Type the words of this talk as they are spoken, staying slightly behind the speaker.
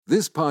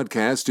This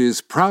podcast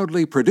is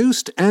proudly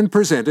produced and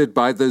presented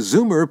by the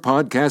Zoomer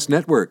Podcast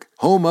Network,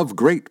 home of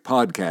great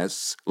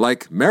podcasts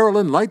like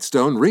Marilyn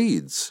Lightstone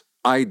Reads,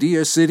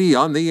 Idea City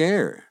on the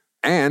Air,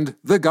 and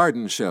The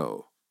Garden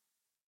Show.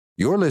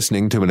 You're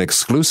listening to an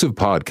exclusive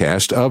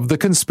podcast of The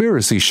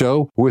Conspiracy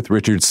Show with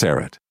Richard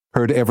Serrett.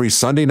 Heard every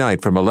Sunday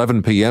night from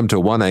 11 p.m. to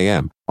 1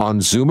 a.m. on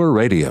Zoomer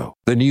Radio,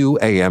 the new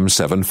AM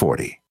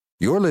 740.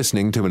 You're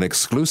listening to an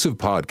exclusive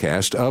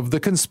podcast of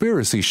The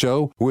Conspiracy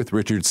Show with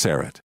Richard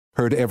Serrett.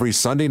 Heard every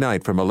Sunday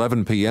night from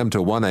 11 p.m.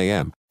 to 1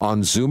 a.m.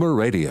 on Zoomer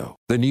Radio,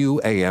 the new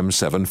AM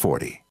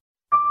 740.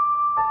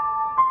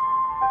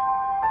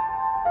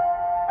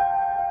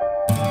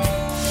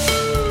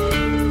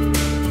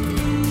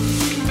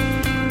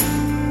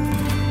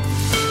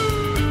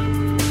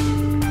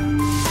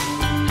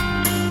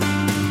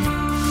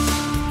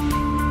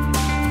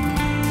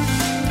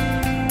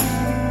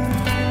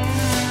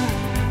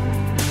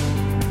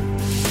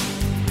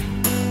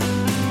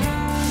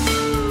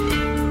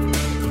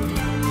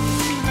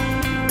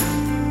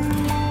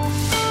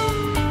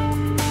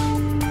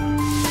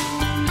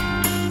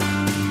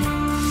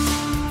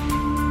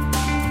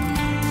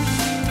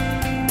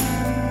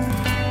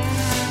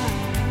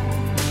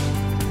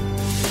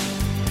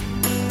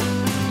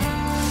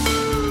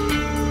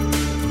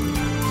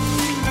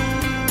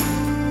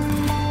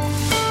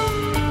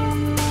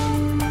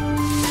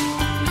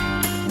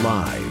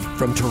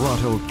 From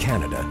Toronto,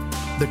 Canada,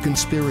 The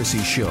Conspiracy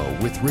Show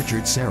with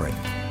Richard Serrett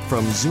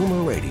from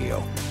Zoomer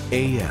Radio,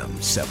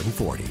 AM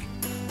 740.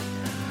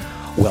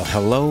 Well,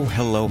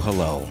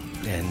 hello.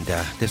 And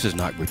this is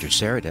not Richard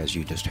Serrett, as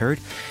you just heard.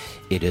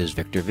 It is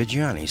Victor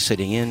Viggiani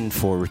sitting in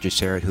for Richard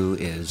Serrett, who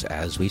is,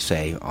 as we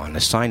say, on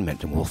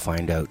assignment. And we'll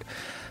find out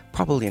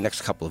probably in the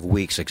next couple of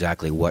weeks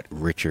exactly what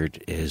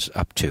Richard is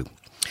up to.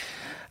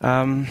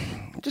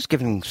 Just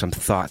giving some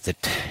thought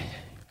that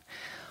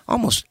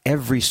almost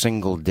every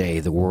single day,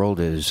 the world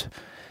is,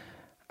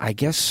 I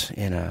guess,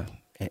 in a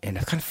kind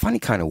of funny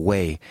kind of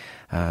way,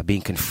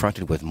 being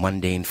confronted with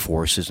mundane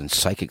forces and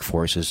psychic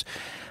forces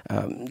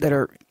that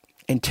are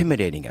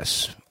intimidating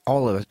us.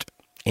 All of it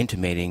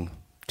intimating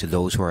to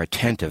those who are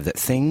attentive that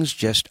things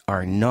just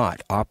are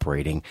not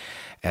operating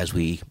as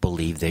we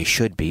believe they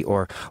should be,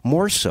 or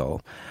more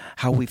so,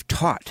 how we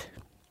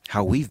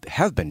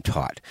have been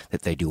taught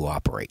that they do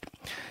operate.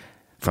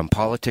 From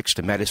politics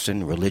to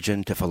medicine,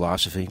 religion to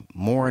philosophy,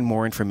 more and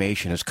more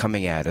information is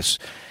coming at us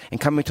and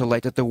coming to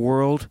light that the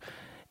world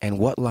and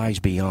what lies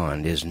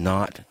beyond is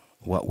not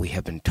what we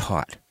have been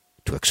taught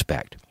to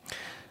expect.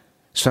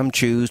 Some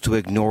choose to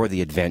ignore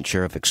the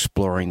adventure of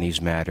exploring these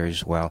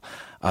matters, while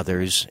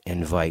others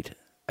invite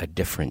a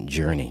different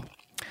journey.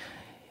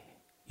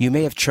 You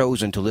may have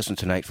chosen to listen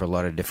tonight for a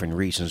lot of different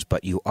reasons,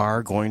 but you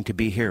are going to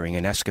be hearing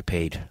an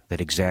escapade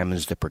that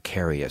examines the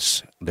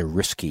precarious, the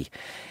risky,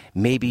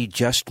 maybe,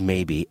 just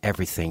maybe,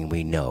 everything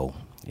we know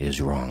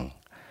is wrong.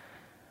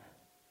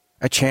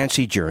 A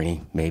chancy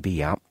journey, maybe,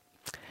 yeah.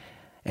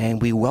 And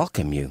we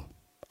welcome you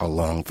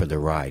along for the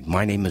ride.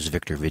 My name is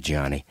Victor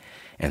Viggiani,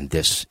 and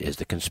this is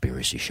The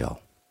Conspiracy Show.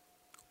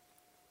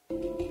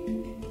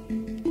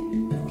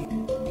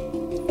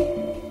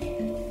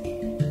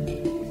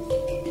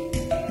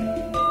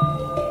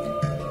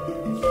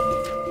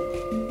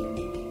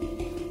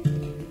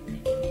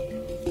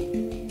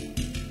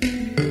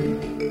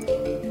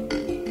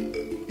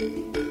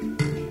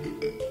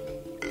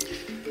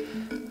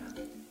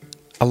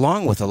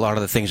 Along with a lot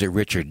of the things that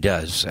Richard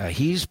does,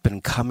 he's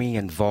been coming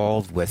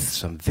involved with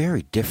some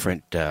very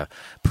different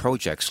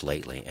projects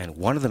lately. And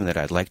one of them that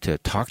I'd like to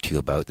talk to you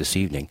about this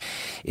evening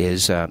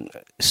is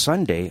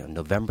Sunday,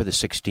 November the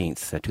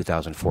 16th,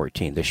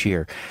 2014, this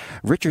year.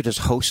 Richard is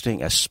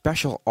hosting a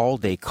special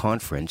all-day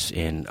conference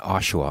in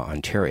Oshawa,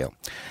 Ontario.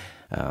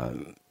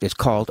 It's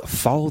called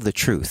Follow the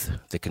Truth,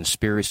 the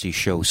Conspiracy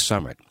Show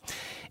Summit.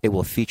 It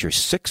will feature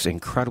 6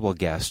 incredible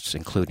guests,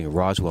 including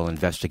Roswell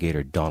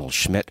investigator Donald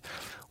Schmidt,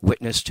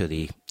 witness to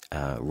the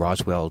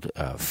Roswell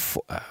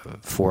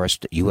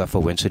Forest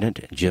UFO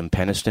incident, Jim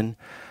Peniston,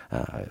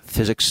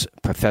 physics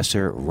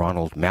professor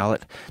Ronald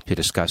Mallett to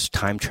discuss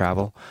time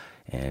travel,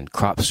 and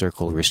crop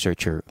circle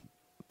researcher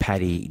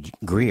Patty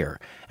Greer.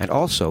 And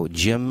also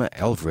Jim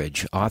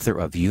Eldridge, author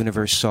of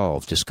Universe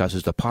Solved,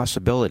 discusses the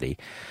possibility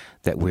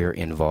that we're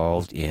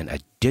involved in a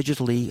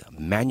digitally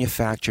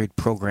manufactured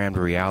programmed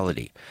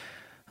reality,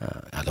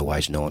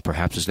 otherwise known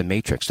perhaps as the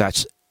Matrix.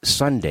 That's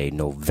Sunday,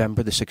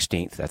 November the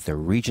 16th at the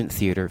Regent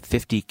Theatre,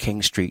 50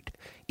 King Street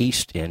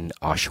East in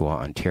Oshawa,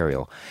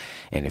 Ontario.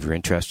 And if you're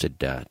interested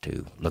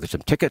to look at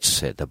some tickets,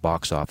 the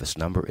box office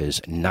number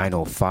is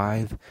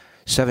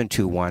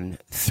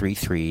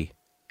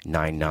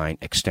 905-721-3399,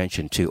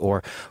 extension 2.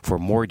 Or for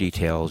more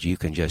details, you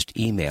can just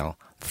email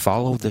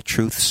Follow the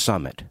Truth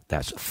Summit.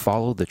 That's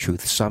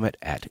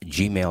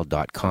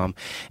followthetruthsummit@gmail.com.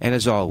 And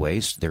as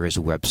always, there is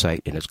a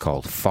website, and it's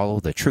called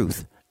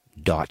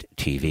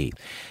followthetruth.tv.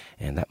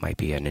 And that might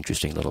be an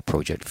interesting little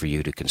project for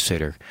you to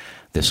consider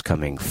this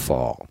coming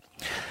fall.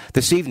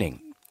 This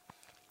evening,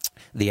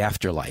 the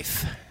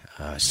afterlife.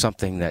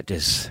 something that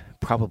is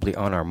probably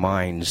on our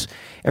minds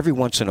every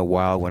once in a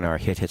while when our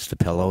head hits the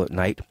pillow at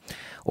night,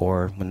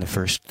 or when the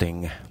first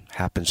thing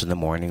happens in the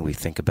morning. We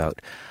think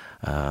about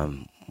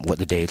what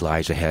the day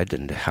lies ahead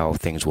and how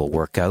things will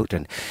work out.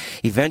 And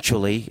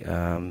eventually,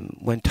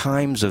 when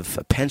times of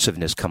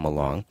pensiveness come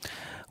along,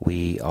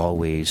 we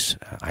always,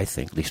 I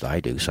think, at least I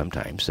do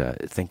sometimes,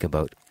 think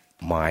about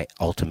my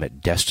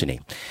ultimate destiny.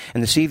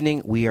 And this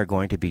evening, we are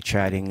going to be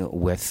chatting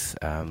with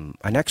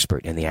an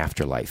expert in the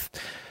afterlife,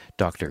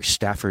 Dr.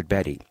 Stafford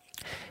Betty.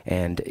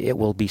 And it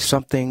will be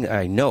something,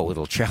 I know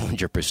it'll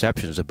challenge your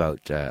perceptions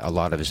about a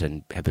lot of us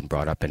have been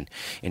brought up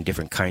in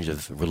different kinds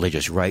of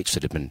religious rites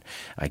that have been,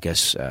 I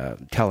guess,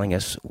 telling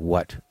us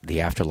what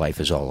the afterlife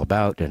is all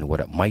about and what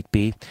it might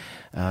be.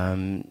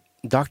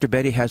 Dr.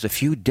 Betty has a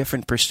few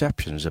different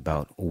perceptions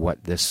about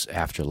what this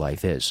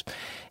afterlife is.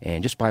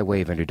 And just by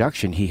way of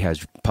introduction, he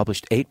has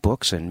published 8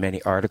 books and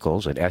many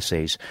articles and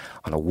essays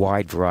on a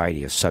wide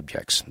variety of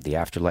subjects. The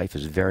afterlife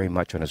is very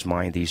much on his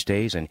mind these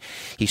days, and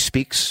he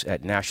speaks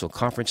at national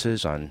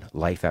conferences on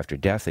life after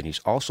death, and he's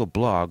also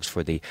blogs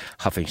for the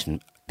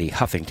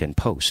Huffington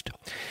Post.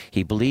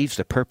 He believes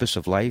the purpose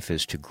of life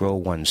is to grow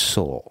one's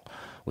soul,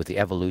 with the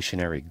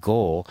evolutionary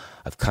goal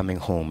of coming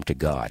home to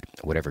God,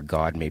 whatever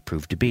God may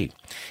prove to be,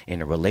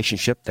 in a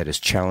relationship that is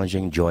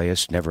challenging,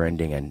 joyous,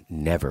 never-ending, and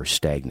never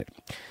stagnant.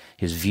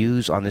 His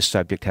views on this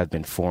subject have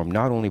been formed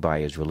not only by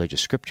his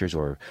religious scriptures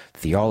or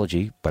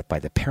theology, but by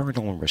the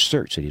paranormal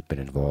research that he's been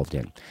involved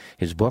in.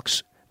 His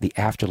books, The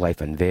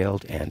Afterlife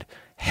Unveiled and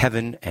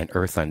Heaven and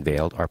Earth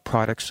Unveiled, are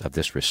products of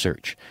this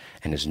research,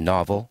 and his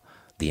novel,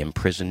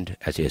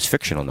 his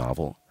fictional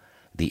novel,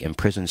 The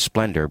Imprisoned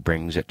Splendor,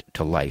 brings it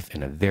to life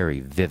in a very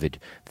vivid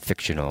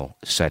fictional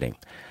setting.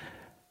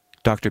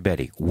 Dr.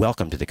 Betty,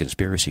 welcome to The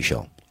Conspiracy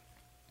Show.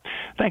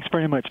 Thanks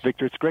very much,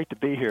 Victor. It's great to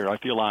be here. I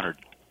feel honored.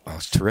 Oh,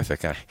 it's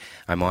terrific.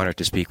 I'm honored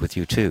to speak with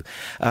you, too.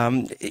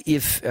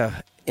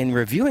 In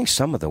reviewing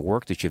some of the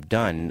work that you've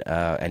done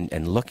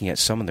and looking at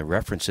some of the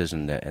references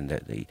and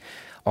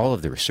all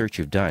of the research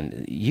you've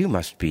done, you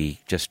must be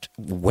just,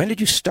 when did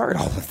you start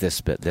all of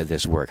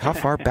this work? How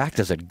far back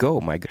does it go?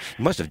 You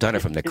must have done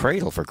it from the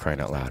cradle, for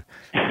crying out loud.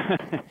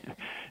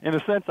 In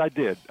a sense, I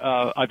did.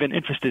 I've been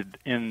interested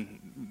in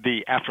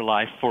the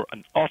afterlife for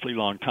an awfully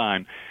long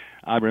time.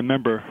 I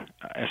remember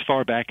as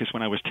far back as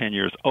when I was 10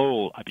 years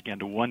old, I began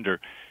to wonder,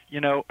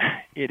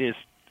 it is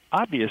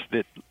obvious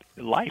that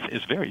life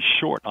is very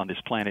short on this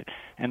planet,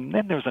 and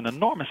then there's an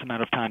enormous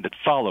amount of time that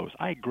follows.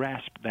 I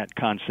grasped that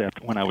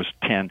concept when I was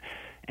 10,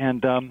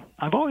 and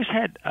I've always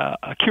had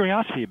a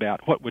curiosity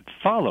about what would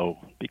follow,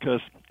 because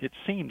it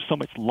seems so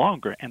much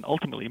longer and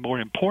ultimately more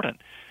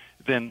important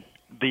than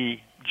the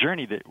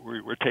journey that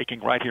we're taking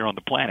right here on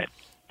the planet.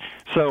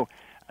 So,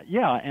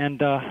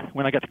 and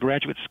when I got to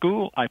graduate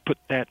school, I put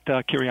that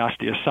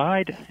curiosity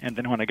aside, and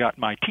then when I got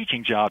my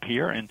teaching job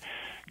here and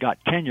got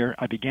tenure,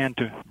 I began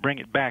to bring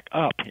it back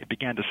up. It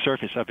began to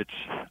surface of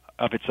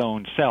its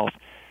own self,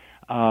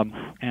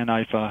 and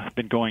I've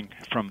been going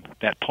from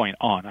that point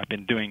on. I've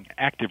been doing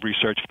active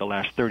research for the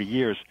last 30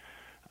 years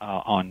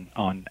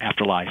on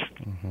afterlife.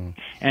 Mm-hmm.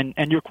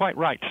 And you're quite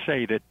right to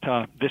say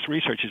that this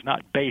research is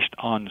not based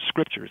on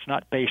Scripture. It's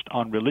not based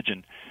on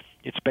religion.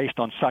 It's based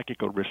on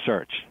psychical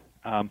research.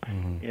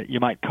 You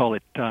might call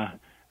it...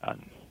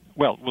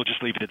 well, we'll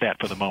just leave it at that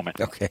for the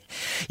moment. Okay.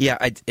 Yeah,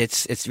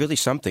 it's really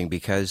something,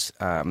 because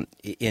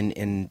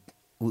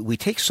we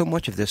take so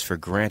much of this for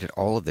granted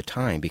all of the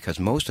time, because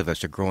most of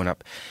us are growing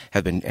up,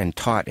 have been and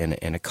taught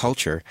in a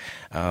culture,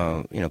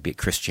 be it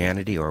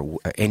Christianity or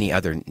any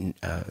other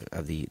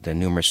of the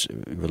numerous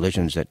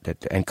religions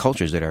and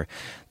cultures that are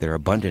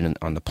abundant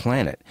on the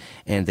planet,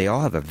 and they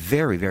all have a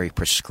very, very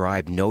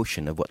prescribed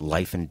notion of what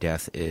life and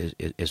death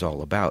is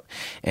all about.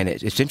 And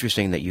it's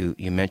interesting that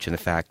you mentioned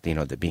the fact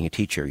that being a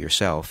teacher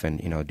yourself and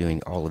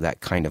doing all of that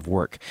kind of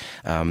work.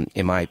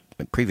 In my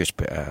previous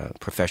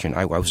profession,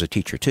 I was a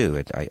teacher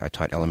too. I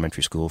taught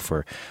elementary school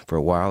for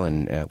a while,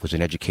 and was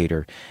an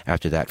educator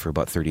after that for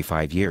about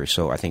 35 years.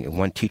 So I think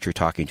one teacher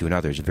talking to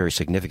another is very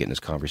significant in this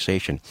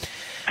conversation.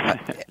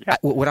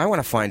 What I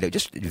want to find out,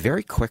 just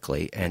very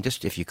quickly, and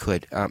just if you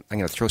could, I'm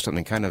going to throw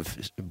something kind of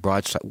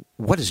broad.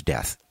 What is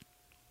death?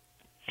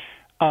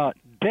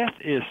 Death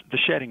is the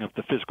shedding of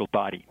the physical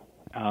body.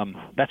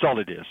 That's all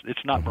it is.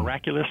 It's not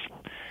miraculous.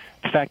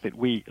 The fact that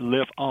we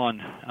live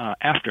on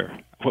after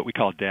what we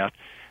call death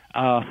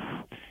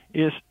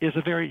is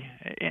a very,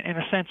 in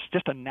a sense,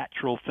 just a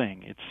natural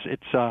thing.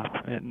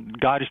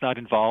 God is not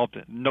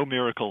involved. No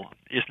miracle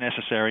is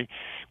necessary.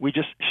 We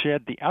just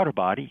shed the outer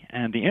body,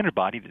 and the inner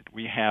body that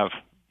we have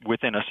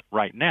within us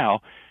right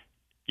now,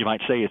 you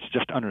might say it's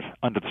just under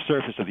the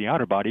surface of the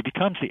outer body,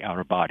 becomes the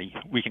outer body.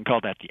 We can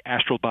call that the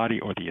astral body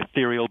or the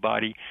ethereal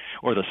body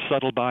or the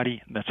subtle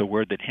body. That's a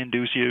word that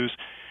Hindus use.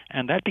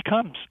 And that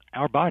becomes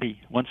our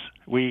body once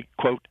we,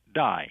 quote,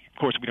 die. Of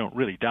course, we don't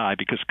really die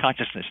because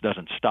consciousness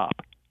doesn't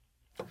stop.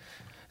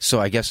 So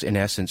I guess, in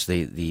essence,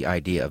 the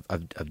idea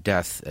of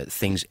death,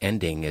 things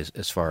ending,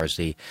 as far as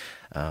the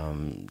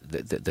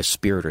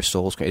spirit or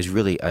soul is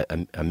really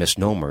a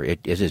misnomer.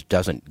 It just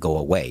doesn't go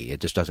away.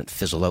 It just doesn't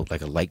fizzle out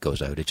like a light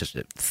goes out. It just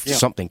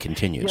something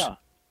continues. Yeah.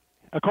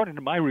 According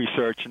to my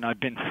research, and I've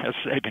been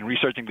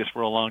researching this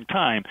for a long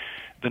time,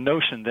 the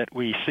notion that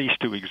we cease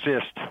to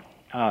exist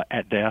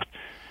at death,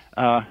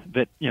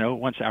 that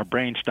once our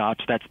brain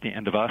stops, that's the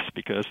end of us,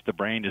 because the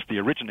brain is the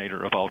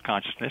originator of all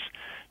consciousness.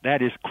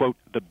 That is, quote,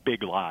 the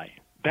big lie.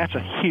 That's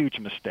a huge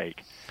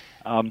mistake.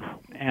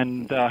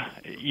 And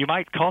you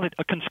might call it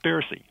a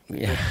conspiracy.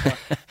 Yeah.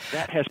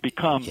 That has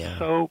become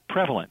so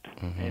prevalent.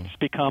 Mm-hmm. It's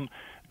become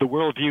the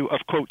worldview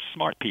of, quote,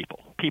 smart people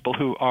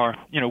who are,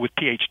 with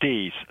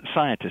Ph.D.s,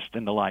 scientists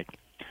and the like.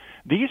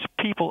 These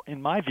people, in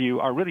my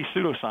view, are really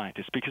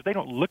pseudoscientists because they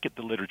don't look at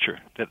the literature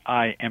that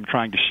I am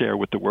trying to share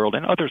with the world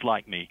and others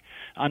like me.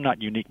 I'm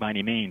not unique by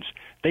any means.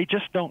 They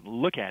just don't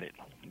look at it.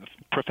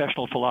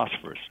 Professional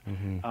philosophers,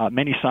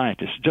 many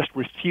scientists just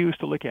refuse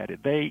to look at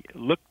it. They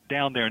look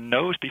down their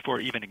nose before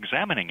even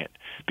examining it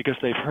because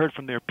they've heard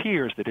from their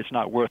peers that it's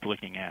not worth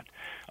looking at.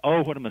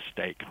 Oh, what a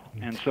mistake.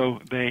 And so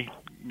they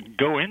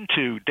go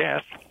into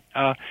death,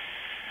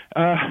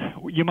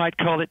 you might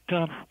call it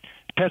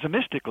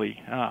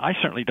pessimistically. I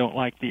certainly don't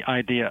like the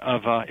idea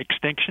of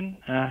extinction,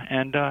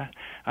 and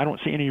I don't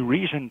see any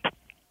reason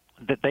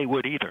that they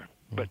would either.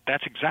 But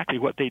that's exactly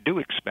what they do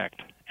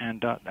expect,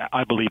 and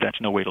I believe that's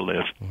no way to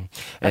live.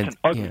 That's an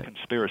ugly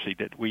conspiracy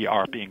that we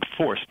are being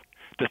forced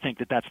to think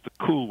that that's the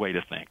cool way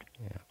to think,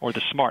 or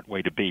the smart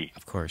way to be.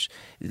 Of course.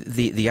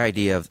 The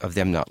idea of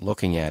them not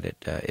looking at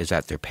it is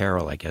at their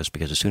peril, I guess,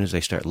 because as soon as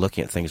they start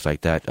looking at things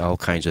like that, all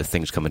kinds of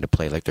things come into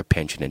play, like their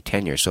pension and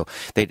tenure, so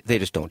they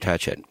just don't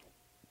touch it.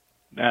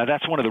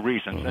 That's one of the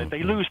reasons.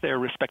 They lose their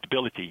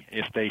respectability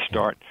if they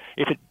start,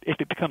 if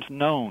it becomes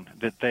known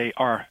that they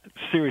are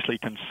seriously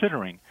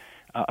considering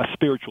a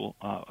spiritual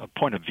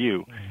point of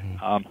view.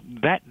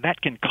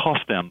 That can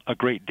cost them a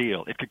great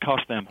deal. It could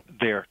cost them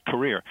their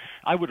career.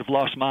 I would have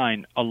lost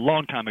mine a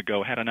long time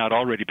ago had I not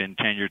already been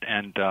tenured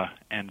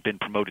and been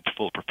promoted to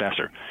full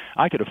professor.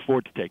 I could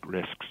afford to take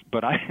risks,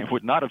 but I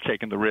would not have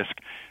taken the risk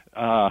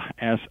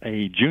as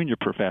a junior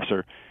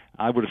professor.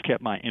 I would have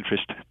kept my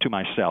interest to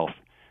myself.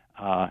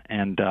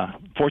 And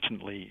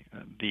fortunately,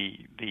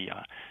 the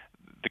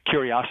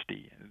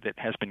curiosity that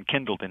has been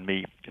kindled in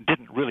me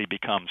didn't really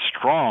become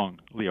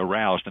strongly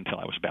aroused until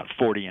I was about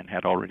 40 and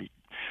had already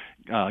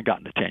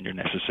gotten the tenure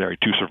necessary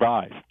to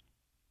survive.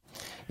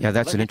 Yeah,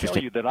 that's an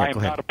interesting... Let me tell you that I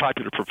am not a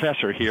popular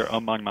professor here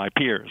among my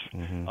peers.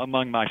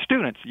 Among my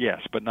students,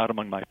 yes, but not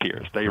among my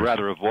peers. They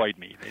rather avoid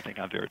me. They think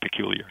I'm very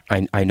peculiar.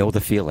 I know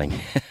the feeling.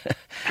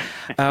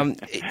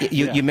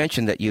 You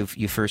mentioned that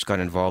you first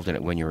got involved in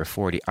it when you were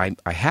 40. I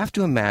have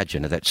to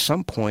imagine that at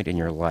some point in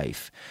your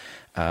life,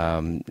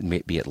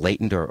 be it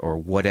latent or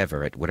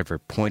whatever, at whatever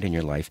point in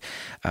your life,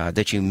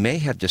 that you may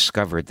have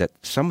discovered that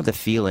some of the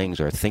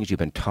feelings or things you've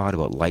been taught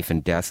about life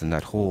and death and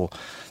that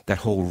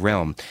whole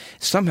realm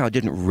somehow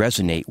didn't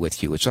resonate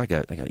with you. It's like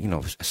a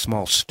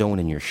small stone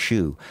in your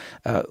shoe.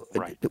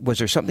 Right. Was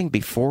there something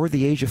before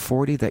the age of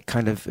 40 that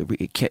kind of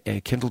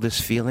kindled this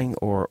feeling,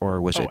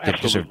 or was it?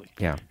 Absolutely.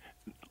 Yeah.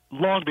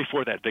 Long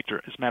before that,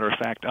 Victor. As a matter of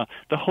fact,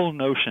 the whole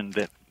notion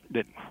that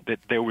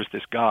there was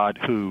this God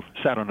who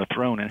sat on a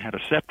throne and had a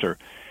scepter,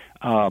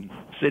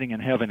 sitting in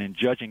heaven and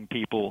judging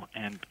people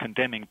and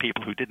condemning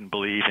people who didn't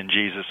believe in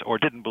Jesus or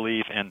didn't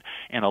believe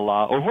in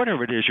Allah or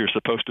whatever it is you're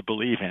supposed to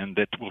believe in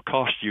that will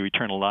cost you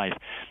eternal life,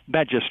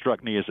 that just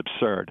struck me as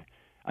absurd.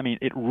 I mean,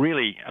 it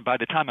really, by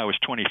the time I was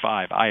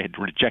 25, I had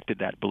rejected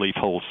that belief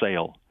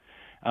wholesale.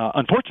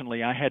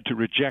 Unfortunately, I had to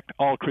reject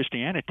all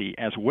Christianity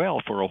as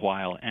well for a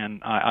while,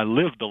 and I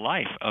lived the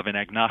life of an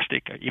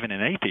agnostic, even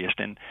an atheist,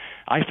 and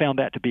I found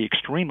that to be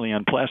extremely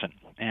unpleasant,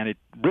 and it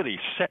really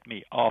set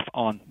me off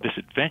on this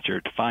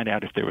adventure to find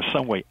out if there was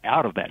some way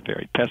out of that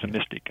very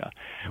pessimistic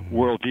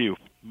worldview.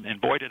 And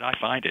boy, did I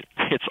find it.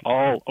 It's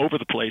all over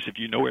the place if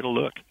you know where to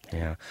look. Yeah.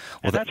 Well,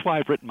 and that's why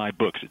I've written my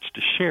books. It's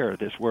to share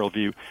this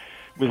worldview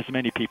with as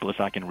many people as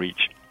I can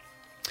reach.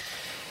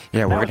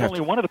 Yeah, that was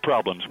only one of the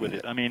problems with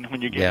it. I mean,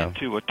 when you get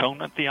into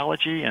atonement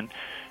theology and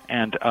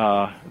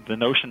the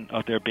notion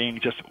of there being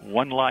just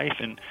one life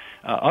and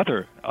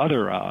other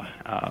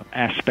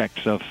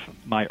aspects of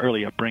my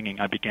early upbringing,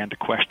 I began to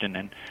question,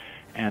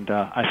 and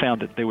I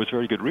found that there was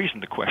very good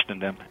reason to question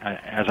them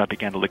as I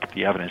began to look at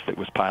the evidence that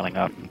was piling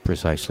up.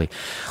 Precisely.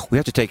 We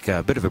have to take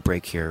a bit of a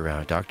break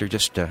here, Doctor,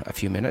 just a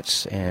few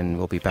minutes, and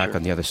we'll be back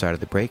on the other side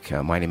of the break.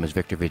 My name is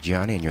Victor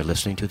Viggiani, and you're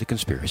listening to The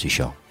Conspiracy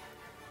Show.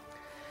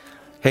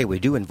 Hey, we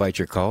do invite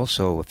your calls,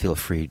 so feel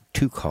free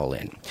to call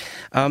in.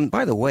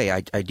 By the way,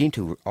 I need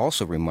to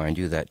also remind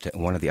you that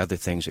one of the other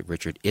things that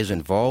Richard is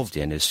involved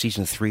in is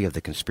Season 3 of The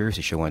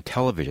Conspiracy Show on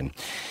television.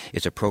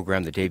 It's a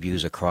program that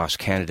debuts across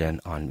Canada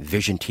on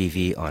Vision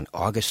TV on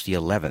August the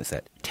 11th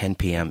at 10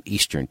 p.m.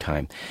 Eastern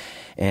Time.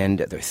 And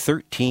there are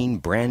 13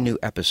 brand new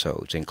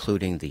episodes,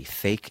 including the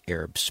Fake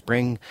Arab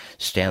Spring,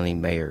 Stanley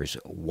Mayer's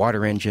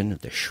Water Engine,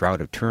 The Shroud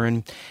of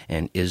Turin,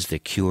 and Is the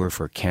Cure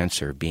for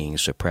Cancer Being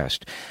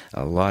Suppressed?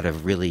 A lot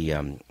of really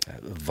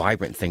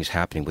vibrant things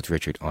happening with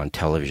Richard on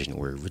television.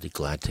 We're really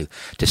glad to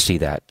see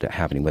that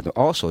happening with him.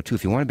 Also, too,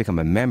 if you want to become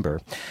a member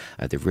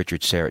of the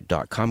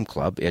richardsarrett.com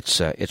club,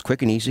 it's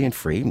quick and easy and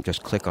free.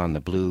 Just click on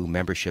the blue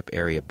membership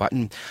area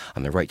button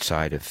on the right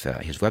side of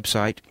his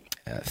website.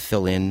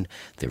 Fill in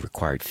the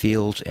required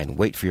fields and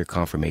wait for your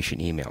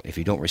confirmation email. If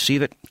you don't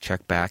receive it,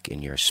 check back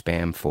in your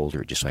spam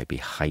folder. It just might be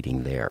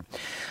hiding there.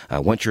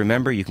 Once you're a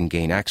member, you can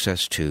gain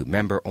access to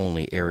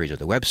member-only areas of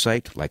the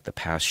website, like the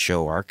past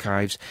show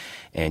archives,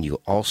 and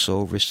you'll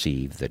also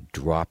receive the Dead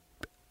Drop,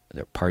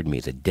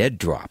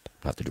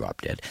 not the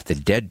Drop Dead, the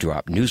Dead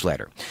Drop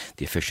newsletter,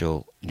 the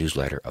official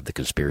newsletter of The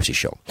Conspiracy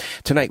Show.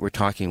 Tonight we're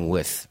talking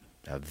with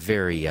a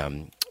very,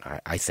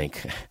 I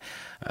think,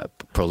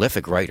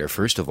 prolific writer,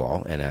 first of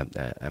all, and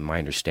my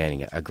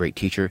understanding, a great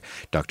teacher,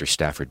 Dr.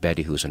 Stafford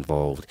Betty, who's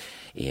involved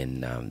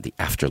in the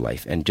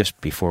afterlife. And just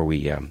before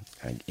we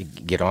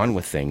get on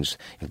with things,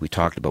 we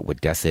talked about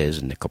what death is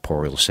in the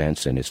corporeal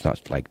sense, and it's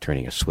not like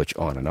turning a switch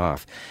on and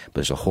off, but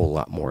there's a whole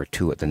lot more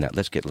to it than that.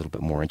 Let's get a little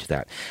bit more into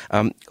that.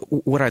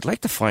 What I'd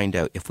like to find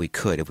out, if we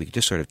could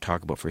just sort of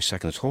talk about for a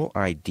second, this whole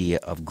idea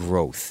of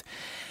growth.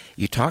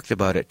 You talked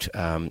about it,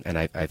 and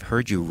I've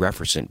heard you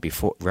reference it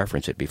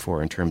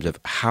before in terms of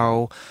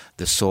how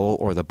the soul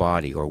or the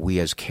body, or we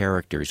as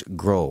characters,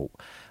 grow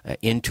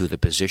into the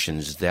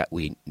positions that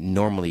we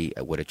normally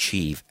would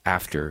achieve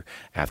after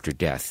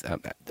death.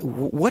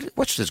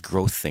 What's this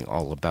growth thing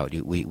all about?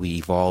 We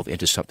evolve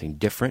into something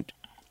different?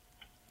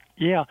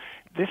 Yeah,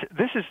 this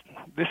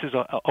is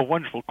a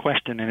wonderful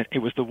question, and it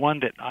was the one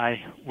that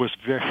I was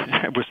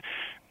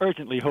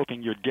urgently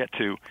hoping you'd get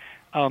to.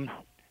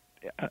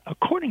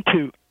 According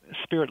to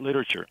spirit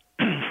literature,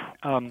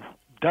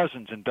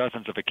 dozens and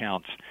dozens of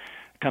accounts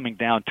coming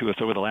down to us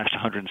over the last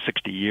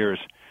 160 years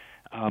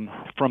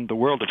from the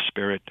world of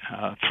spirit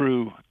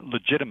through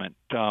legitimate,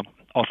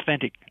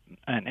 authentic,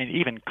 and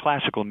even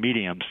classical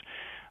mediums,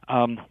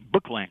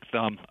 book-length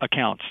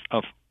accounts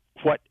of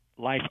what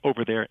life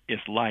over there is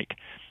like.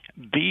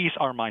 These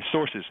are my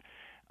sources.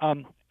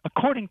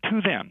 According to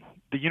them,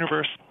 the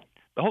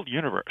whole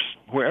universe,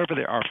 wherever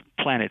there are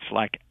planets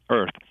like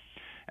Earth,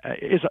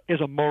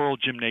 is a moral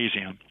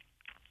gymnasium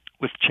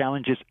with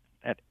challenges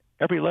at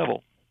every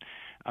level,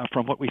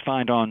 from what we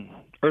find on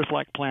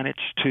Earth-like planets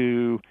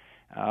to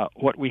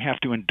what we have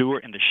to endure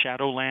in the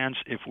Shadowlands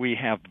if we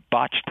have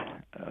botched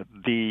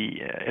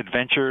the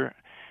adventure,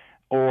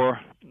 or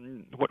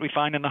what we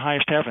find in the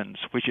highest heavens,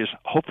 which is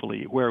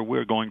hopefully where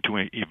we're going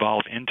to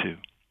evolve into.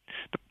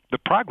 The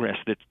progress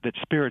that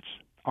spirits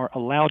are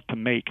allowed to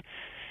make,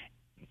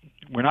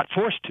 we're not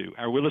forced to.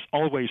 Our will is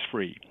always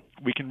free.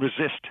 We can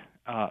resist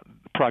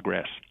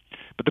progress.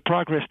 But the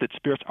progress that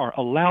spirits are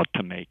allowed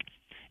to make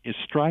is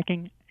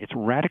striking, it's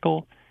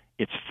radical,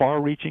 it's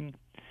far-reaching,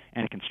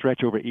 and it can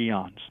stretch over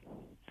eons.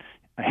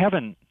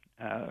 Heaven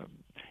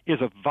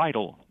is a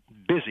vital,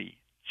 busy,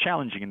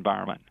 challenging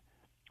environment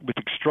with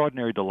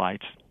extraordinary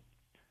delights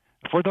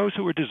for those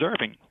who are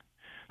deserving,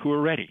 who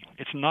are ready.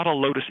 It's not a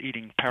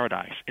lotus-eating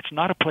paradise. It's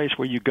not a place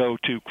where you go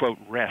to, quote,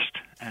 rest,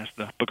 as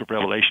the Book of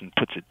Revelation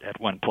puts it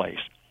at one place.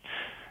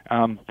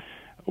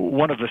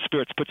 One of the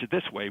spirits puts it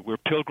this way: we're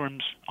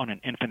pilgrims on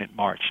an infinite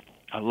march.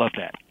 I love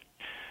that.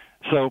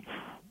 So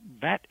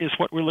that is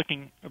what we're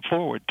looking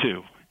forward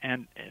to.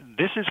 And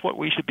this is what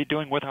we should be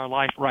doing with our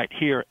life right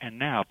here and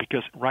now,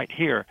 because right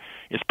here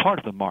is part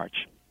of the march.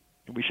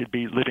 We should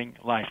be living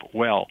life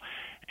well.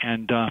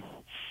 And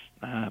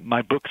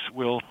my books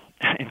will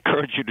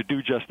encourage you to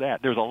do just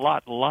that. There's a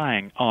lot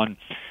lying on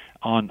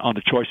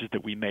the choices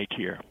that we make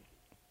here.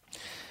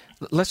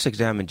 Let's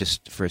examine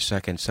just for a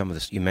second some of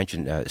this. You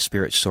mentioned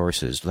spirit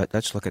sources.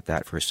 Let's look at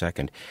that for a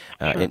second.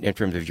 Sure. In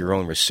terms of your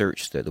own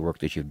research, the work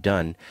that you've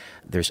done,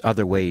 there's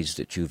other ways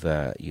that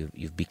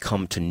you've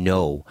become to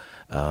know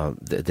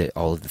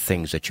all of the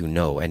things that you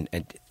know. And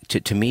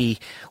to me,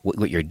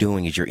 what you're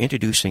doing is you're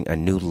introducing a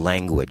new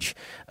language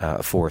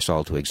for us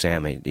all to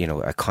examine. You know,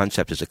 a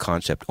concept is a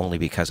concept only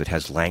because it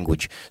has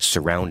language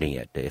surrounding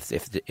it. If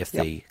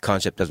the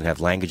concept doesn't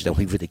have language, then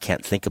we really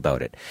can't think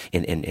about it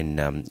in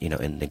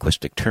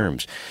linguistic terms.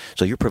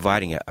 So you're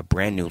providing a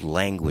brand new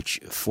language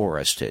for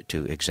us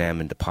to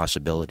examine the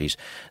possibilities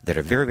that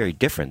are very, very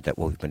different than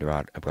what we've been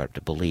about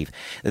to believe.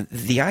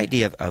 The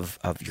idea of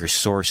your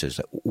sources,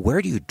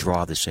 where do you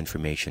draw this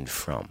information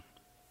from?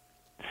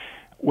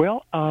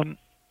 Well,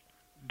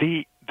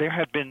 there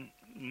have been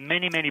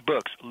many, many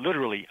books,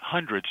 literally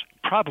hundreds,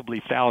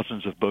 probably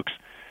thousands of books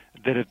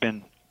that have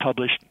been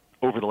published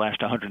over the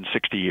last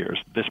 160 years.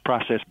 This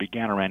process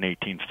began around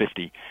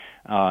 1850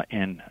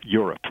 in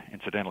Europe,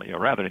 incidentally, or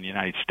rather in the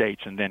United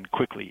States, and then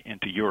quickly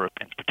into Europe,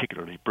 and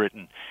particularly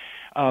Britain.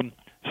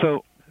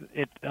 So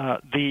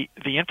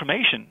the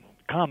information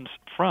comes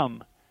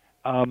from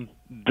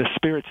the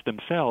spirits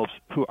themselves,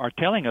 who are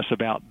telling us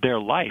about their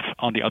life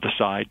on the other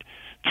side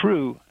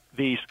through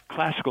these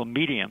classical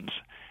mediums.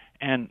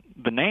 And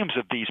the names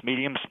of these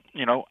mediums,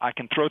 I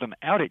can throw them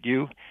out at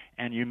you,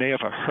 and you may have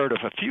heard of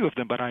a few of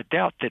them, but I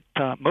doubt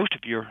that most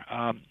of your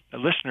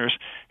listeners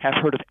have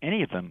heard of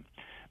any of them.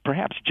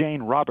 Perhaps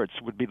Jane Roberts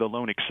would be the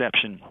lone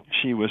exception.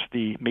 She was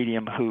the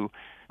medium who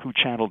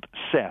channeled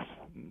Seth.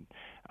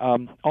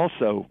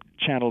 Also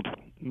channeled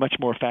much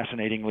more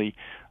fascinatingly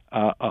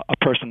a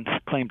person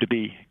claiming to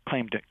be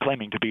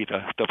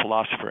the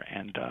philosopher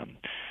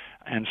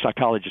and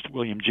psychologist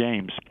William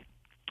James.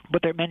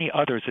 But there are many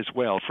others as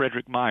well.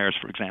 Frederick Myers,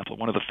 for example,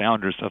 one of the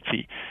founders of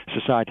the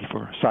Society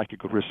for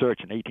Psychical Research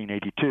in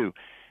 1882.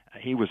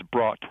 He was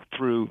brought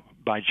through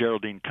by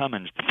Geraldine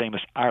Cummins, the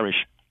famous Irish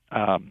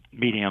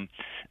medium,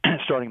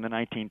 starting in the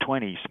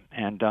 1920s.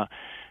 And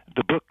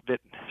the book that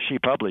she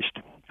published,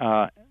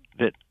 that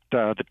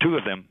the two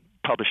of them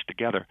published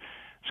together,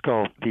 it's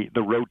called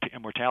The Road to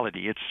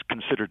Immortality. It's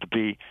considered to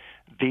be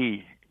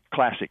the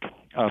classic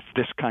of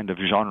this kind of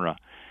genre.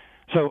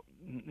 So,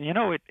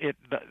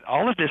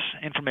 all of this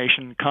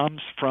information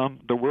comes from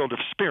the world of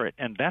spirit,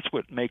 and that's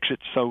what makes it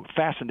so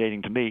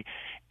fascinating to me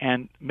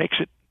and makes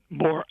it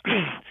more,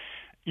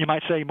 you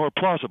might say, more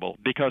plausible,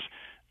 because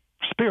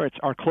spirits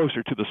are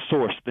closer to the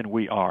source than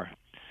we are.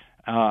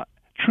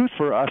 Truth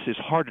for us is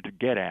harder to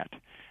get at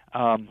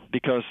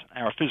because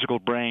our physical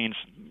brains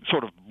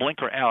sort of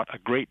blinker out a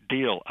great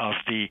deal of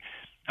the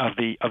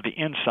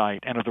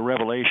insight and of the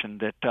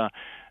revelation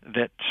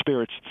that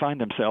spirits find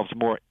themselves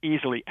more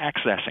easily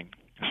accessing.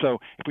 So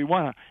if we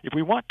want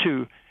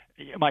to,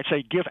 you might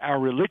say, give our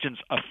religions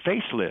a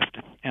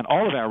facelift, and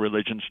all of our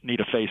religions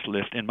need a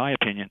facelift, in my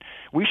opinion,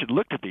 we should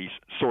look to these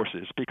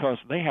sources because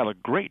they have a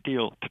great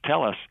deal to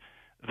tell us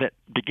that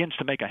begins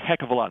to make a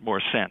heck of a lot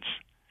more sense.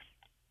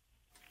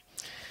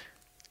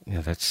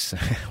 Yeah, that's,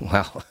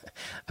 well,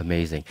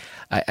 amazing.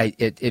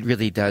 It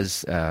really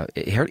does,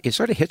 it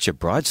sort of hits you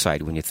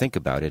broadside when you think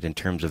about it in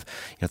terms of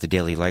the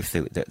daily life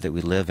that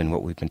we live and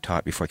what we've been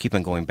taught before. I keep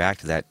on going back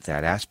to that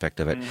aspect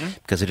of it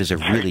because it is a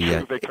really,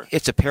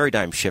 it's a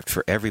paradigm shift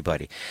for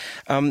everybody.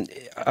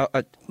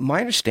 My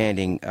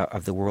understanding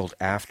of the world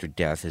after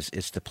death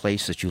is the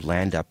place that you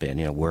land up in,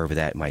 wherever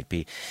that might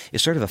be,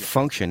 is sort of a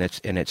function,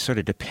 and it's sort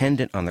of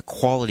dependent on the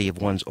quality of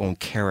one's own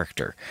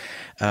character.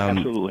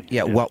 Absolutely.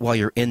 Yeah, while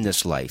you're in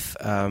this life.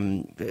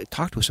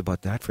 Talk to us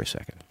about that for a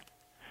second.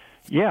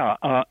 Yeah,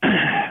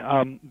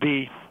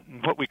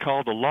 what we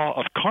call the law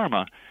of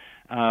karma.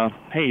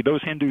 Hey,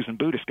 those Hindus and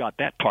Buddhists got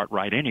that part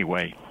right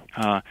anyway.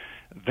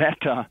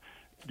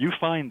 You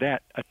find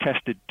that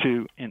attested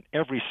to in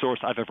every source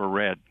I've ever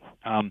read.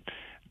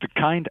 The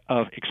kind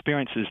of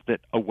experiences that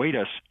await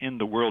us in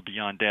the world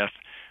beyond death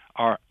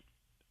are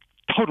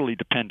totally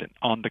dependent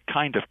on the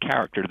kind of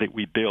character that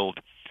we build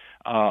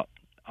on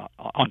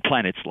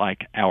planets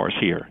like ours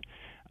here.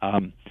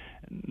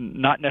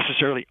 Not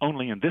necessarily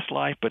only in this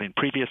life, but in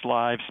previous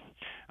lives.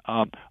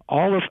 In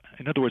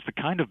other words, the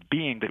kind of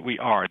being that we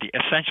are, the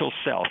essential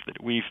self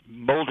that we've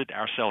molded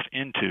ourselves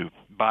into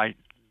by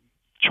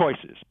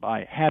choices,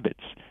 by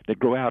habits that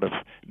grow out of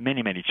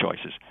many, many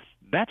choices.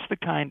 That's the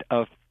kind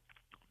of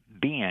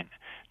being.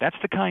 That's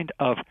the kind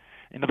of,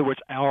 in other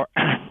words, our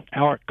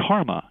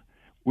karma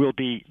will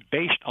be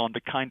based on the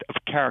kind of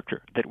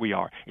character that we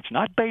are. It's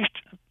not based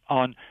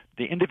on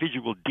the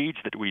individual deeds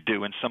that we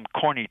do in some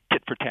corny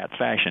tit-for-tat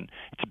fashion.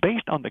 It's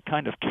based on the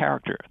kind of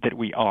character that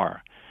we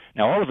are.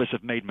 Now, all of us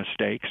have made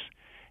mistakes,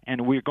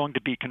 and we're going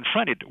to be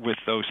confronted with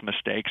those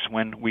mistakes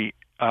when we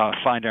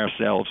find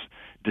ourselves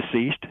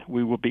deceased.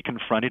 We will be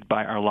confronted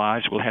by our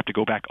lives. We'll have to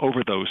go back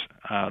over those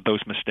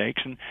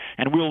mistakes,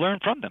 and we'll learn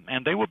from them,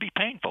 and they will be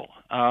painful.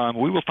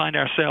 We will find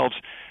ourselves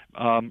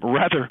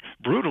rather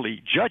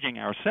brutally judging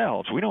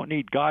ourselves. We don't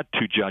need God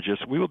to judge us.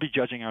 We will be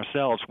judging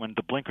ourselves when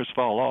the blinkers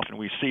fall off and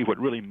we see what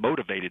really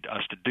motivated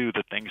us to do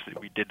the things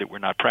that we did that we're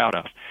not proud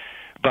of.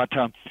 But,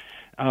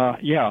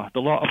 the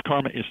law of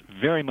karma is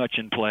very much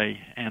in play,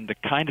 and the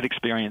kind of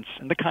experience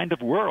and the kind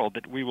of world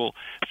that we will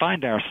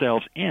find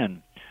ourselves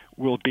in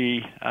will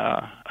be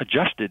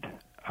adjusted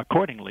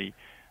accordingly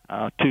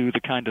to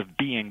the kind of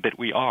being that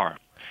we are.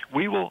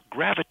 We will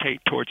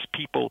gravitate towards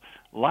people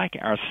like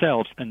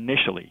ourselves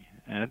initially.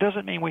 And it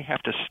doesn't mean we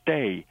have to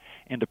stay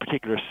in the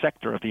particular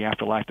sector of the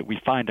afterlife that we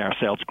find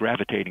ourselves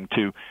gravitating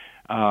to,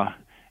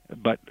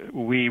 but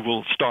we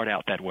will start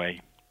out that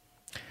way.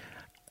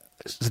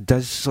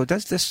 So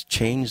does this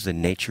change the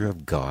nature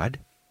of God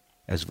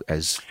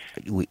as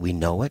we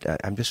know it?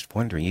 I'm just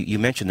wondering. You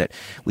mentioned that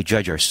we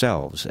judge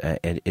ourselves,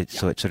 and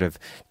so it sort of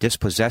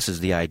dispossesses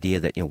the idea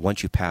that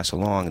once you pass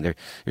along,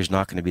 there's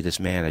not going to be this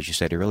man, as you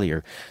said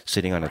earlier,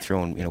 sitting on a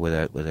throne,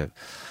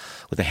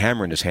 with a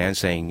hammer in his hand,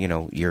 saying,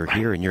 you're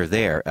here and you're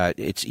there.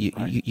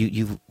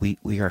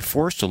 We are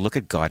forced to look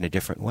at God in a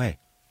different way.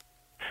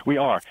 We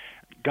are.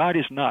 God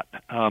is not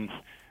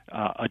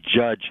a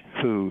judge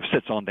who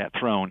sits on that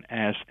throne,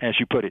 as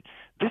you put it.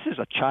 This is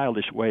a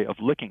childish way of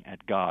looking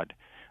at God.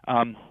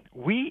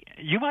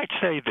 You might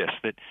say this,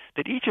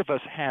 that each of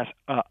us has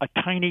a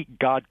tiny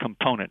God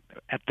component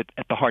at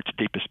the heart's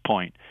deepest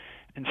point.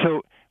 And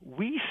so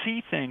we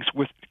see things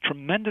with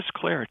tremendous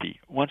clarity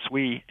once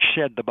we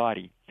shed the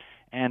body.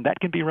 And that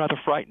can be rather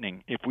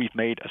frightening if we've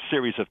made a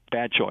series of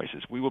bad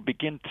choices. We will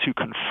begin to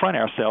confront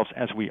ourselves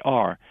as we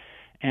are.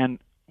 And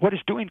what is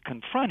doing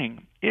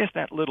confronting is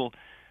that little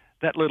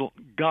that little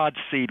God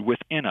seed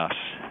within us,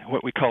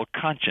 what we call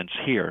conscience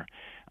here,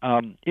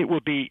 it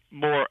will be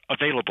more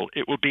available.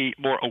 It will be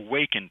more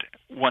awakened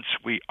once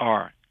we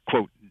are,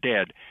 quote,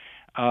 dead.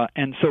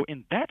 And so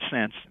in that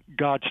sense,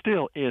 God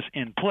still is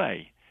in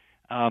play,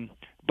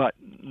 but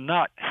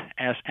not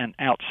as an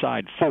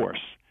outside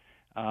force,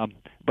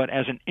 but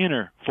as an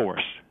inner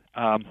force,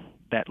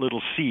 that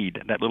little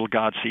seed, that little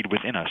God seed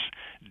within us,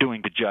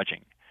 doing the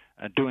judging,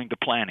 doing the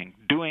planning,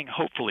 doing,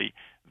 hopefully,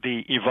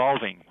 the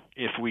evolving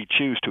if we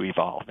choose to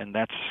evolve, and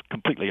that's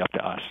completely up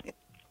to us.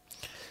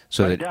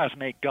 So but it does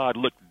make God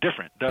look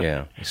different, doesn't it?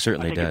 Yeah, it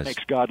certainly does. It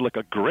makes God look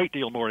a great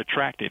deal more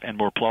attractive and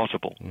more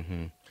plausible.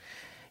 Mm-hmm.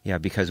 Yeah,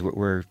 because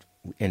we're,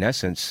 in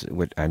essence,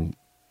 what I'm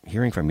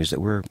hearing from you is that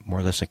we're more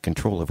or less in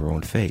control of our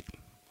own fate.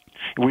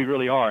 We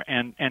really are,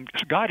 and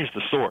God is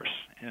the source,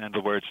 in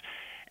other words,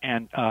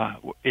 and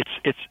it's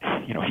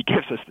He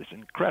gives us this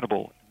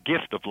incredible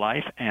gift of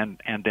life,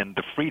 and then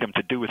the freedom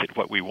to do with it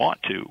what we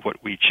want to,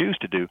 what we choose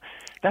to do.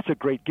 That's a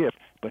great gift,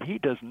 but He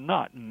does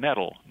not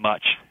meddle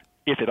much,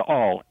 if at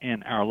all,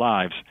 in our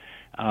lives.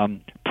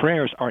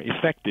 Prayers are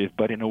effective,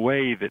 but in a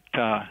way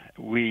that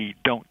we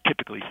don't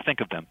typically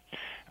think of them.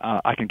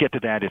 I can get to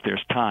that if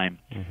there's time.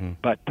 Mm-hmm.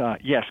 But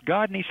yes,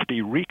 God needs to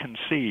be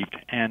reconceived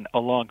and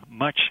along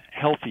much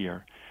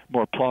healthier,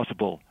 more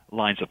plausible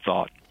lines of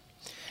thought.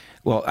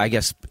 Well, I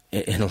guess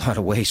in a lot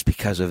of ways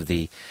because of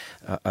the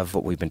of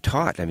what we've been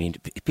taught. I mean,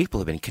 people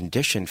have been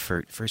conditioned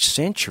for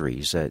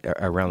centuries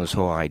around this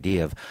whole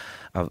idea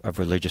of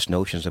religious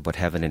notions about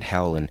heaven and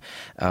hell, and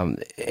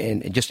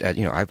just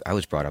I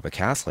was brought up a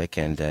Catholic,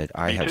 and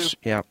I have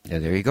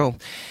there you go.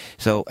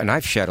 So, and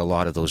I've shed a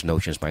lot of those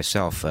notions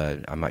myself.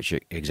 I'm not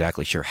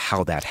exactly sure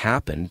how that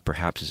happened.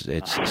 Perhaps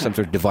it's some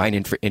sort of divine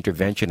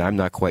intervention. I'm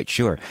not quite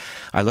sure.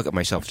 I look at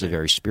myself as a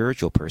very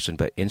spiritual person,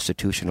 but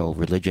institutional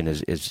religion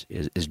is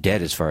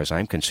dead as far as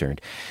I'm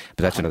concerned.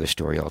 But that's another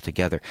story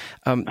altogether.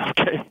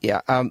 Okay.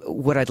 Yeah.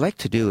 What I'd like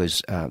to do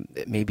is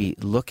maybe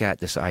look at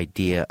this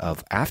idea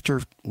of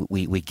after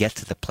we get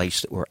to the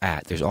place that we're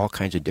at. There's all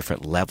kinds of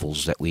different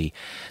levels that we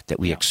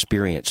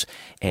experience,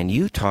 and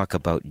you talk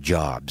about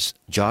jobs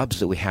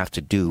that we have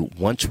to do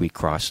once we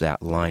cross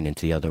that line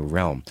into the other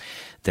realm,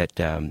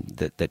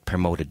 that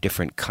promote a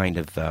different kind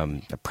of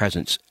a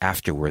presence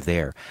after we're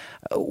there.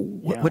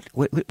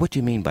 What do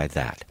you mean by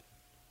that?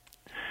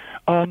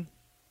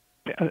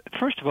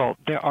 First of all,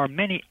 there are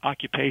many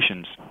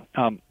occupations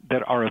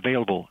that are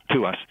available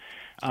to us.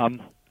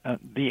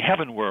 The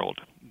heaven world,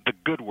 the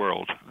good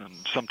world,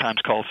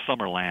 sometimes called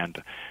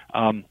Summerland.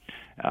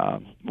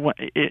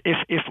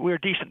 If we're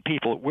decent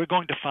people, we're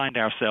going to find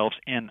ourselves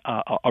in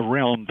a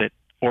realm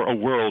or a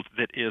world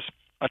that is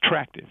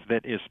attractive,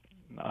 that is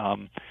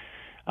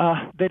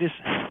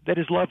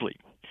lovely,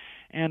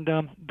 and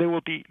there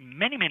will be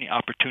many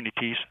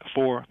opportunities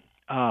for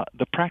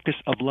the practice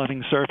of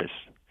loving service.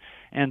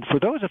 And for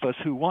those of us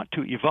who want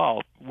to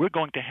evolve, we're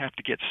going to have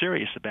to get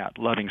serious about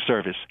loving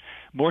service,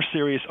 more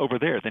serious over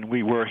there than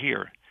we were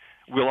here.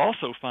 We'll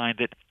also find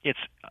that it's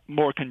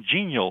more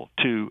congenial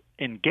to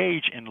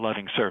engage in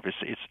loving service.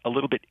 It's a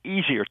little bit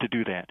easier to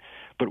do that.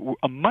 But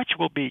much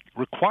will be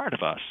required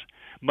of us,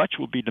 much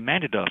will be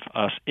demanded of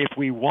us if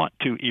we want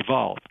to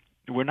evolve.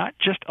 We're not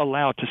just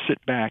allowed to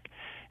sit back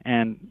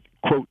and,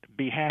 quote,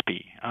 be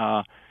happy.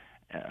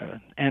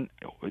 And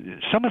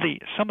some of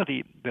the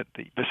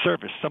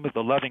service, some of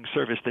the loving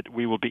service that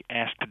we will be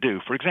asked to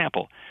do. For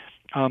example,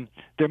 there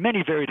are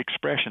many varied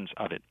expressions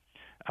of it.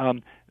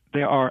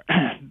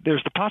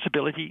 There's the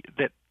possibility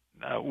that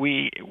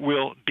we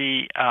will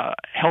be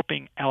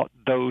helping out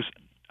those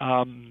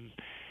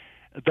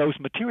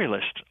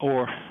materialists,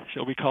 or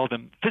shall we call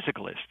them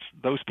physicalists,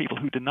 those people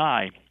who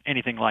deny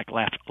anything like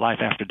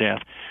life after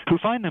death, who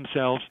find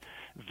themselves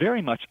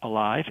very much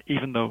alive,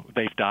 even though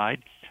they've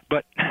died,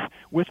 but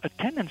with a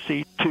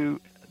tendency to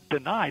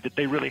deny that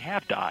they really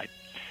have died.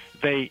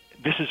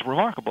 This is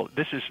remarkable.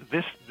 This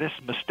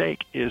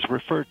mistake is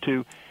referred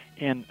to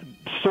in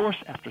source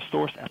after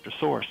source after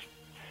source.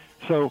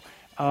 So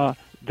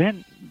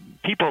then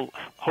people,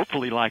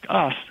 hopefully like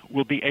us,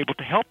 will be able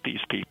to help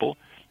these people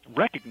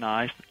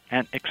recognize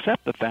and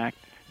accept the fact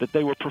that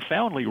they were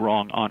profoundly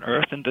wrong on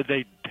earth and that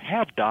they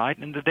have died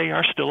and that they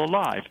are still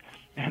alive.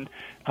 And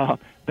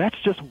that's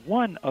just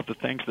one of the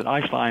things that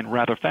I find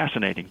rather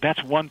fascinating.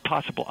 That's one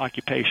possible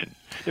occupation.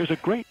 There's a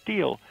great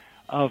deal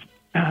of,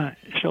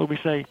 shall we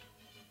say,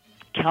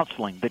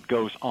 counseling that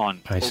goes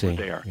on over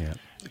there. Yeah.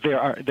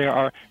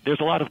 There's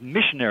a lot of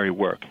missionary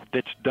work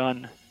that's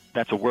done.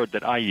 That's a word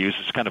that I use.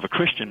 It's kind of a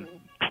Christian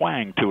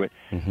twang to it.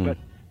 Mm-hmm. But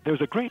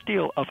there's a great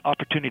deal of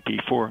opportunity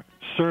for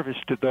service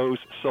to those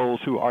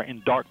souls who are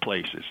in dark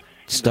places.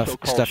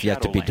 Stuff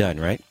yet to be done,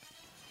 right?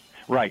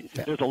 Right.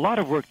 Yeah. There's a lot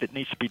of work that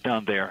needs to be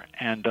done there,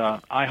 and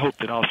I hope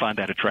that I'll find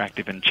that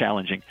attractive and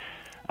challenging,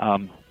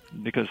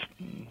 because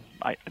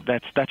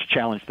that's a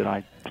challenge that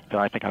I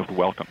think I would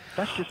welcome.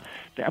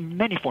 There are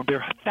many forms.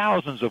 There are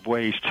thousands of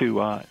ways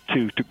to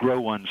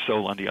grow one's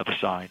soul on the other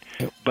side,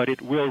 but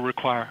it will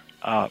require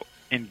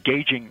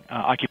engaging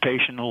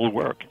occupational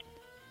work.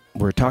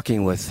 We're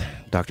talking with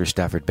Dr.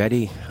 Stafford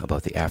Betty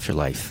about the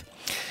afterlife.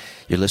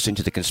 You're listening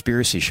to The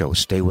Conspiracy Show.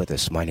 Stay with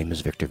us. My name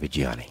is Victor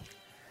Viggiani.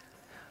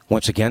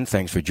 Once again,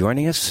 thanks for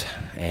joining us.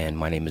 And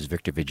my name is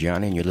Victor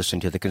Viggiani, and you're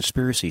listening to The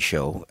Conspiracy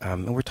Show.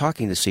 And we're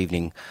talking this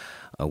evening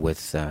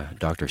with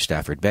Dr.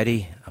 Stafford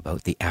Betty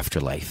about the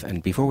afterlife.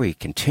 And before we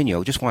continue,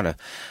 I just want to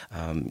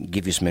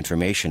give you some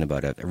information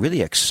about a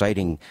really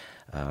exciting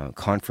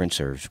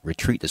conference or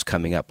retreat that's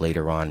coming up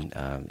later on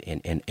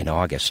in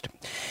August.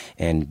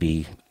 And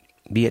be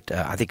it,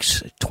 I think,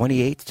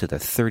 28th to the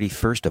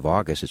 31st of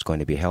August, it's going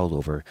to be held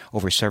over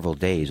several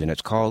days, and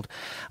it's called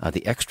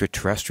the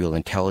Extraterrestrial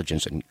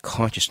Intelligence and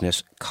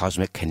Consciousness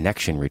Cosmic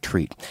Connection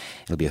Retreat.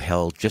 It'll be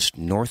held just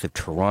north of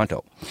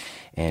Toronto,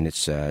 and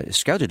it's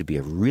scheduled to be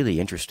a really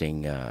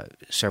interesting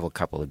several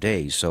couple of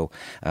days. So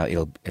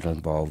it'll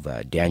involve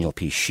Daniel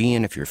P.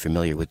 Sheehan, if you're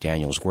familiar with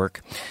Daniel's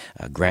work,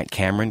 Grant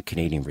Cameron,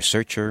 Canadian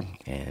researcher,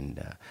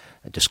 and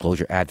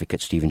disclosure advocate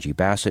Stephen G.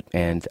 Bassett,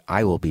 and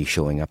I will be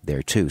showing up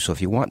there too. So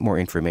if you want more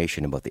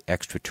information about the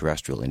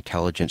extraterrestrial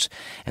intelligence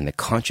and the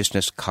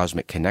consciousness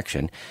cosmic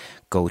connection,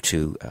 go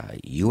to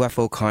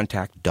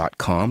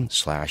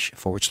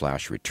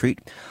ufocontact.com//retreat,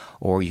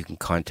 or you can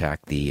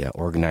contact the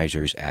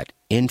organizers at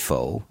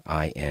info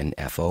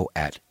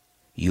at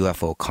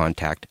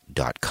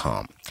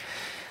ufocontact.com.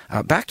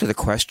 Back to the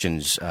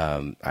questions,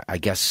 I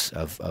guess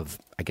a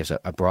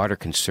broader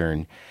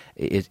concern.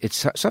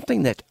 It's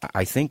something that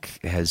I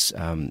think has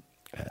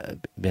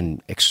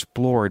been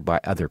explored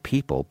by other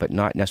people, but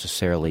not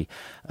necessarily,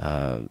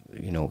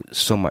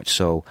 so much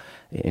so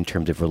in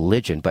terms of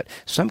religion. But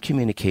some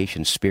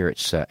communication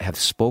spirits have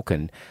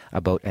spoken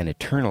about an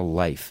eternal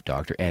life,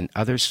 Doctor, and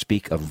others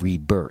speak of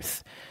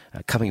rebirth.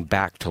 Coming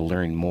back to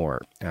learn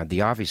more.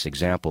 The obvious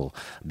example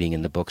being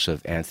in the books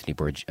of Anthony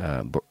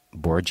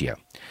Borgia.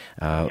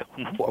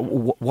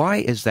 Why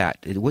is that?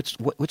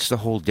 What's the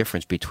whole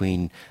difference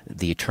between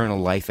the eternal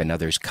life and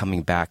others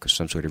coming back with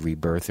some sort of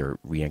rebirth or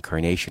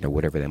reincarnation or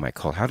whatever they might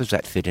call it? How does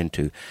that fit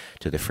into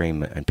the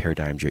frame and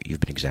paradigms you've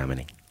been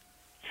examining?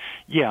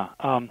 Yeah.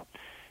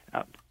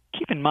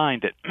 Keep in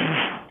mind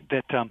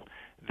that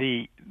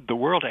the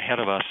world ahead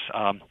of us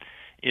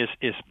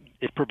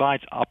it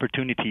provides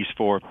opportunities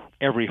for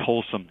every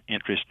wholesome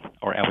interest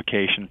or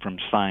avocation, from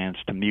science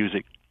to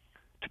music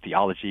to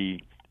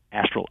theology,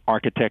 astral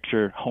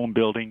architecture, home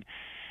building.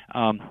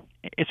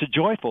 It's a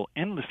joyful,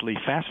 endlessly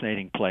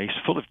fascinating place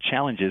full of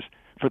challenges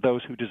for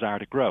those who desire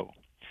to grow.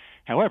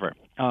 However,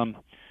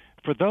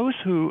 for those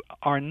who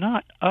are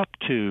not up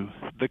to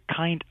the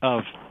kind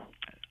of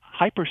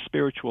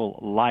hyper-spiritual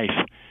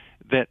life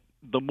that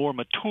the more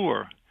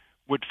mature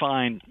would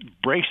find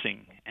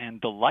bracing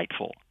and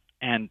delightful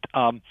and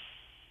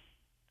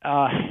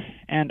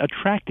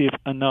attractive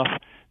enough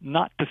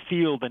not to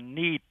feel the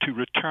need to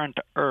return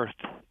to Earth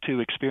to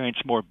experience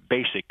more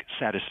basic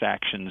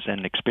satisfactions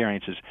and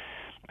experiences.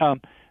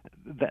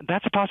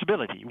 That's a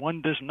possibility.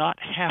 One does not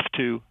have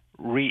to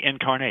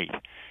reincarnate.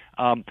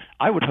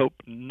 I would hope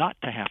not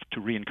to have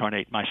to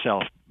reincarnate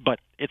myself, but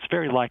it's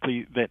very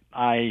likely that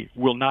I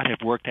will not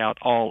have worked out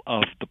all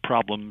of the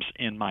problems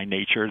in my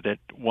nature that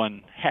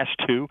one has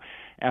to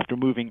after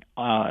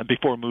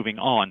before moving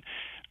on.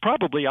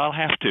 Probably I'll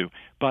have to,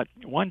 but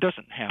one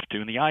doesn't have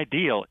to, and the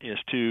ideal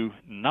is to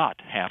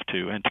not have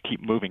to and to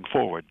keep moving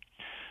forward.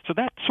 So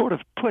that sort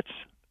of puts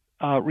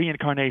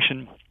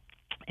reincarnation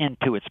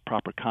into its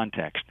proper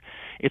context.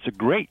 It's a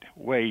great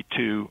way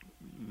to,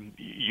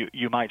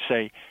 you might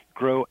say,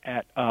 grow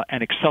at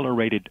an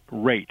accelerated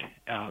rate.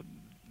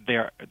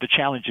 The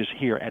challenges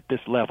here at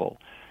this level,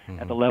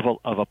 at the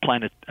level of a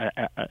planet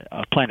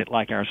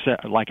like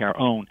our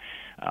own,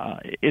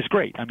 is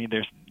great. I mean,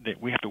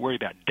 we have to worry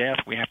about death.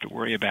 We have to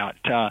worry about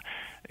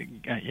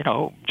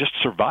just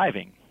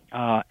surviving.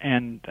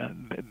 And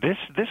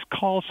this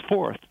calls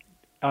forth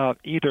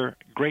either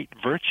great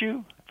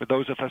virtue for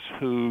those of us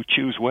who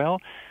choose well,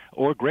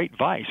 or great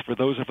vice for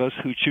those of us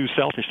who choose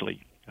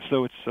selfishly.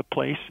 So it's a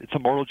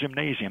moral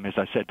gymnasium, as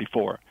I said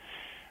before,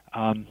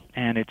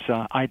 and it's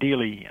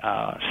ideally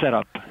set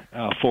up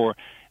for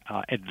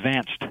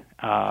advanced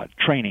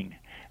training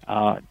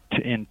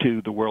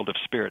into the world of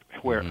spirit,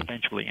 where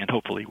eventually and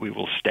hopefully we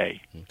will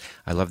stay.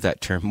 I love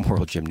that term,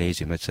 moral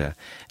gymnasium. That's an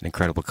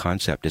incredible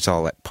concept. It's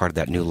all part of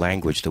that new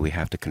language that we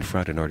have to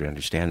confront in order to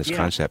understand this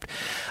concept.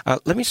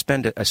 Let me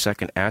spend a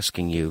second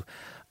asking you,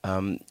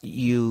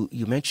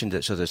 you mentioned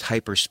that, so there's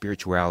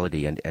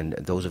hyper-spirituality, and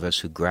those of us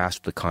who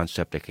grasp the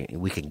concept,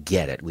 we can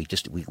get it. We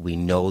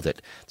know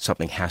that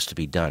something has to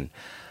be done.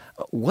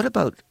 What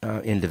about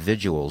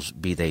individuals,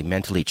 be they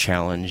mentally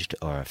challenged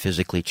or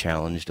physically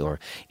challenged or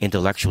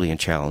intellectually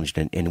challenged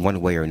in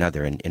one way or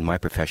another? In my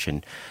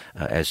profession,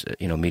 as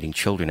meeting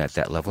children at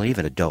that level, and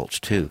even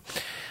adults too,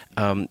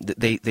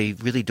 they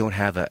really don't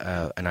have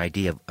an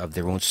idea of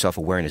their own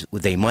self-awareness.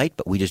 They might,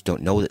 but we just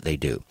don't know that they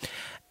do.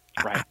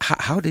 Right.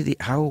 How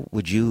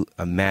would you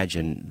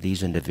imagine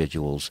these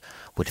individuals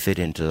would fit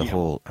into the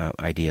whole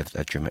idea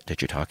that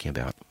you're talking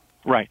about?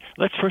 Right.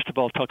 Let's first of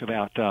all talk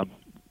about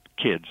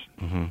kids,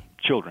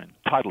 children,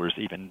 toddlers,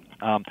 even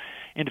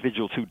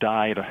individuals who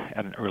die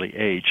at an early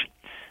age.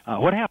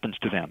 What happens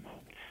to them?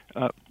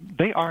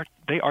 They are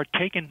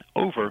taken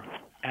over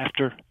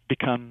after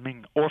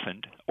becoming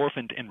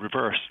orphaned in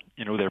reverse.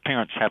 Their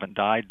parents haven't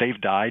died, they've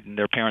died, and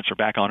their parents are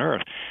back on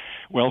Earth.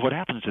 Well, what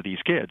happens to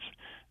these kids?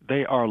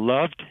 They are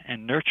loved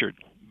and nurtured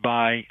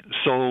by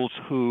souls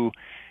who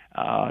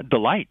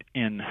delight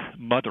in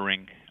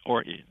mothering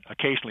or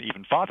occasionally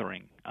even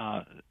fathering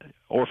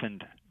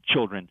orphaned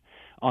children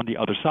on the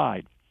other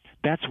side.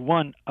 That's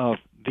one of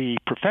the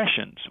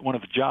professions, one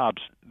of the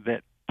jobs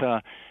that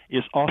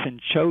is often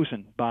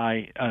chosen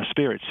by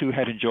spirits who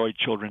have enjoyed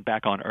children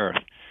back on Earth.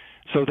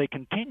 So they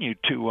continue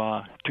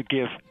to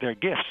give their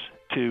gifts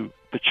to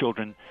the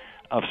children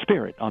of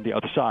spirit on the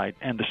other side,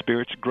 and the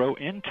spirits grow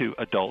into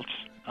adults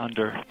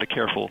under the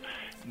careful,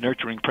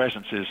 nurturing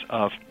presences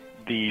of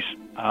these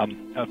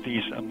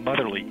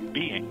motherly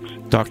beings.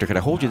 Doctor, could I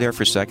hold you there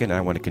for a second?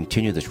 I want to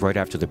continue this right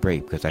after the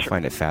break because I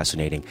find it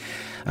fascinating.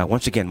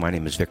 Once again, my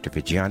name is Victor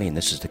Viggiani, and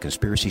this is The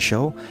Conspiracy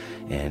Show,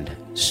 and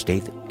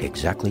stay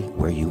exactly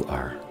where you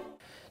are.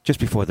 Just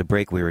before the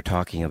break, we were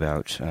talking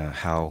about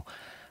how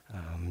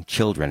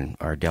children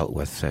are dealt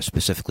with,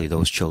 specifically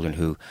those children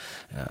who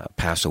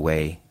pass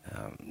away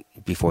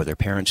before their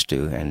parents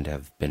do and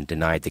have been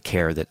denied the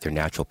care that their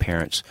natural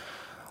parents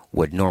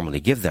would normally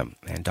give them.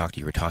 And Doctor,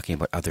 you were talking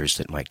about others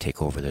that might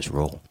take over this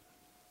role.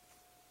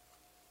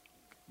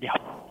 Yeah,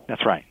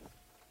 that's right.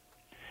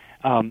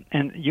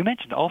 And you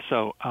mentioned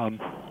also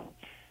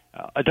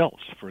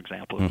adults, for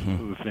example,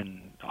 who've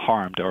been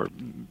harmed, or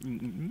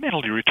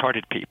mentally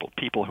retarded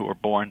people who are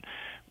born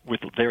with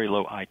very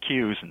low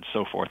IQs and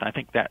so forth. I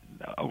think that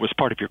was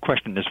part of your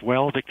question as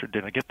well, Victor.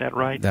 Did I get that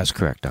right? That's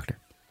correct, Doctor.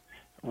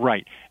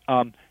 Right.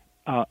 It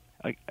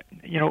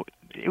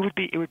would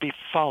be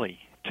folly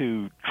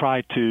to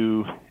try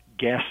to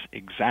guess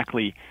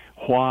exactly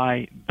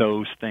why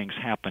those things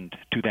happened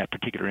to that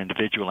particular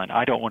individual, and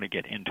I don't want to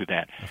get into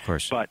that. Of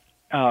course. But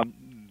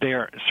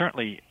there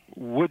certainly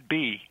would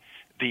be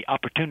the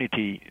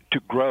opportunity to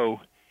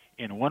grow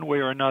in one way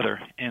or another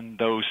in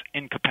those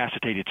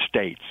incapacitated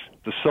states.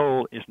 The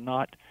soul is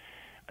not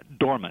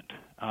dormant.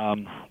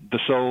 The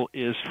soul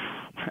is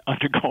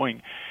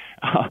undergoing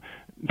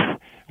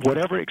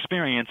whatever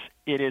experience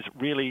it is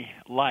really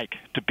like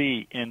to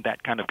be in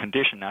that kind of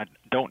condition. I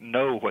don't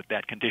know what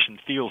that condition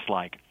feels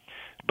like,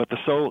 but the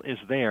soul is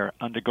there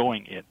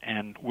undergoing it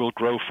and will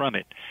grow from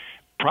it,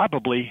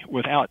 probably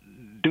without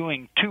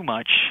doing too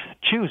much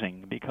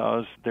choosing,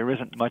 because there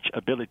isn't much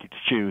ability to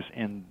choose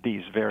in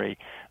these very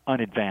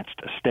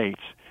unadvanced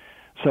states.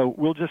 So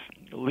we'll just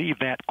leave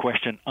that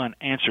question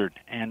unanswered,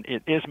 and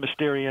it is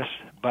mysterious,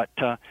 but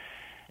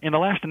in the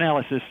last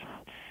analysis,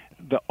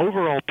 the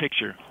overall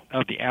picture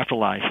of the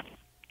afterlife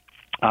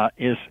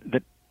is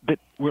that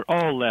we're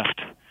all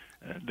left,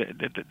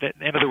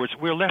 in other words,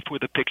 we're left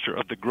with a picture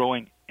of the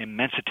growing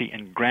immensity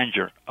and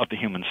grandeur of the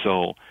human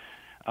soul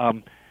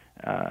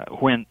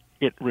when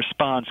it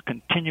responds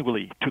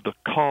continually to the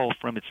call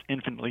from its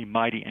infinitely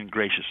mighty and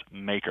gracious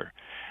Maker.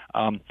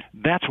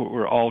 That's what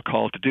we're all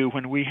called to do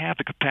when we have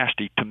the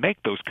capacity to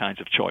make those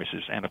kinds of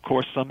choices. And, of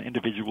course, some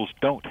individuals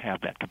don't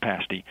have that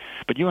capacity.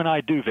 But you and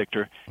I do,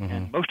 Victor,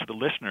 and most of the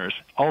listeners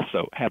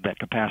also have that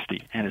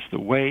capacity. And it's the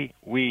way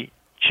we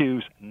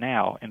choose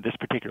now in this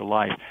particular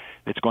life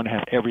that's going to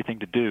have everything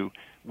to do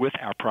with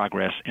our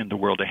progress in the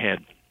world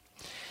ahead.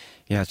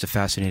 Yeah, it's a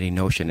fascinating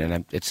notion,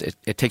 and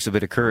it takes a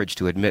bit of courage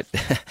to admit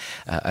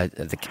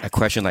a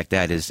question like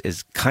that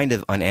is kind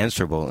of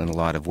unanswerable in a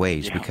lot of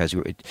ways, because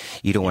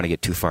you don't want to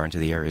get too far into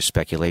the area of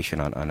speculation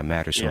on a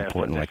matter so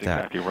important like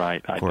that. Exactly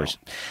right. Of course.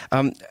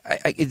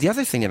 The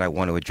other thing that I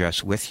want to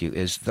address with you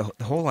is the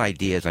whole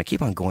idea is, and I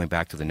keep on going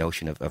back to the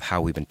notion of how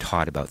we've been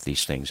taught about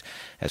these things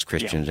as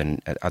Christians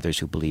and others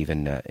who believe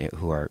in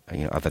who are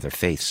of other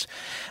faiths.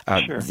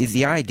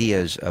 The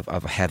ideas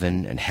of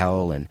heaven and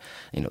hell, and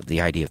the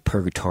idea of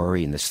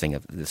purgatory, and this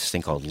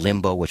thing called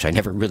limbo, which I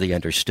never really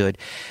understood.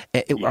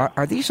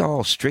 Are these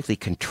all strictly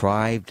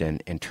contrived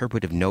and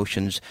interpretive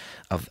notions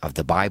of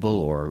the Bible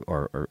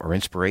or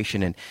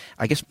inspiration? And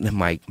I guess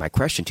my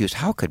question to you is,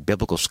 how could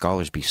biblical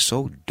scholars be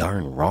so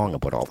darn wrong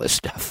about all this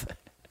stuff?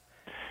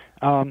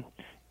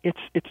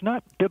 It's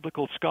not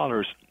biblical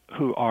scholars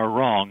who are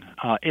wrong.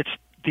 It's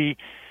the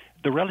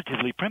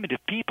relatively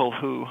primitive people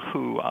who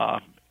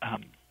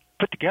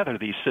put together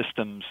these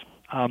systems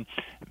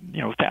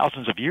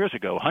thousands of years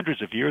ago,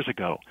 hundreds of years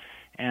ago,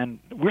 and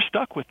we're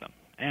stuck with them.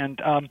 And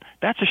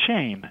that's a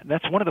shame.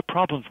 That's one of the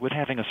problems with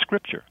having a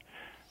scripture.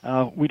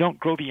 We don't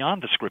grow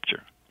beyond the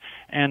scripture.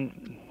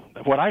 And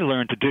what I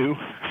learned to do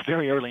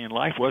very early in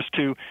life was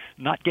to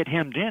not get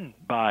hemmed in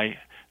by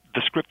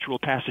the scriptural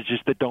passages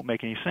that don't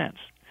make any sense.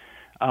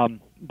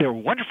 There are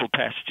wonderful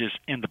passages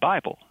in the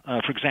Bible.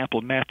 For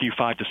example, Matthew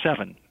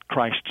 5-7,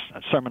 Christ's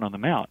Sermon on the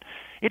Mount.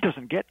 It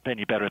doesn't get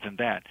any better than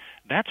that.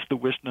 That's the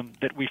wisdom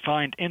that we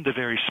find in the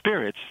very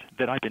spirits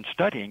that I've been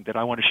studying, that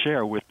I want to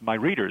share with my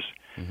readers.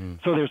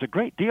 So there's a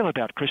great deal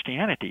about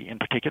Christianity in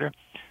particular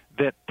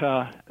that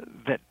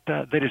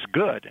is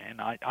good, and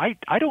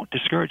I don't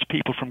discourage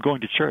people from going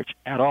to church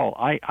at all.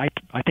 I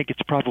think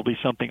it's probably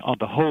something on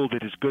the whole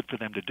that is good for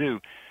them to do.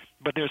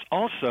 But there's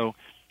also,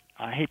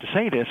 I hate to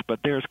say this, but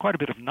there's quite a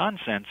bit of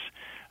nonsense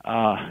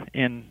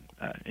in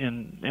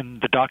in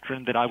the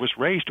doctrine that I was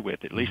raised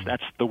with. At least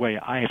that's the way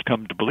I have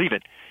come to believe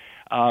it.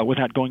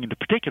 Without going into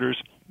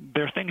particulars,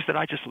 there are things that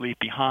I just leave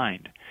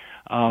behind.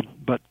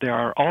 But there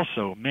are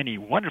also many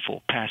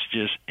wonderful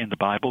passages in the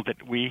Bible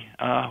that we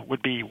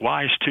would be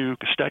wise to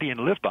study and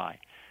live by.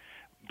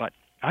 But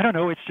I don't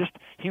know, it's just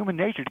human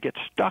nature to get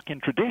stuck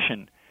in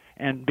tradition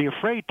and be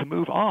afraid to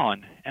move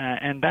on.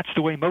 And that's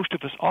the way most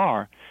of us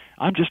are.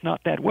 I'm just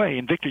not that way.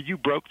 And Victor, you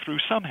broke through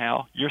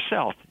somehow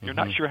yourself. You're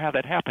not sure how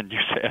that happened, you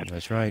said.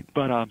 That's right.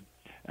 But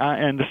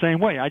and the same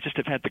way, I just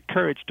have had the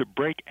courage to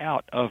break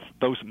out of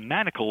those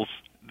manacles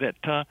that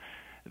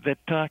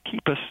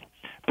keep us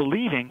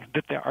believing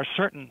that there are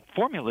certain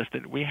formulas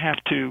that we have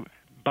to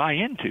buy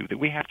into, that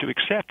we have to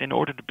accept in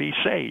order to be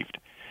saved.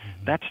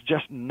 That's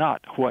just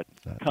not what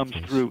comes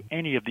through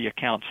any of the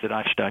accounts that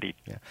I've studied.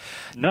 Yeah.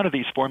 None of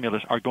these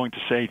formulas are going to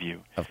save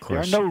you. Of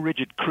course. There are no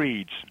rigid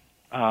creeds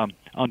on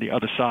the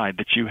other side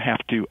that you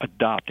have to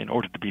adopt in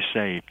order to be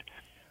saved.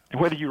 And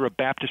whether you're a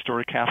Baptist or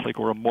a Catholic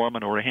or a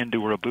Mormon or a Hindu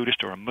or a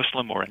Buddhist or a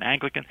Muslim or an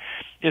Anglican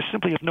is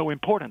simply of no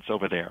importance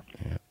over there.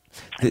 Yeah.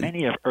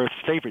 Many of Earth's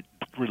favorite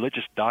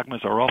religious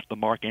dogmas are off the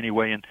mark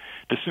anyway, and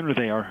the sooner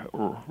they are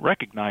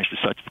recognized as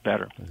such, the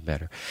better. The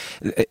better.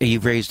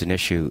 You've raised an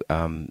issue.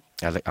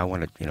 I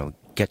want to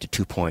get to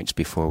 2 points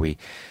before we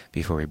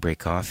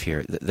break off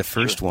here. The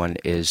first one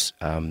is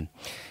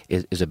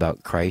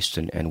about Christ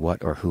and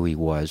what or who he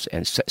was,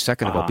 and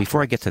second of all,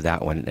 before I get to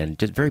that one, and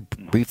just very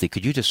briefly,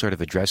 could you just sort of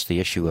address the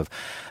issue of,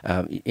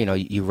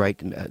 you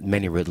write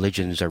many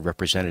religions are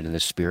represented in the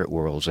spirit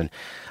worlds, and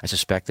I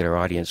suspect that our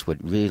audience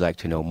would really like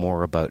to know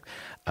more about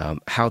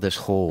how this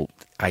whole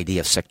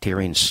idea of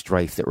sectarian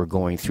strife that we're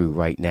going through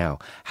right now,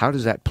 how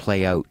does that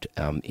play out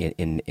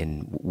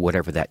in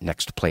whatever that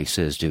next place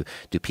is? Do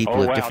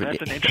people have different...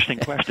 That's an interesting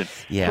question.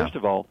 Yeah. First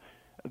of all,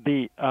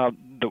 the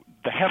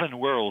heaven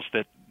worlds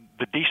that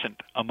the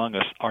decent among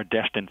us are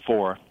destined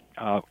for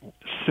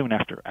soon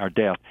after our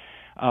death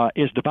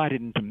is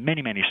divided into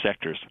many, many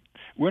sectors.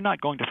 We're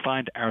not going to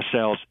find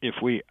ourselves, if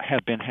we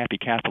have been happy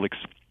Catholics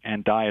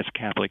and die as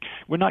Catholic,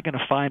 we're not going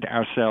to find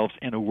ourselves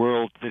in a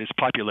world that is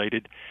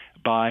populated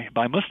by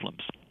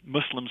Muslims.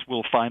 Muslims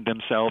will find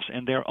themselves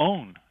in their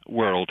own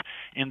world,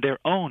 in their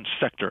own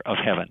sector of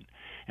heaven,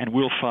 and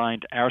we'll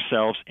find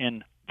ourselves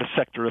in the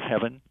sector of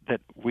heaven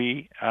that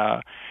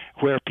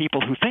where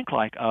people who think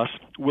like us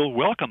will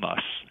welcome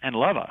us and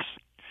love us.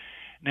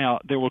 Now,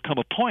 there will come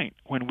a point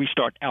when we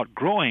start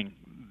outgrowing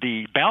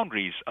the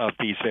boundaries of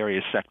these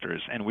various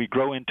sectors, and we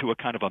grow into a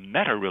kind of a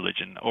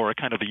meta-religion or a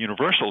kind of a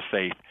universal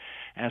faith,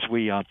 as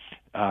we,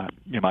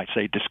 you might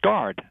say,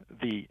 discard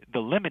the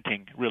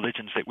limiting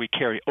religions that we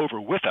carry over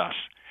with us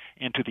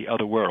into the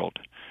other world.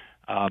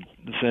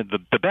 So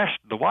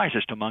the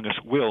wisest among us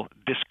will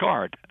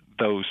discard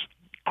those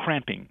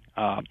cramping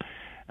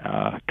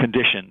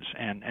conditions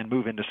and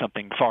move into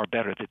something far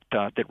better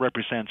that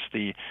represents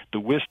the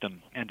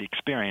wisdom and the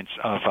experience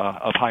of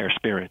higher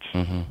spirits.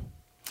 Mm-hmm.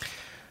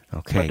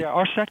 Okay. But there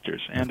are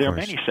sectors, and there are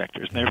many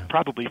sectors, and there are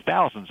probably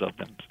thousands of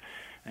them.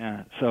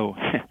 So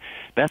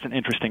that's an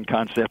interesting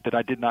concept that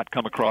I did not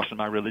come across in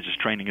my religious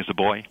training as a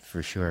boy.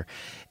 For sure.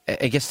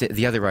 I guess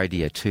the other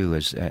idea, too,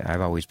 is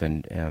I've always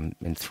been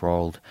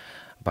enthralled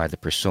by the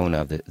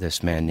persona of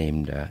this man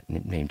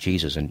named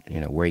Jesus, and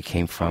where he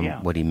came from,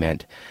 what he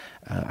meant.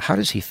 How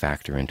does he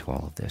factor into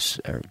all of this,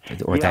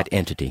 or that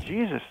entity?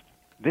 Jesus,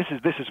 this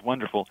is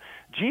wonderful.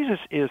 Jesus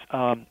is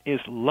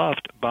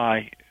loved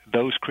by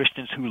those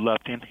Christians who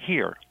loved him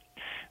here.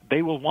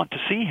 They will want to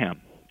see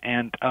him,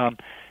 and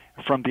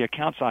from the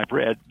accounts I've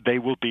read, they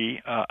will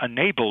be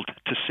enabled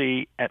to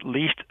see at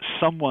least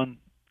something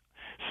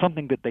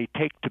that they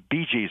take to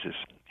be Jesus,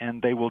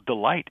 and they will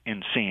delight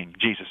in seeing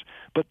Jesus.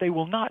 But they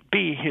will not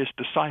be his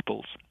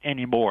disciples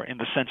anymore in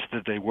the sense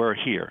that they were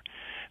here.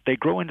 They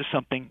grow into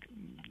something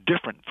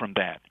different from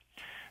that.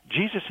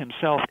 Jesus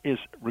himself is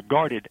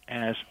regarded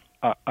as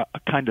a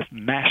kind of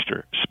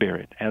master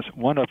spirit, as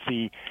one of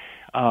the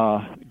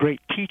great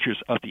teachers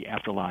of the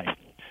afterlife,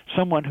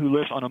 someone who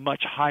lives on a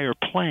much higher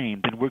plane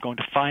than we're going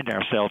to find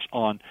ourselves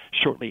on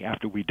shortly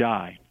after we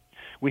die.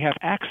 We have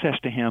access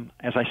to him,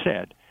 as I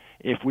said,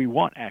 if we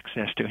want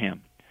access to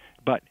him,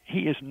 but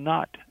he is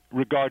not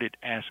regarded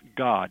as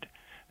God.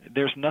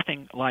 There's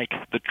nothing like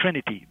the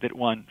Trinity that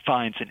one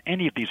finds in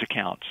any of these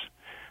accounts.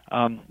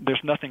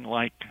 There's nothing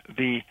like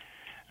the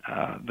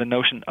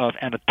notion of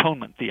an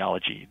atonement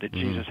theology, that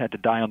Jesus had to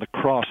die on the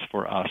cross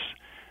for us,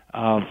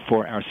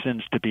 for our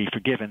sins to be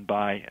forgiven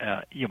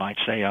by, you might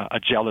say, a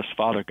jealous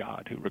Father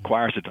God who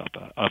requires it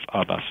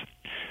of us.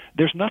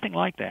 There's nothing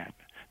like that.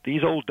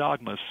 These old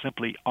dogmas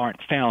simply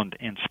aren't found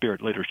in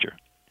spirit literature.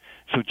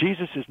 So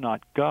Jesus is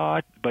not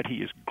God, but he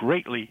is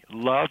greatly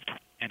loved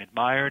and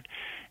admired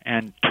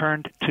and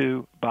turned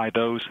to by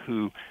those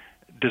who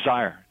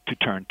desire to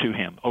turn to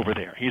him over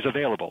there. He's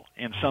available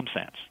in some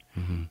sense,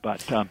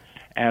 but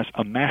as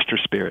a master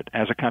spirit,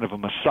 as a kind of a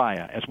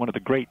Messiah, as one of the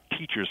great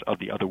teachers of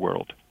the other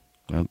world.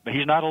 But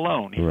he's not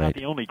alone. He's not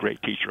the only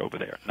great teacher over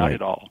there. Not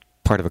at all.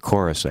 Part of a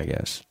chorus, I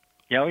guess.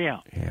 Oh, yeah.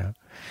 Yeah.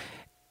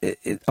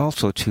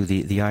 Also, to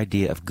the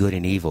idea of good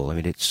and evil. I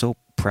mean, it's so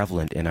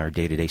prevalent in our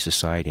day-to-day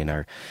society,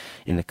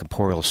 in the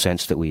corporeal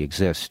sense that we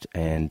exist,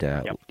 and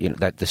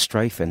that the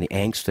strife and the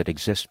angst that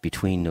exists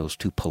between those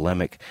two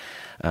polemic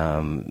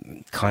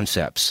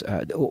concepts.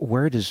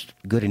 Where does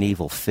good and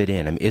evil fit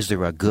in? I mean, is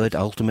there a good,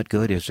 ultimate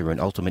good? Is there an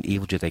ultimate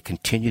evil? Do they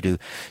continue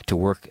to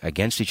work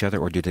against each other,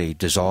 or do they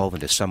dissolve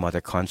into some other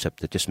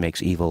concept that just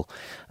makes evil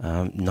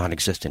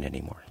non-existent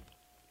anymore?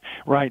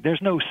 Right.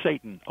 There's no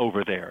Satan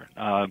over there.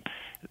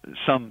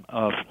 Some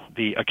of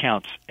the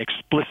accounts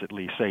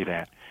explicitly say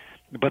that.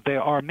 But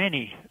there are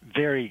many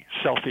very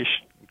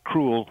selfish,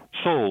 cruel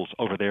souls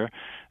over there,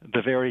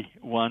 the very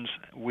ones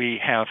we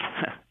have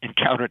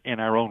encountered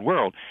in our own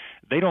world.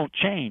 They don't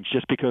change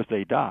just because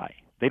they die.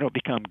 They don't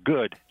become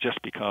good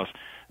just because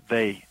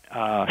they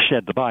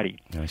shed the body.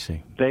 I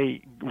see.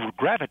 They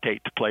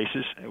gravitate to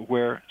places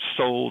where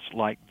souls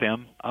like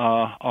them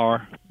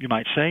are, you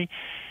might say,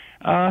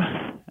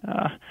 are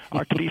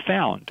to be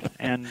found.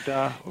 And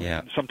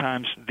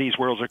sometimes these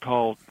worlds are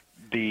called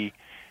the,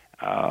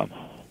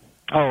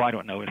 I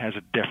don't know, it has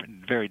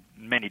very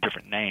many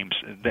different names.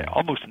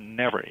 Almost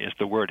never is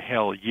the word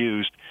hell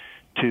used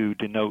to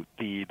denote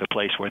the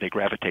place where they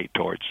gravitate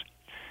towards.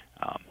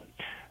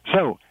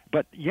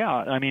 But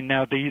I mean,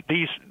 now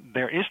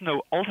there is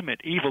no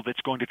ultimate evil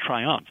that's going to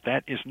triumph.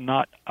 That is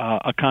not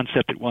a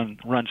concept that one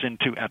runs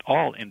into at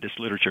all in this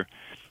literature.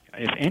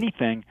 If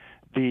anything,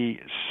 the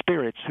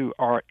spirits who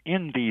are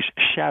in these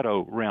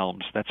shadow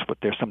realms, that's what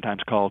they're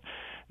sometimes called,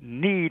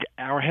 need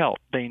our help.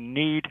 They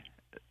need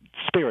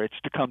spirits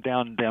to come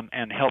down to them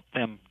and help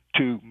them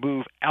to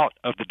move out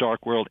of the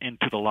dark world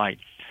into the light.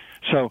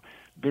 So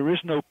there is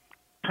no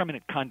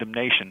permanent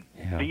condemnation.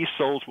 Yeah. These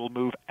souls will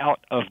move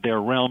out of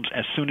their realms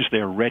as soon as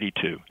they're ready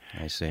to.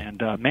 I see.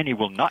 And many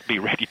will not be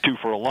ready to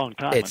for a long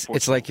time.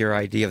 It's like your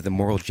idea of the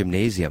moral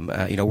gymnasium.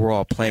 We're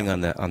all playing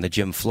on the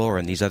gym floor,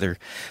 and these other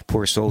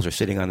poor souls are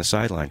sitting on the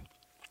sideline.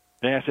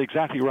 That's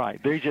exactly right.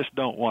 They just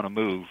don't want to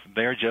move.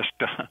 They're just...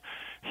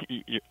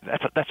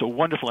 that's a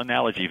wonderful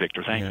analogy,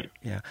 Victor. Thank you.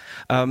 Yeah.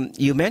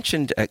 You've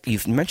mentioned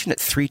it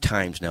 3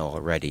 times now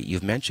already.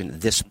 You've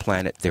mentioned this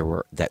planet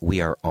that we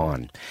are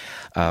on.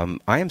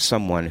 I am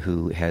someone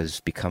who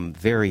has become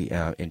very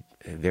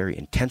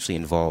intensely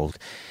involved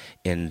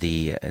in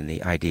the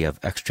idea of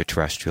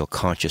extraterrestrial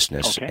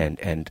consciousness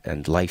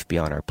and life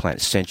beyond our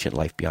planet, sentient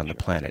life beyond the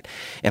planet.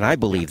 And I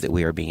believe that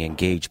we are being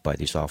engaged by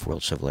these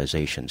off-world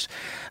civilizations.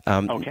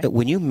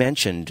 When you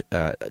mentioned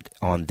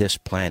on this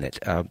planet,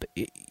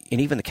 and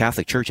even the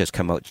Catholic Church has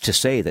come out to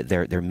say that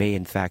there may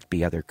in fact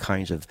be other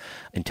kinds of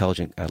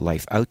intelligent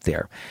life out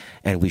there,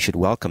 and we should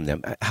welcome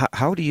them.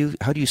 How do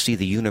you see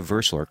the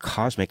universal or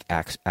cosmic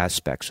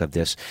aspects of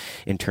this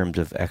in terms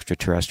of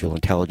extraterrestrial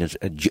intelligence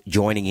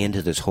joining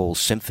into this whole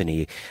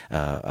symphony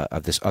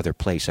of this other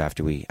place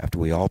after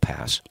we all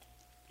pass?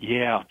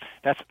 Yeah,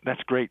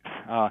 that's great.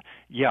 Let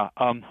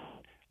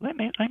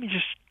me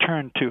just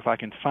turn to, if I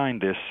can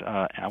find this.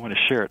 I want to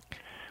share it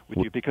with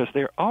you because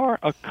there are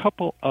a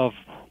couple of.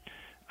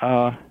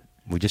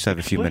 We just have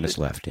a few minutes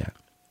left,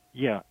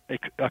 Yeah,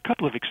 a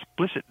couple of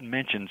explicit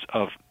mentions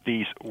of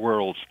these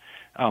worlds.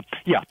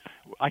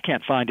 I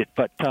can't find it,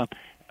 but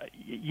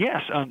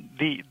yes,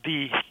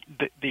 the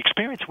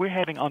experience we're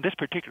having on this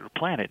particular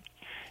planet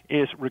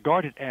is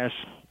regarded as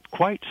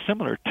quite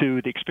similar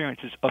to the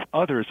experiences of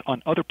others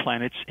on other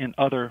planets in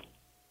other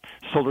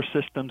solar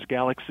systems,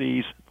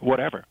 galaxies,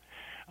 whatever.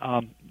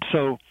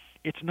 So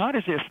it's not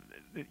as if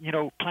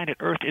planet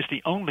Earth is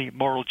the only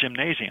moral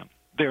gymnasium.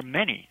 There are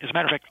many. As a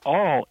matter of fact,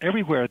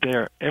 everywhere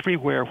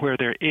where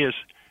there is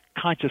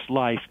conscious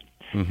life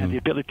and the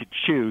ability to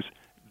choose,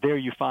 there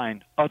you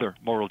find other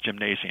moral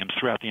gymnasiums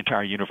throughout the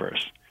entire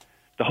universe.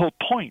 The whole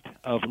point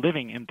of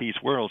living in these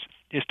worlds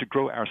is to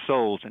grow our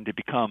souls and to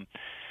become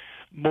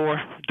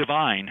more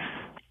divine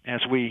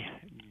as we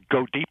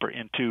go deeper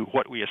into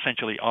what we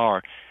essentially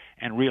are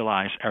and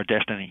realize our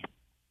destiny.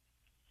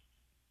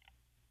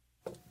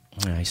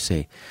 I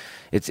see.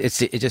 It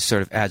just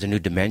sort of adds a new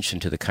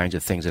dimension to the kinds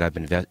of things that I've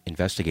been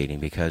investigating,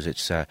 because it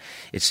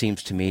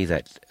seems to me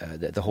that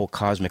the whole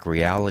cosmic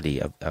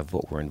reality of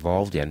what we're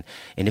involved in,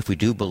 and if we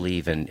do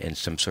believe in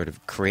some sort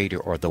of creator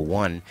or the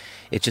one,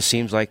 it just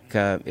seems like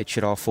it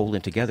should all fold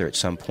in together at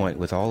some point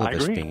with all of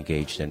us being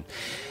engaged in.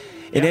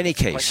 In any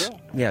case,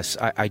 yes,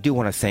 I do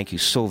want to thank you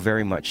so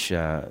very much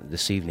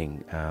this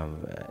evening,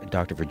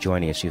 Dr.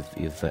 Viggiani.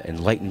 You've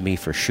enlightened me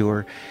for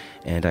sure,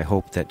 and I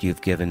hope that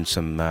you've given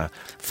some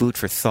food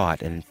for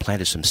thought and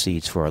planted some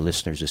seeds for our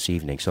listeners this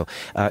evening. So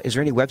is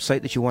there any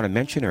website that you want to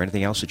mention or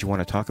anything else that you want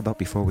to talk about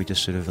before we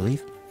just sort of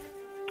leave?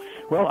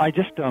 Well, I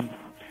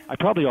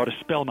probably ought to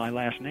spell my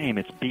last name.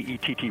 It's Betty.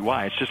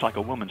 It's just like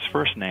a woman's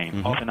first name.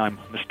 Mm-hmm. Often I'm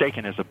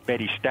mistaken as a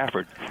Betty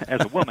Stafford as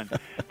a woman,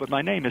 but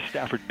my name is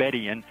Stafford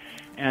Betty, and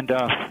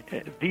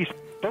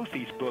both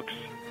these books,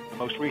 the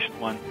most recent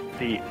one,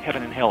 The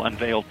Heaven and Hell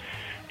Unveiled,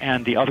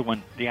 and the other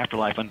one, The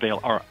Afterlife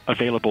Unveiled, are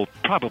available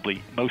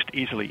probably most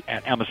easily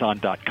at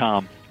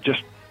Amazon.com.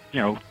 Just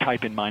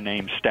type in my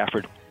name,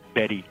 Stafford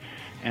Betty,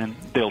 and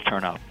they'll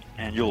turn up,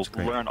 and you'll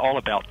learn all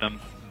about them.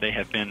 They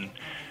have been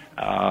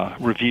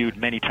reviewed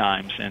many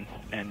times,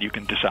 and you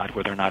can decide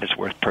whether or not it's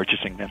worth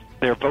purchasing them.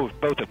 They're both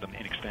of them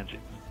inexpensive.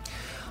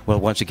 Well,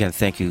 once again,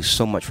 thank you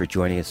so much for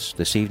joining us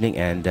this evening,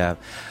 and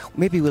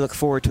maybe we look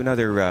forward to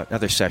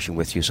another session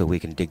with you so we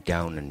can dig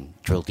down and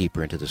drill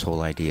deeper into this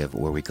whole idea of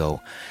where we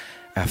go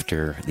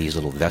after these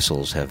little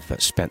vessels have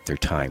spent their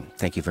time.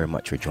 Thank you very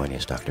much for joining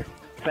us, Doctor.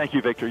 Thank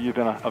you, Victor. You've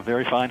been a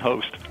very fine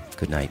host.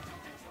 Good night.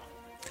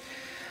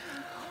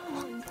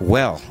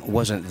 Well,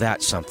 wasn't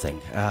that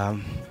something?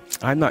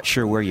 I'm not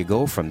sure where you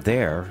go from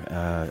there.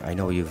 I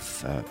know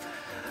you've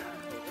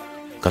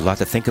got a lot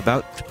to think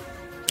about.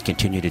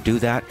 Continue to do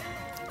that.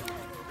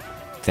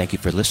 Thank you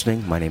for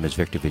listening. My name is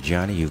Victor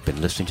Viggiani. You've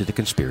been listening to The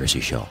Conspiracy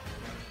Show.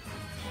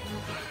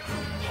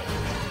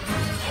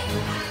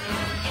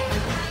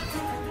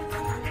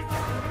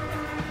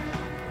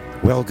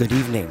 Well, good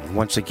evening.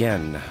 Once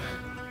again,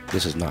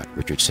 this is not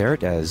Richard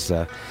Serrett, as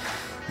the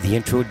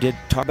intro did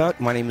talk about.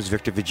 My name is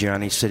Victor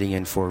Viggiani, sitting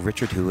in for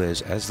Richard, who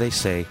is, as they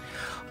say,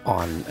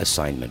 on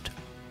assignment.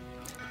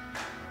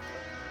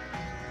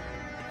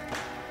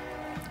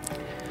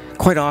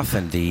 Quite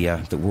often, the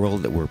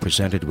world that we're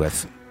presented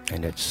with,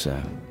 and its,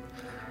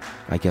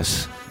 I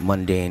guess,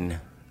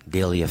 mundane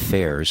daily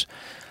affairs,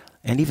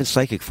 and even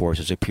psychic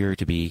forces appear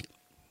to be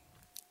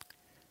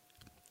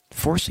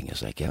forcing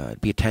us,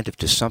 be attentive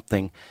to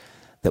something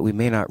that we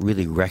may not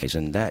really recognize,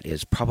 and that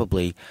is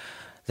probably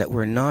that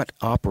we're not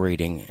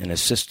operating in a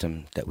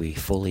system that we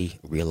fully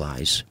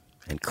realize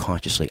and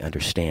consciously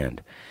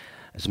understand.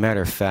 As a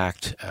matter of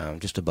fact,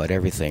 just about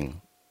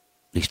everything,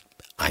 at least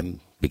I'm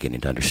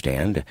beginning to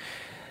understand,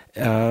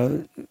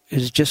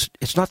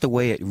 it's not the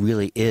way it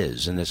really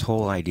is. And this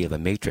whole idea of a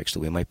matrix,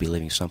 that we might be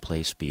living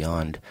someplace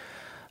beyond,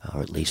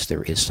 or at least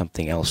there is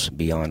something else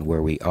beyond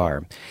where we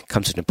are,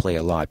 comes into play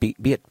a lot. Be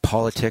it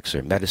politics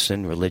or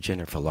medicine,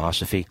 religion or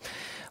philosophy,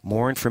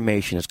 more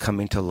information is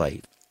coming to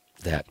light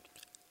that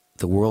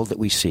the world that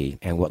we see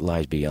and what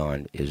lies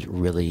beyond is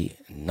really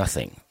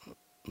nothing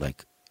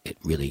like it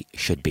really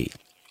should be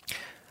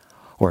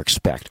or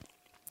expect.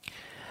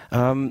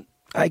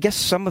 I guess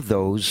some of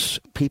those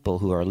people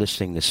who are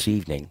listening this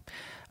evening,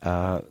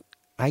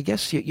 I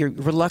guess you're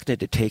reluctant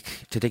to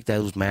take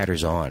those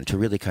matters on, to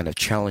really kind of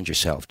challenge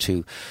yourself,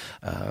 to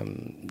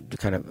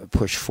kind of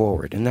push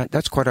forward, and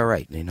that's quite all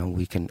right. You know,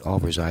 we can all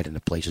reside in the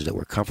places that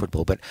we're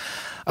comfortable, but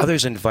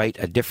others invite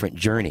a different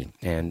journey.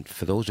 And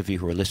for those of you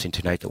who are listening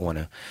tonight that want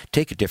to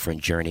take a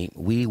different journey,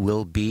 we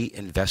will be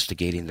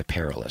investigating the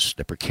perilous,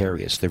 the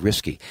precarious, the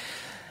risky,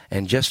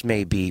 and just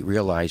maybe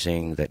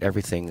realizing that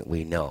everything that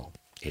we know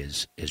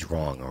is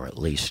wrong, or at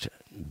least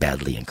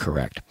badly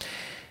incorrect.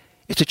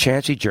 It's a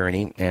chancy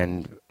journey,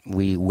 and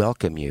we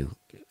welcome you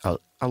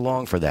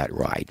along for that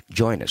ride.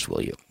 Join us,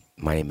 will you?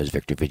 My name is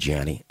Victor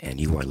Viggiani, and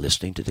you are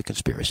listening to The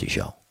Conspiracy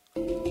Show.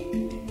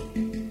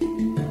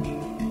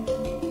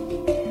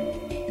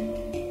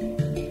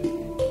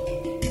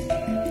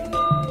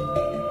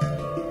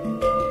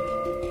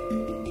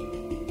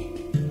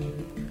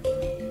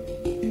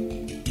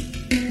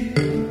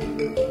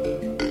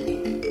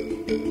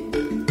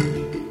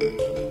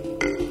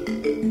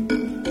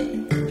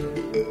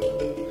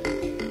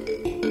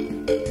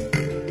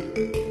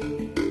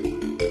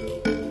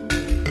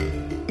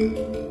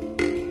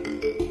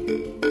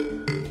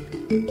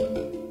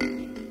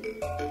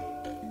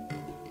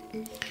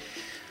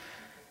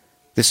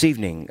 This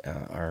evening,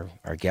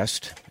 our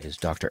guest is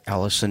Dr.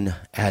 Alison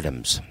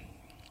Adams.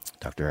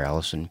 Dr.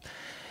 Alison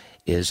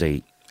is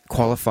a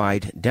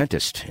qualified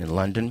dentist in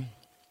London.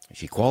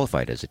 She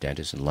qualified as a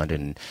dentist in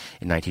London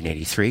in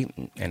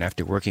 1983, and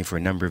after working for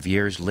a number of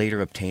years,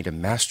 later obtained a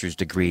master's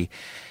degree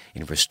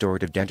in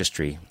restorative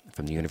dentistry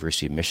from the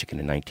University of Michigan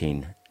in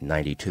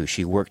 1992.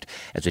 She worked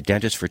as a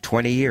dentist for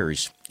 20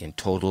 years in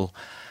total,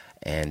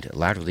 and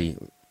latterly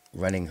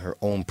running her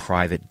own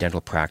private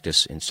dental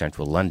practice in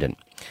central London.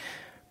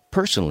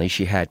 Personally,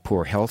 she had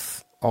poor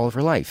health all of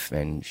her life,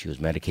 and she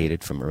was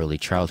medicated from early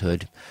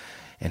childhood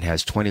and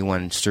has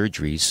 21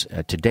 surgeries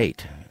to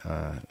date,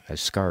 as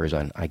scars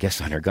on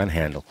her gun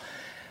handle.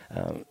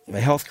 A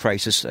health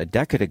crisis a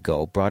decade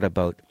ago brought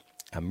about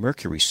a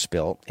mercury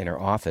spill in her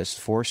office,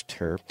 forced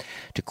her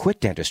to quit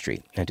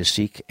dentistry and to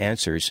seek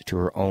answers to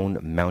her own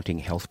mounting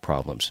health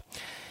problems.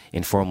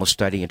 Informal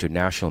study into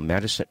natural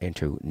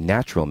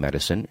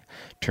medicine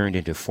turned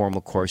into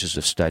formal courses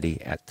of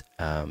study at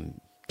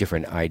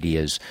different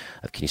ideas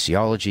of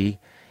kinesiology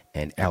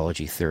and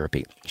allergy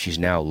therapy. She's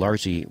now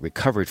largely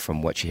recovered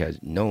from what she has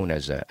known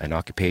as an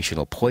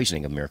occupational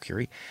poisoning of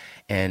mercury,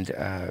 and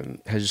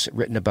has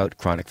written about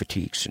chronic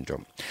fatigue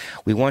syndrome.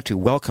 We want to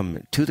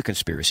welcome to The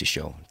Conspiracy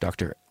Show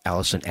Dr.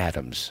 Alison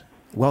Adams.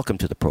 Welcome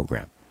to the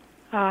program.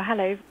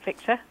 Hello,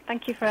 Victor.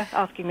 Thank you for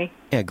asking me.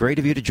 Yeah, great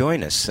of you to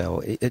join us.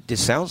 So it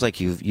sounds like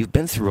you've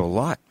been through a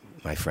lot,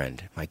 my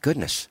friend. My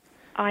goodness.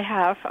 I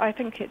have. I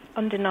think it's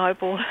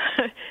undeniable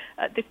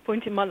at this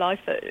point in my life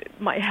that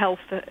my health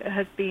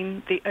has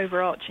been the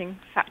overarching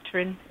factor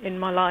in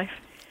my life,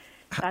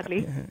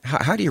 sadly.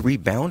 How do you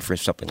rebound from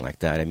something like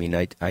that? I mean,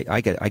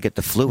 I get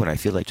the flu and I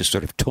feel like just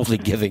sort of totally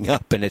giving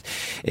up. And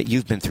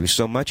you've been through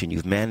so much, and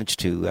you've managed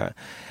to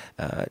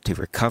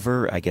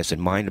recover, I guess, in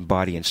mind and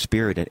body and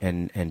spirit,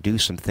 and do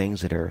some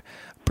things that are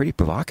pretty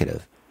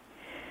provocative.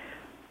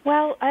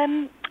 Well,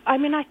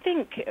 I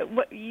think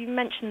what you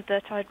mentioned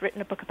that I'd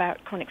written a book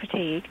about chronic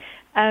fatigue.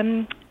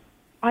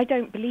 I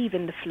don't believe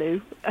in the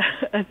flu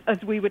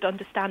as we would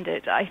understand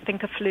it. I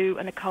think a flu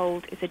and a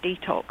cold is a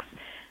detox.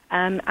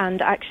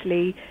 And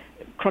actually,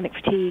 chronic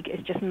fatigue is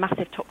just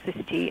massive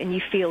toxicity, and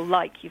you feel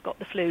like you've got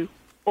the flu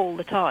all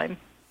the time,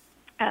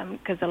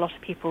 because a lot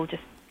of people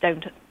just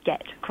don't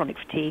get chronic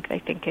fatigue. They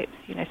think it's,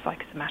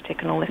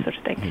 psychosomatic and all this sort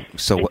of thing.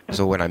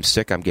 So when I'm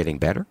sick, I'm getting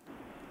better?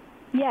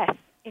 Yes,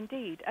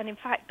 indeed. And in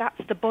fact,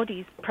 that's the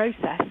body's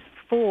process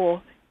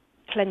for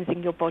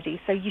cleansing your body.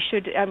 So you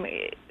should...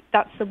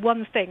 that's the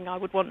one thing I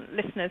would want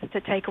listeners to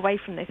take away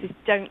from this, is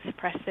don't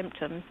suppress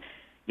symptoms.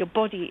 Your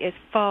body is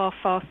far,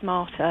 far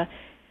smarter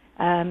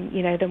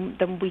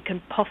than we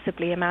can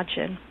possibly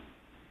imagine.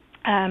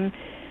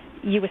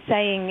 You were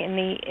saying in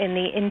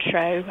the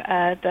intro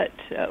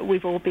that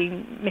we've all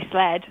been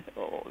misled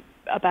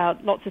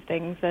about lots of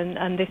things,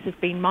 and this has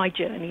been my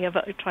journey of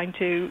trying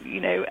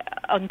to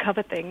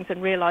uncover things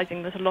and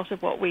realizing that a lot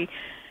of what we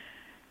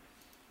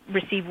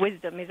receive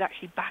wisdom is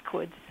actually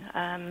backwards.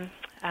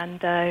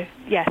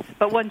 Yes,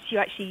 but once you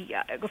actually,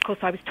 of course,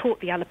 I was taught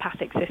the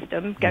allopathic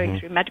system going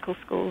through medical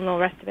school and all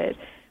the rest of it.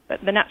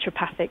 But the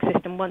naturopathic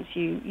system, once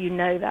you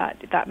know that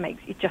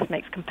just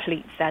makes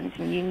complete sense,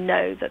 and you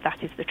know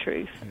that is the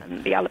truth.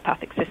 And the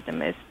allopathic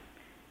system is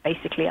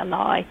basically a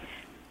lie.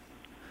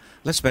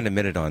 Let's spend a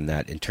minute on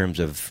that in terms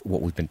of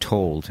what we've been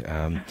told.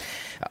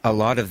 A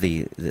lot of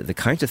the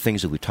kinds of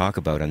things that we talk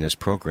about on this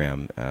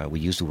program, we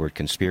use the word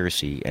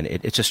conspiracy, and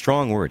it's a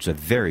strong word. It's a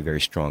very,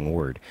 very strong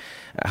word.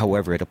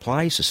 However, it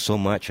applies to so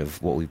much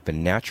of what we've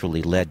been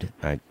naturally led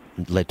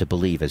to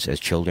believe as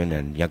children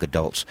and young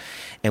adults,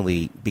 and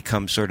we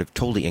become sort of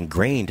totally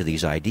ingrained to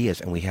these ideas,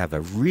 and we have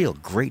a real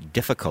great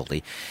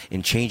difficulty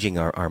in changing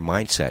our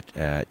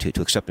mindset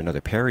to accept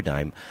another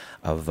paradigm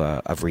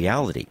of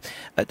reality.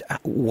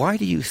 Why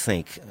do you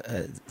think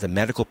the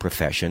medical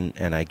profession,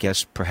 and I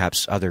guess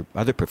perhaps other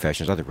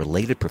professions, other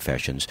related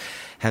professions,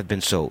 have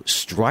been so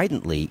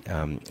stridently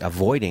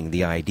avoiding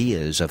the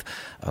ideas of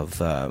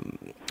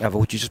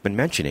what you've just been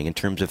mentioning in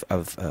terms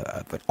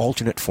of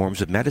alternate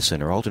forms of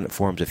medicine, or alternate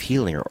forms of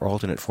healing, or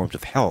alternate forms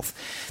of health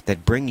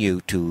that bring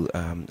you to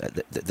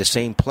the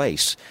same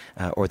place,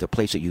 or the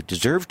place that you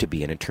deserve to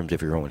be in terms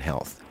of your own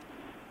health?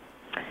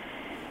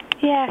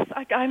 Yes,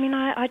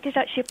 I did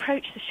actually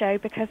approach the show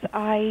because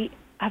I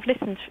have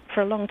listened for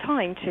a long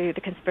time to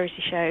the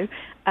Conspiracy Show,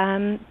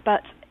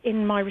 but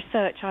in my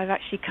research I've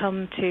actually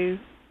come to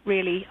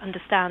really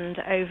understand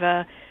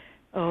over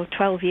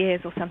 12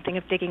 years or something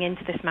of digging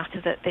into this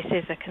matter that this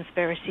is a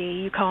conspiracy.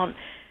 You can't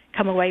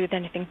come away with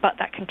anything but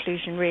that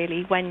conclusion,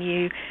 really, when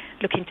you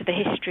look into the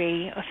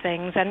history of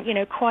things. And,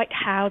 quite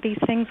how these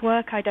things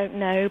work, I don't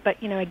know, but,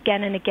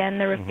 again and again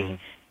there have been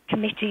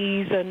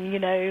committees, and,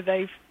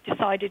 they've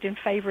decided in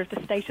favor of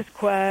the status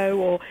quo,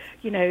 or,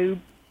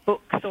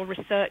 books or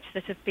research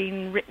that have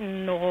been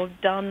written or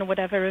done or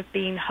whatever have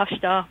been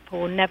hushed up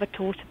or never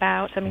taught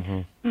about. I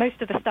mean,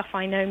 most of the stuff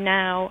I know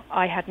now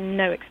I had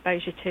no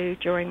exposure to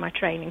during my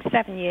training.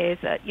 7 years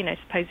at,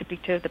 supposedly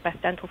two of the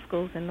best dental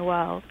schools in the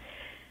world.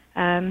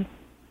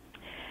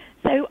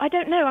 So I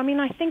don't know. I mean,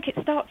 I think it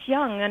starts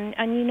young, and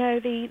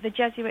the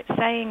Jesuits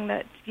saying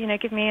that,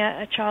 give me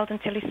a child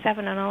until he's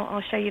 7 and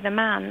I'll show you the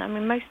man. I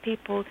mean, most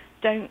people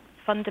don't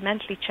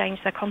fundamentally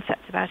change their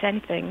concepts about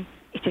anything,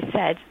 it is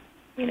said,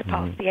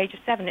 past the age of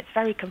 7. It's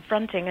very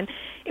confronting, and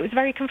it was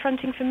very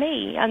confronting for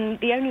me, and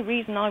the only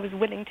reason I was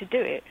willing to do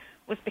it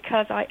was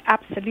because I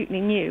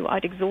absolutely knew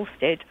I'd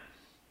exhausted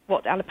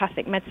what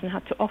allopathic medicine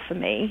had to offer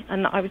me,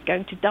 and that I was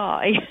going to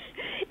die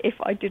if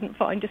I didn't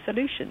find a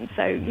solution.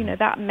 So,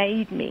 that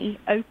made me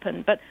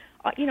open. But,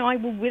 I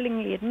will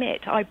willingly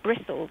admit I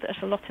bristled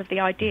at a lot of the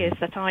ideas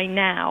that I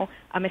now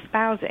am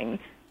espousing,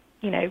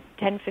 10,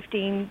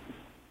 15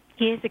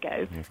 years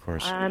ago. Of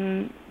course.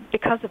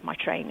 Because of my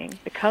training,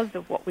 because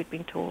of what we've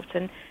been taught.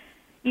 And,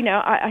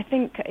 I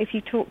think if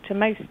you talk to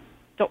most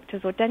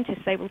doctors or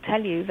dentists, they will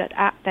tell you that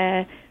at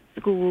their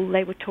school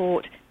they were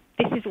taught,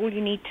 this is all you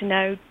need to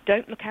know.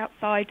 Don't look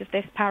outside of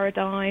this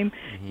paradigm.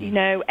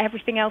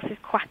 Everything else is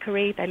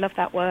quackery. They love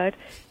that word.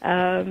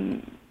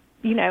 And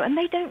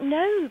they don't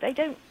know.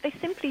 They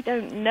simply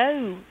don't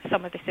know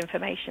some of this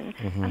information.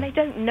 And they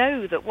don't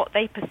know that what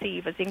they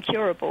perceive as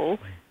incurable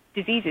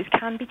diseases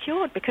can be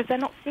cured, because they're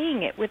not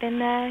seeing it within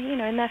their,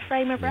 in their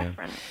frame of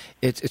reference.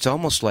 It's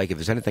almost like, if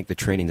there's anything, the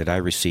training that I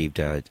received,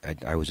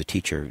 I was a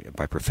teacher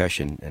by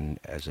profession, and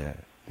as a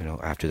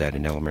after that,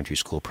 an elementary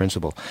school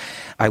principal.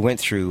 I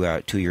went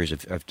through 2 years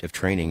of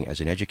training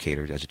as an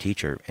educator, as a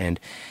teacher, and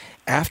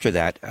after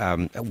that,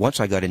 once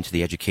I got into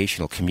the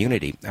educational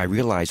community, I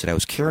realized that I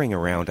was carrying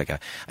around like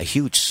a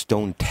huge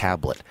stone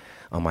tablet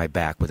on my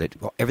back with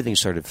everything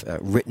sort of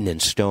written in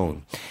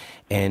stone.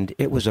 And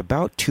it was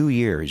about 2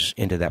 years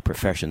into that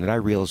profession that I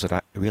realized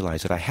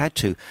that I had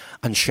to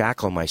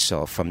unshackle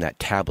myself from that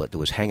tablet that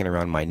was hanging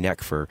around my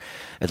neck for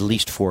at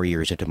least 4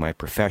 years into my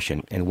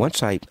profession. And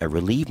once I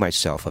relieved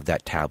myself of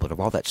that tablet, of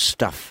all that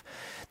stuff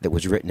that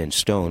was written in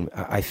stone,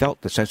 I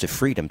felt the sense of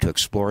freedom to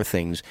explore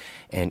things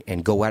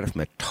and go at it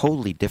from a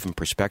totally different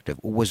perspective.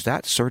 Was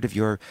that sort of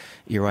your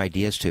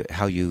ideas to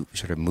how you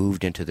sort of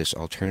moved into this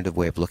alternative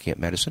way of looking at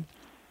medicine?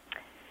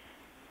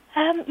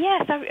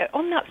 Yes,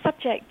 on that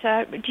subject,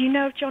 do you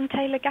know of John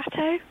Taylor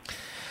Gatto?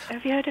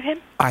 Have you heard of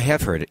him? I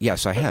have heard it.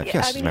 Yes, I have.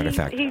 Yes, as a matter of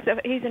fact.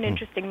 He's an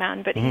interesting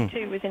man, but he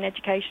too was in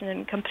education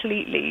and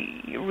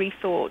completely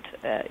rethought,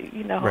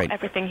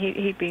 everything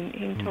he'd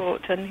been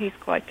taught, and he's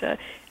quite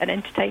an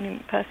entertaining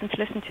person to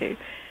listen to.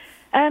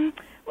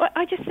 Well,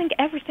 I just think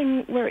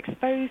everything we're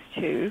exposed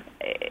to,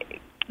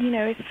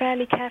 is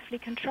fairly carefully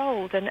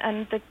controlled, and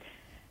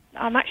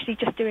I'm actually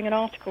just doing an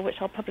article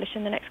which I'll publish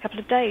in the next couple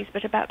of days,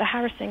 but about the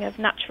harassing of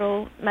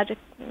natural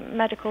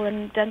medical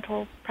and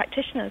dental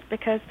practitioners,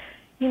 because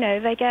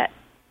they get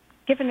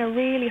given a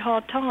really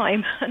hard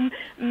time, and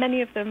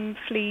many of them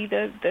flee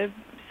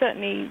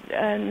certainly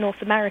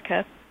North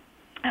America.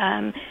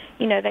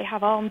 They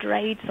have armed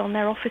raids on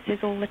their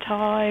offices all the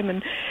time,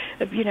 and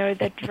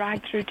they're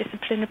dragged through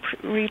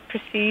disciplinary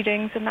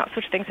proceedings and that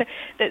sort of thing. So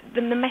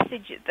the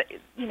message is that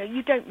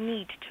you don't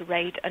need to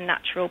raid a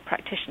natural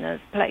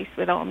practitioner's place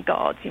with armed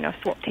guards. A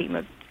SWAT team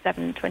of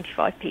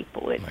 725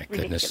 people. It's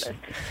ridiculous.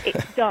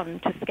 It's done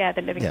to scare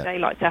the living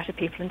daylights out of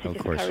people and to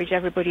discourage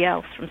everybody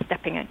else from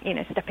stepping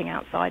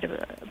outside of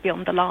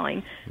beyond the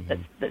line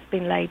that's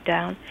been laid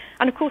down.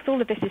 And of course, all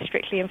of this is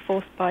strictly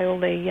enforced by all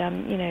the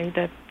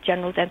the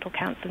General Dental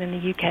Council in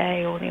the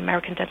UK or the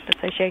American Dental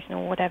Association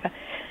or whatever.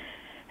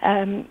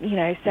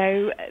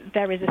 So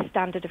there is a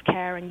standard of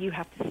care, and you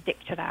have to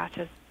stick to that.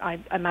 As I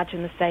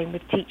imagine the same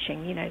with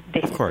teaching.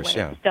 This is the way it's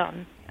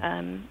done.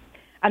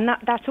 And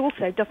that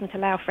also doesn't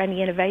allow for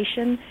any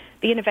innovation.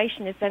 The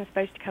innovation is then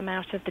supposed to come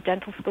out of the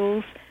dental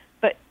schools,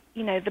 but,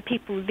 the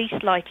people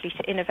least likely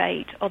to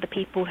innovate are the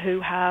people who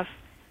have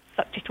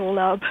sucked it all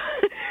up,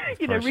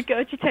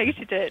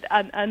 regurgitated it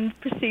and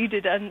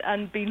proceeded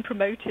and been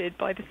promoted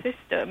by the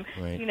system.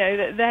 Right.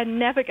 They're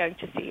never going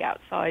to see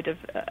outside of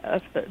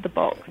the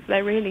box.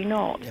 They're really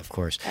not. Of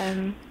course.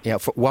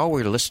 While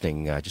we're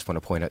listening, I just want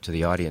to point out to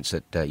the audience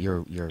that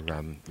your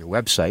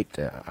website,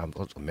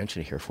 I'll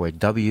mention it here for you,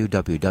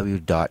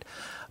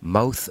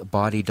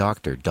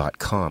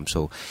 www.mouthbodydoctor.com.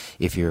 So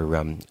if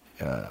you're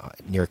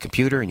near a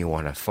computer and you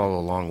want to follow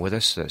along with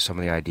us, some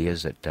of the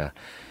ideas that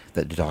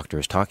the doctor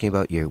is talking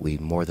about, we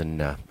more than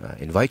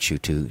invite you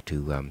to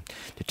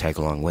tag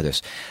along with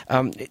us.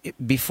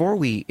 Before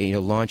we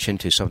launch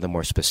into some of the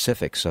more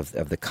specifics of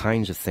the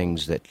kinds of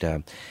things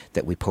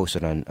that we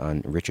posted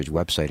on Richard's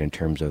website in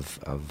terms of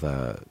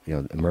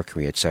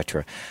mercury,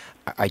 etc.,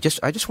 I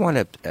just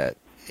want to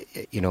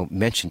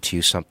mention to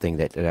you something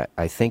that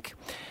I think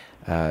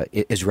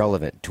is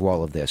relevant to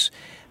all of this.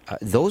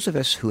 Those of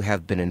us who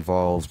have been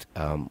involved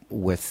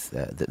with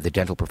the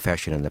dental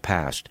profession in the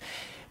past,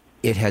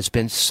 it has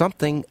been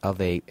something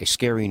of a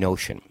scary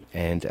notion.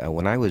 And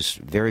when I was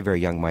very, very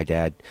young, my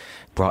dad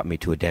brought me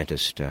to a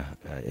dentist.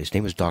 His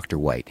name was Dr.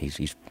 White.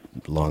 He's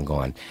long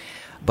gone.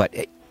 But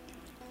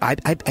I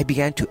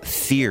began to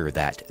fear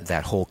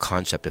that whole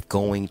concept of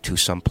going to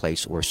some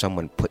place where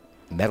someone put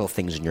metal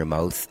things in your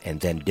mouth and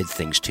then did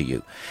things to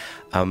you.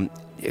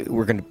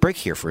 We're going to break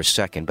here for a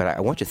second, but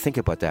I want you to think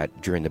about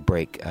that during the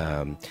break,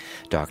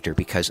 Doctor,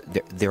 because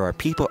there are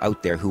people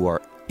out there who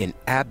are in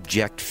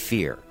abject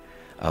fear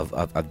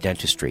of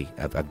dentistry,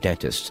 of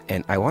dentists.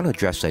 And I want to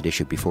address that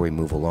issue before we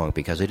move along,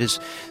 because it is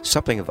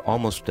something of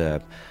almost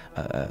a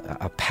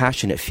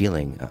passionate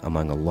feeling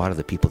among a lot of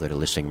the people that are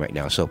listening right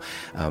now. So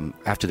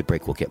after the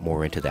break, we'll get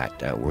more into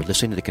that. We're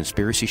listening to The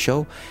Conspiracy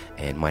Show,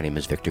 and my name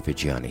is Victor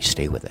Viggiani.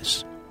 Stay with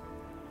us.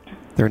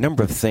 There are a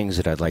number of things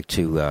that I'd like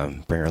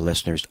to bring our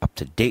listeners up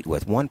to date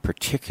with. One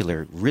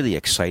particular really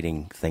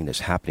exciting thing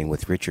that's happening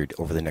with Richard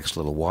over the next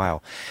little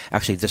while,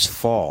 actually this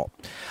fall.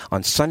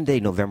 On Sunday,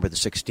 November the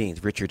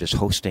 16th, Richard is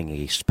hosting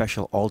a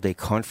special all-day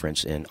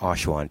conference in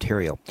Oshawa,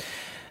 Ontario.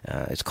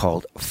 It's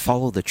called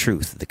Follow the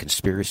Truth, the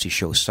Conspiracy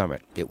Show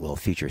Summit. It will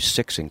feature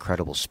 6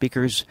 incredible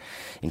speakers,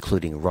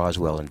 including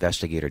Roswell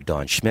investigator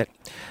Don Schmidt,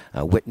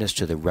 witness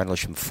to the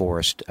Rendlesham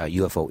Forest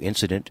UFO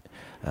incident,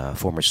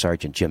 former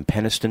Sergeant Jim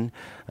Peniston,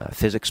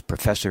 physics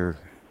professor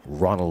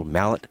Ronald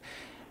Mallet,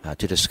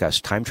 to discuss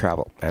time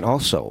travel, and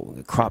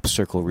also crop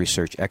circle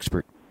research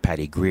expert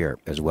Patty Greer,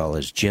 as well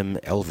as Jim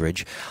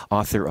Elveridge,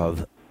 author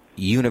of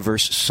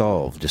Universe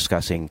Solved,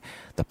 discussing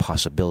the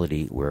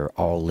possibility we're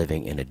all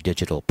living in a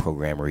digital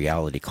program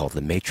reality called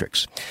The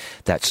Matrix.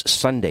 That's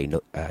Sunday,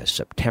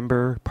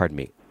 November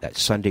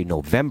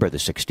the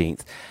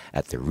 16th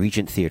at the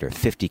Regent Theatre,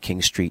 50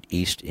 King Street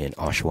East in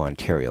Oshawa,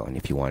 Ontario. And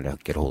if you want to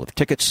get a hold of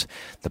tickets,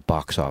 the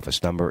box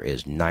office number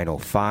is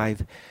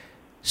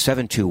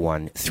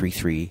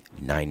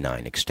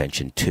 905-721-3399,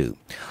 extension 2.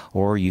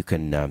 Or you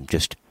can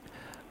just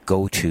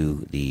go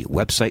to the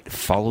website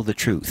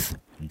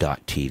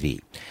followthetruth.tv.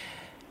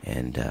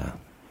 And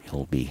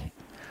you'll be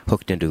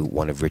hooked into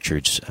one of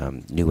Richard's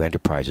new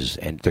enterprises,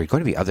 and there are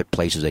going to be other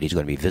places that he's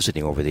going to be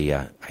visiting over the,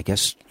 I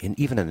guess,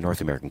 even in the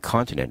North American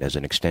continent as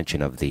an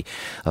extension of the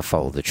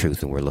Follow the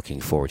Truth, and we're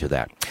looking forward to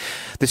that.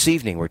 This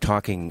evening, we're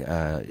talking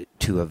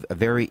to a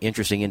very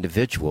interesting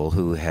individual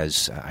who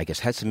has, I guess,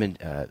 had some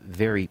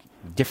very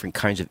different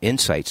kinds of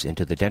insights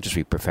into the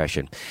dentistry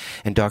profession.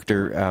 And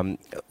Doctor,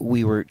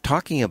 we were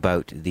talking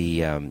about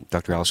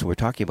Dr. Alison, we were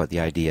talking about the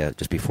idea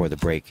just before the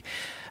break,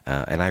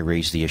 and I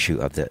raised the issue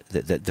of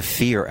the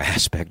fear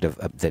aspect of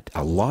that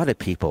a lot of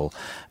people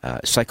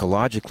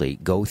psychologically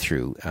go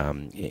through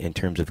in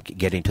terms of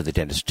getting to the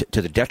dentist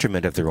to the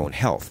detriment of their own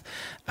health.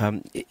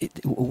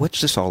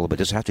 What's this all about?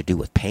 Does it have to do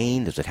with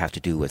pain? Does it have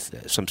to do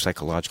with some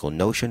psychological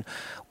notion?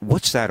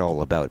 What's that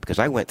all about? Because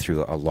I went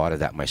through a lot of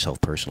that myself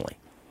personally.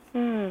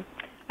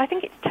 I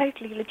think it's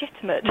totally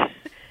legitimate.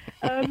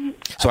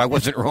 So I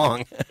wasn't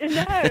wrong.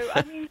 No,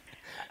 I mean,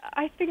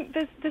 I think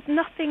there's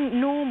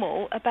nothing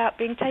normal about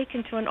being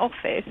taken to an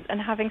office and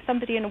having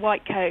somebody in a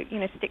white coat,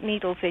 stick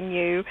needles in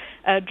you,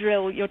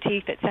 drill your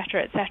teeth,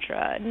 etc.,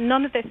 etc.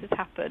 None of this has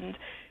happened.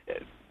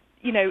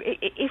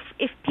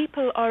 If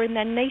people are in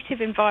their native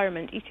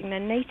environment, eating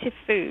their native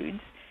foods,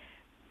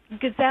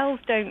 gazelles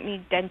don't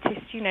need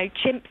dentists.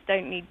 Chimps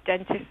don't need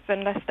dentists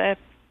unless they're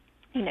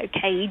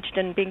caged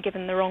and being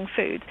given the wrong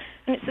food.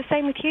 And it's the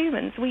same with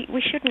humans.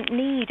 We shouldn't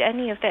need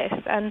any of this.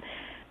 And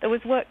there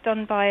was work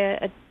done by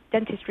a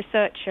dentist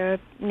researcher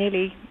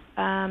nearly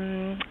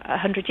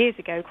 100 years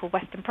ago called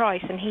Weston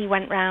Price, and he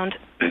went round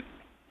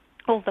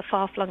all the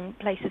far-flung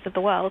places of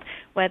the world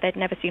where they'd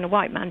never seen a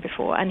white man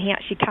before, and he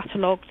actually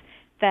catalogued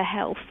their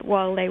health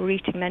while they were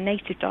eating their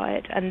native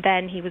diet, and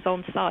then he was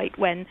on site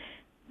when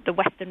the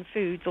Western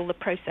foods, all the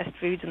processed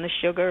foods and the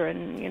sugar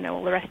and,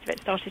 all the rest of it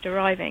started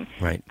arriving.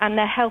 Right. And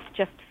their health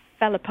just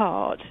fell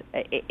apart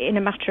in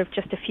a matter of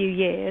just a few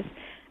years,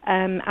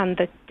 and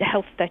the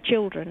health of their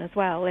children as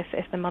well,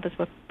 if the mothers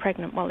were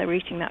pregnant while they were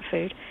eating that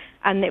food.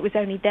 And it was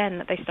only then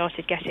that they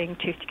started getting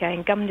tooth decay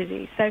and gum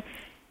disease. So,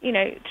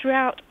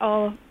 throughout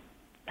our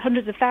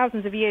hundreds of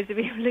thousands of years of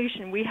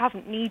evolution, we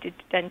haven't needed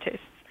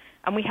dentists,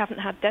 and we haven't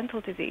had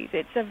dental disease.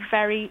 It's a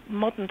very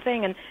modern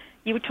thing. And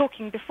you were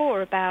talking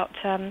before about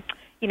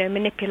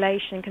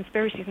manipulation and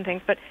conspiracies and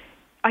things, but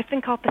I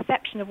think our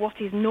perception of what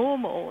is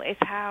normal is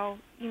how,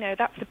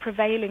 that's the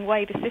prevailing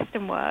way the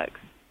system works.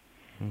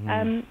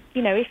 Mm-hmm.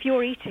 If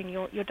you're eating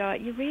your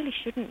diet, you really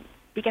shouldn't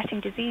be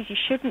getting disease. You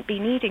shouldn't be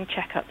needing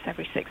checkups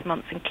every 6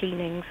 months and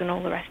cleanings and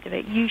all the rest of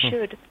it. You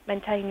should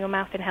maintain your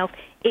mouth in health.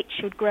 It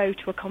should grow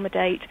to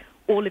accommodate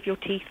all of your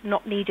teeth,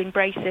 not needing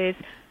braces,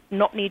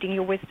 not needing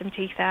your wisdom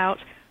teeth out.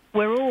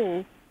 We're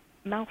all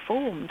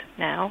malformed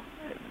now.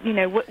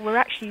 We're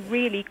actually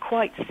really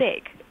quite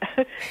sick.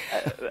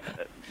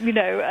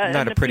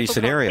 Not a pretty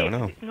scenario,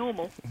 no. It's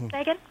normal.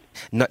 Say again?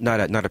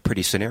 Not a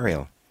pretty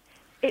scenario.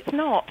 It's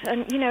not,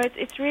 and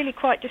it's really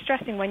quite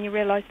distressing when you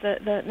realise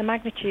the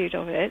magnitude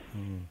of it.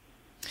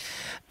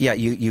 Yeah,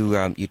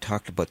 you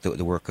talked about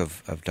the work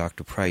of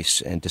Dr. Price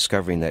and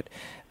discovering that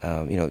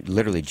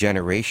literally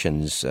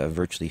generations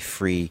virtually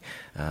free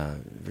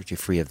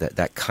of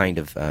that kind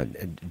of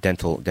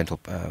dental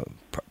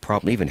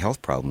problem, even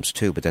health problems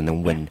too. But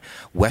then when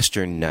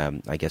Western,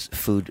 I guess,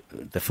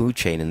 the food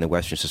chain in the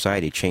Western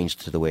society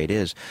changed to the way it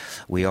is,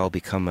 we all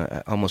become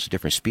almost a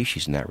different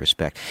species in that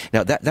respect.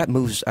 Now that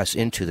moves us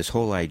into this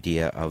whole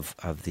idea of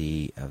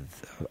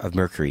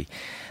mercury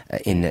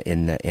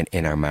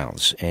in our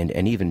mouths,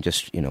 and even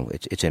just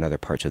it's in other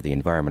parts of the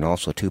environment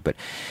also too. But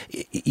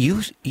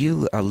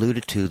you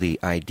alluded to the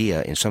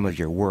idea in some of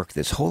your work,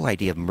 this whole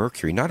idea of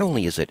mercury. Not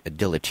only is it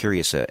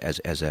deleterious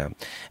as an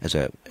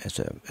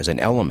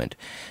element,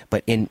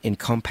 but in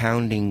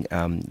compounding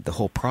the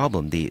whole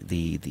problem,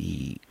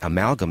 the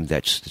amalgam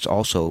that's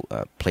also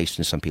placed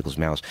in some people's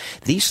mouths.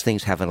 These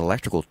things have an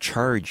electrical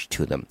charge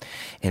to them,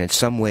 and in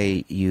some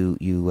way you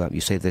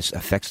say this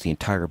affects the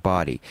entire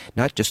body,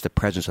 not just the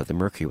presence of the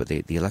mercury, but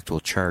the electrical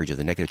charge or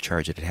the negative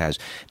charge that it has.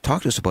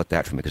 Talk to us about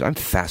that for me, because I'm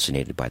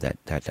fascinated by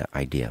that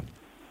idea.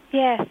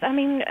 Yes, I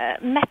mean,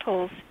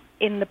 metals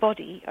in the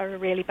body are a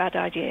really bad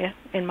idea,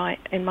 in my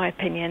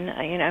opinion.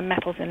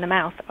 Metals in the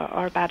mouth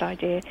are a bad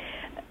idea.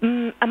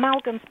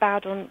 Amalgam's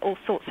bad on all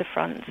sorts of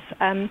fronts.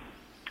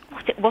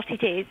 What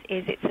it is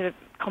it's a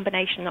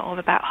combination of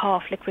about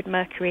half liquid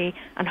mercury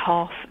and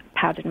half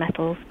powdered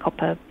metals,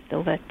 copper,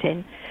 silver,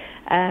 tin,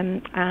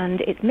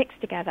 and it's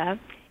mixed together.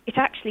 It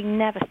actually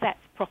never sets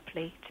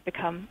properly to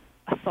become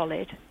a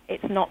solid.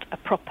 It's not a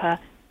proper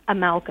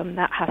amalgam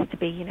that has to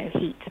be,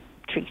 heat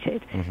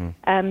treated.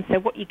 Mm-hmm. So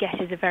what you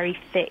get is a very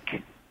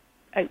thick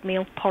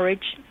oatmeal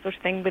porridge sort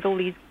of thing with all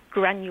these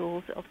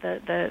granules of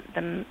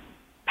the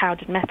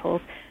powdered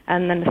metals,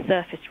 and then the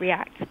surface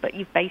reacts, but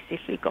you've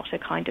basically got a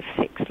kind of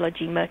thick,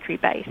 sludgy mercury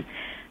base.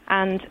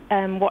 And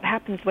what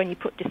happens when you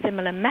put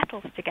dissimilar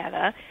metals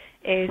together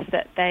is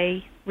that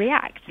they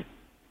react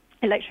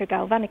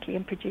electrogalvanically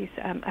and produce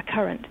a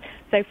current.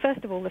 So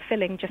first of all, the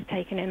filling just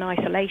taken in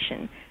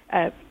isolation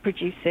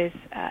produces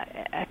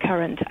a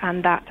current,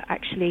 and that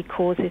actually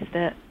causes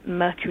the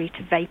mercury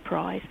to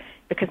vaporize,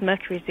 because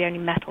mercury is the only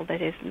metal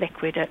that is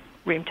liquid at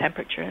room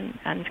temperature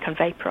and can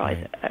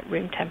vaporize at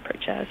room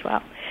temperature as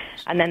well.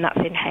 And then that's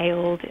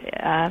inhaled,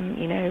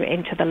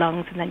 into the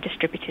lungs and then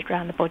distributed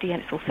around the body,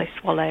 and it's also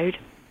swallowed.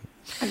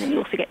 And then you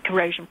also get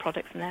corrosion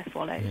products and they're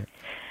swallowed.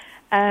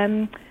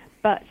 Yeah.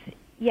 But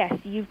yes,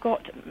 you've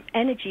got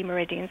energy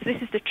meridians. This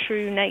is the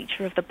true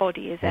nature of the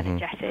body, is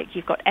energetic.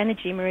 You've got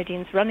energy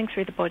meridians running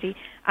through the body,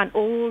 and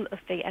all of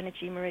the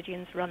energy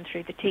meridians run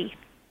through the teeth.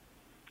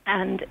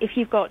 And if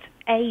you've got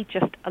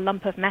just a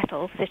lump of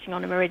metal sitting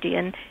on a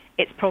meridian,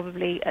 it's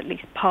probably at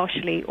least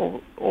partially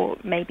or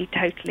maybe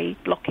totally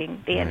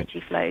blocking the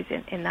energy flows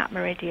in that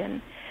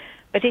meridian.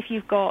 But if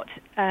you've got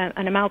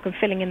an amalgam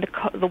filling in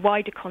the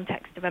wider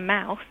context of a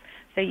mouth,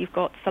 so you've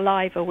got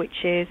saliva,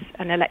 which is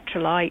an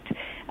electrolyte,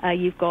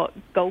 you've got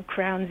gold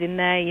crowns in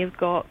there, you've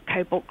got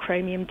cobalt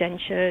chromium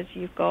dentures,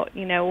 you've got,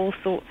 all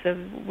sorts of,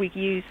 we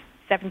use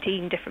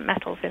 17 different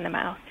metals in the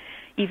mouth.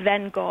 You've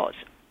then got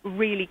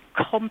really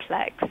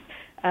complex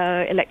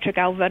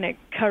electrogalvanic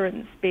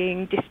currents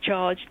being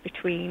discharged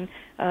between,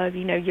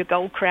 your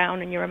gold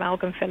crown and your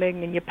amalgam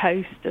filling and your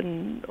post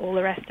and all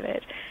the rest of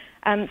it.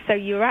 So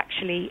you're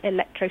actually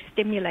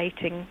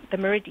electrostimulating the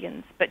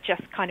meridians, but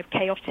just kind of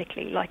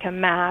chaotically, like a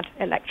mad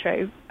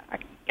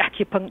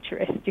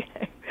acupuncturist,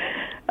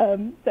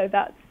 So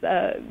that's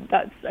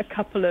a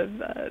couple of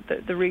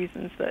the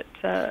reasons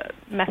that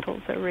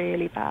metals are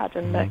really bad,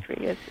 and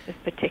mercury is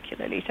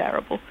particularly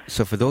terrible.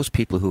 So for those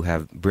people who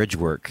have bridge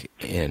work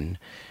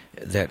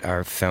that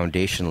are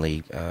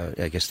foundationally,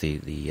 I guess the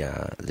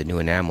new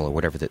enamel or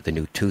whatever, the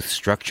new tooth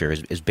structure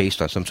is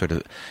based on some sort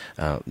of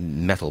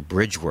metal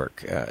bridge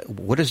work.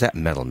 What is that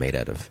metal made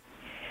out of?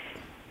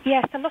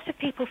 Yes, a lot of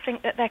people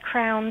think that their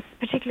crowns,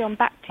 particularly on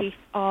back teeth,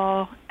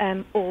 are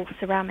all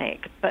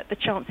ceramic, but the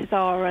chances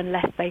are,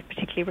 unless they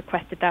particularly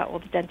requested that or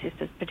the dentist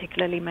has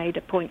particularly made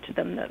a point to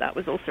them that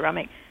was all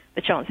ceramic,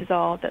 the chances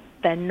are that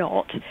they're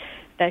not.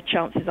 Their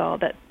chances are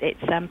that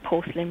it's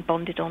porcelain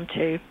bonded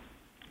onto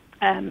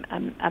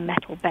a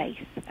metal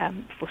base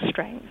for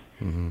strength.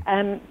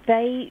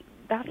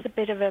 That's a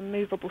bit of a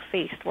movable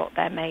feast, what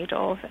they're made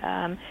of,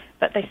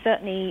 but they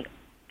certainly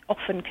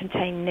often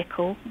contain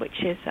nickel,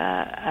 which is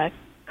a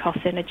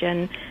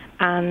carcinogen,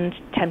 and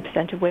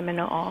 10% of women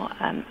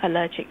are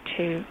allergic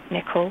to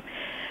nickel.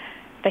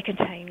 They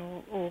contain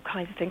all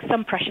kinds of things,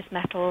 some precious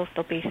metals,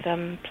 there'll be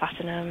some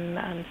platinum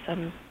and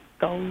some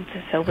gold,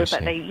 silver,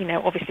 but they,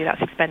 obviously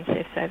that's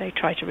expensive, so they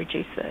try to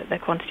reduce the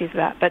quantities of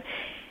that. But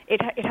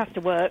it has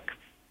to work,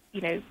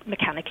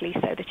 mechanically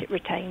so that it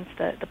retains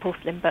the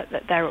porcelain, but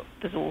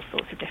there's all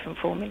sorts of different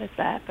formulas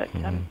there. But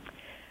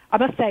I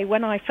must say,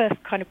 when I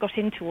first kind of got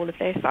into all of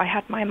this, I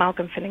had my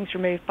amalgam fillings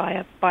removed by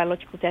a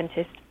biological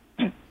dentist,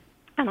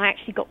 and I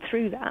actually got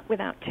through that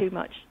without too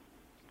much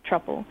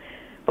trouble.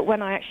 But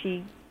when I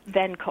actually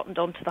then cottoned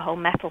onto the whole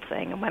metal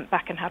thing and went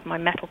back and had my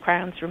metal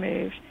crowns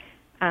removed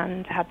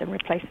and had them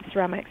replaced with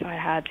ceramics,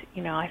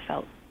 I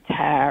felt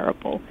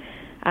terrible.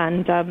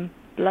 And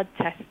blood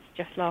tests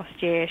just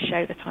last year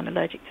show that I'm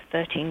allergic to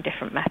 13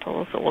 different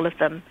metals, all of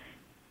them,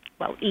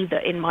 well, either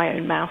in my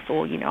own mouth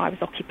or, I was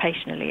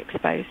occupationally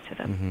exposed to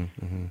them.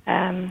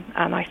 And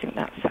I think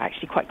that's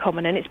actually quite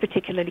common, and it's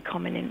particularly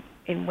common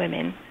in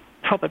women,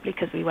 probably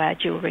because we wear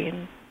jewellery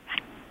and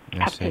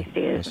have pierced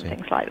ears and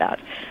things like that.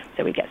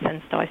 So we get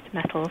sensitized to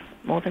metals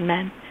more than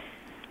men.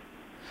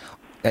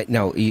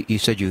 Now, you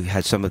said you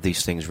had some of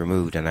these things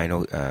removed, and I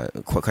know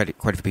quite a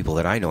few people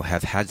that I know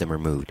have had them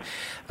removed.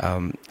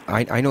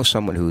 I know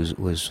someone who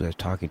was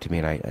talking to me,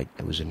 and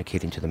I was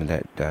indicating to them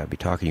that I'd be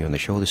talking to you on the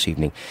show this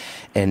evening,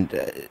 and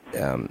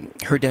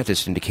her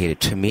dentist indicated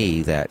to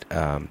me that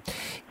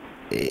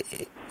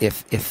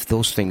if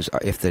those things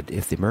are, if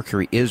the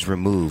mercury is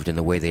removed in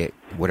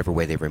whatever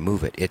way they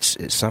remove it, it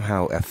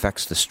somehow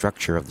affects the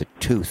structure of the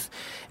tooth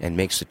and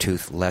makes the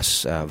tooth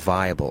less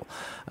viable.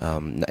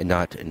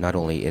 Not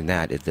only in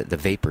that, the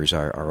vapors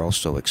are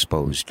also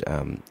exposed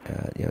to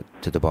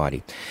the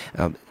body.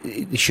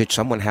 Should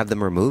someone have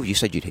them removed? You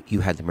said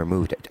you had them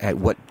removed. At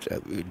what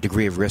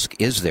degree of risk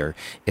is there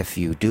if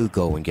you do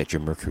go and get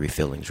your mercury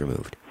fillings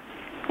removed?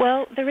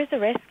 Well, there is a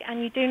risk,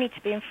 and you do need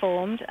to be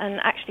informed,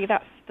 and actually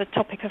that's the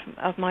topic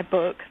of my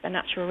book, The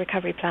Natural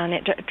Recovery Plan.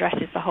 It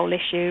addresses the whole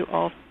issue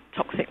of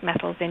toxic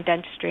metals in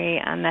dentistry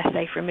and their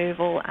safe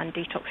removal and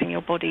detoxing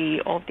your body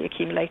of the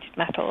accumulated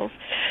metals.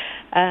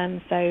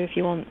 So if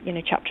you want,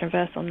 chapter and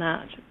verse on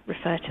that,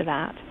 refer to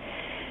that.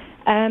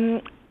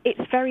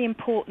 It's very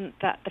important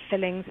that the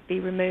fillings be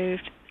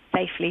removed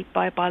safely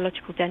by a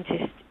biological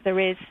dentist. There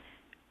is,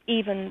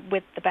 even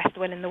with the best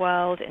will in the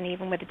world and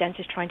even with the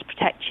dentist trying to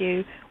protect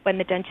you, when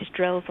the dentist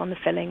drills on the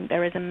filling,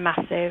 there is a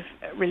massive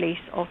release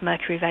of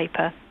mercury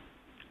vapor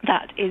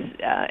that is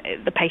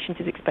the patient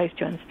is exposed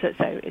to, and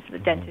so it's the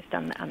dentist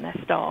and their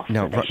staff.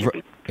 Now,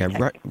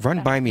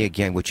 run by me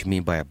again what you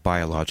mean by a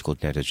biological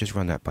dentist. Just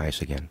run that by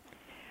us again.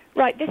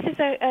 Right, this is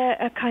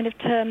a kind of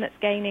term that's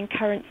gaining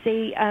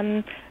currency.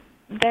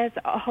 There's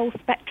a whole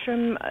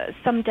spectrum.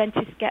 Some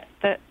dentists get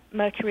that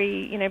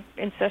mercury,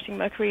 inserting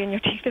mercury in your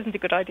teeth isn't a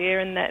good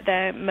idea, and that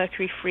they're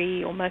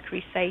mercury-free or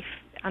mercury-safe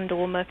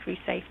and/or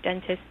mercury-safe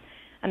dentists.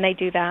 and they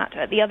do that.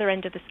 At the other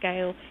end of the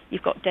scale,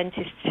 you've got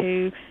dentists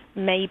who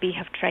maybe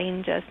have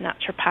trained as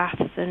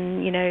naturopaths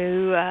and,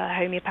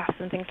 homeopaths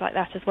and things like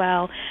that as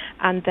well,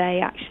 and they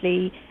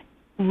actually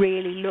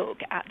really look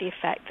at the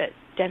effect that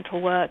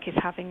dental work is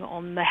having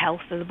on the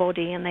health of the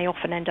body, and they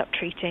often end up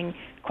treating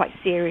quite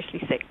seriously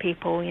sick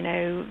people.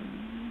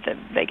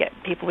 They get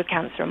people with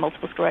cancer and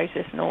multiple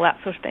sclerosis and all that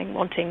sort of thing,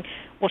 wanting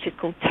what is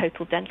called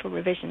total dental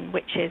revision,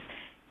 which is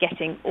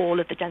getting all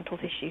of the dental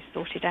tissues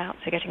sorted out,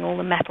 so getting all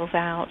the metals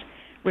out,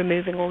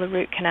 removing all the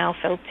root canal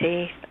filled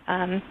teeth,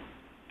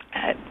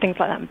 things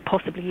like that, and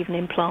possibly even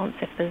implants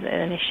if there's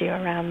an issue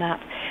around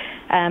that,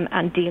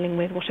 and dealing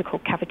with what are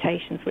called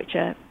cavitations, which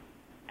are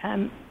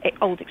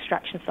old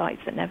extraction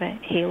sites that never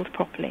healed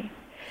properly.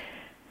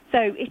 So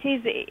it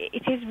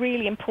is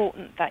really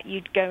important that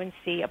you'd go and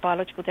see a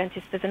biological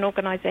dentist. There's an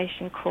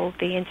organisation called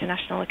the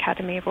International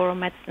Academy of Oral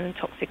Medicine and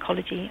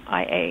Toxicology,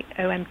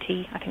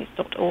 IAOMT, I think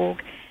it's .org,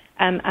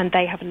 and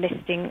they have a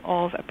listing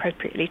of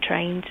appropriately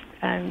trained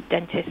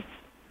dentists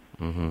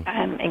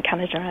in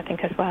Canada, I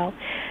think, as well.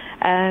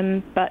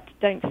 But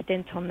don't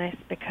stint on this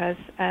because,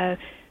 I've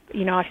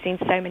seen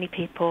so many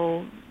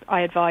people,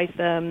 I advise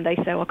them, they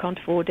say, I can't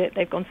afford it,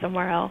 they've gone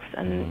somewhere else,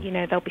 and,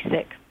 they'll be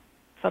sick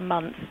for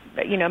months,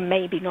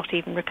 maybe not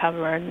even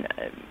recover, and,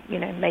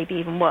 maybe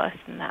even worse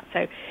than that.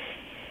 So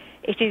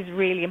it is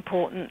really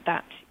important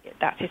that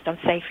that is done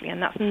safely,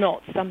 and that's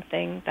not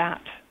something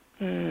that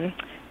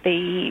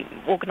the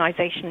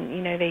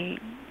organisation, the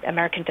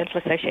American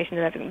Dental Association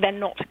and everything, they're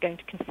not going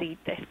to concede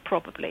this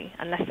probably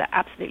unless they're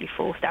absolutely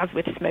forced, as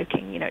with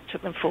smoking, it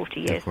took them 40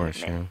 years to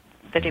admit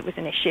that it was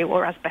an issue,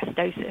 or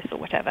asbestosis or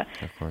whatever.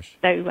 Of course.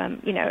 So,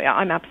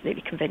 I'm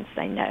absolutely convinced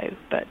they know,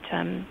 but,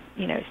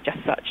 it's just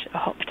such a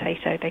hot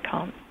potato, they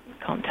can't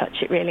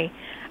touch it really.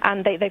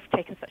 And they've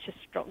taken such a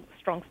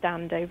strong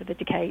stand over the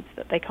decades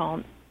that they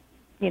can't,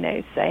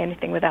 say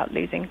anything without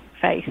losing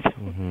face.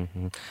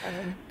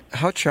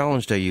 How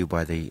challenged are you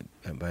by the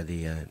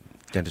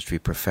dentistry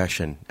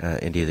profession,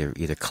 and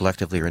either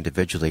collectively or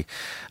individually,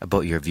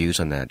 about your views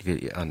on that,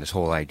 on this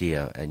whole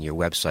idea and your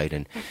website?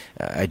 And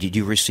did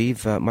you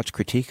receive much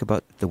critique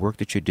about the work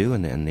that you do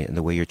and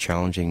the way you're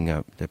challenging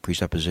the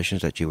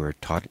presuppositions that you were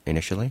taught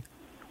initially?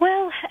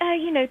 Well,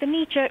 the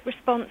knee-jerk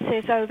response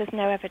is, there's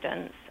no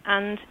evidence.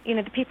 And,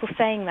 the people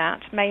saying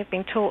that may have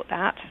been taught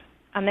that,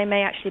 and they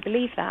may actually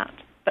believe that,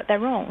 but they're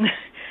wrong.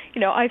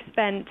 I've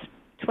spent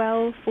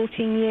 12,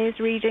 14 years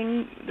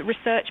reading the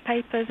research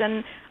papers,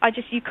 and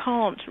you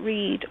can't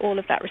read all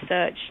of that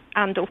research,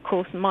 and of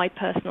course my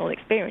personal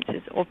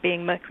experiences of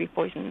being mercury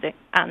poisoned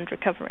and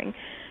recovering.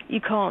 You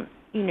can't,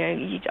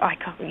 you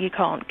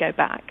can't go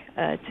back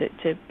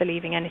to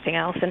believing anything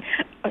else.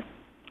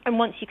 And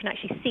once you can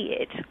actually see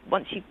it,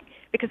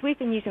 because we've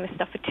been using this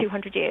stuff for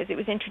 200 years, it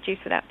was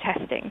introduced without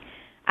testing,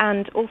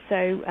 and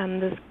also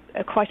there's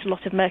quite a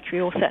lot of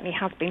mercury, or certainly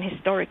has been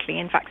historically,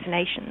 in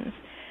vaccinations.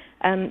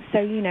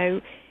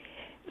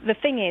 The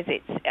thing is,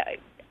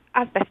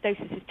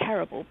 asbestosis is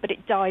terrible, but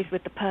it dies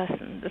with the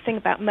person. The thing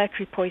about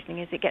mercury poisoning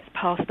is it gets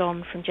passed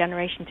on from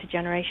generation to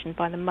generation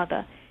by the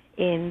mother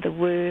in the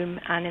womb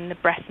and in the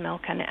breast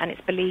milk, and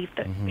it's believed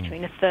that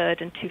between a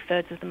third and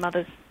two-thirds of the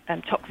mother's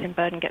toxin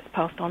burden gets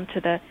passed on to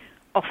the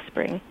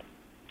offspring.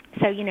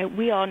 So,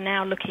 we are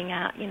now looking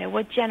at,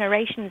 we're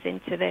generations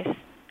into this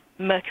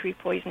mercury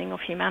poisoning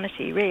of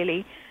humanity,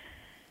 really.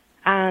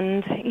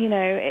 And,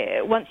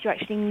 once you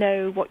actually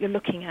know what you're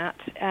looking at,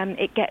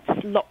 it gets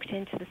locked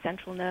into the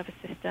central nervous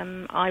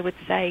system. I would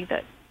say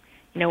that,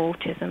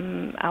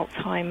 autism,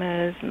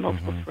 Alzheimer's,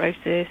 multiple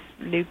sclerosis,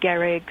 Lou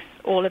Gehrig's,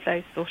 all of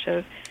those sort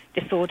of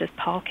disorders,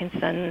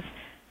 Parkinson's,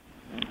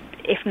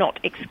 if not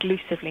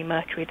exclusively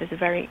mercury, there's a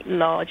very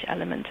large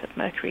element of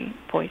mercury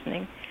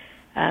poisoning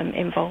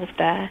involved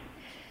there.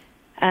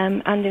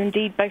 And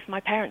indeed, both my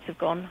parents have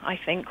gone, I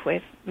think,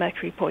 with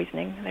mercury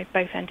poisoning. They've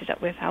both ended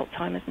up with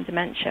Alzheimer's and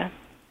dementia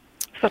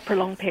for a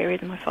prolonged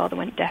period, and my father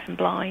went deaf and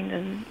blind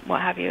and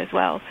what have you as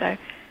well. So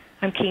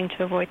I'm keen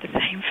to avoid the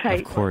same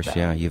fate. Of course,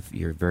 yeah.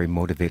 You're very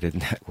motivated in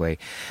that way.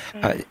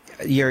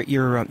 Your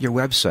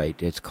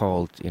website, it's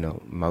called,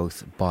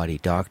 Mouth Body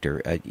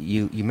Doctor.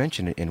 You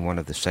mentioned in one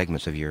of the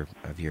segments of your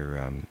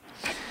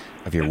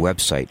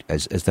website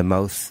as the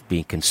mouth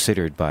being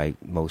considered by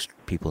most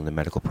people in the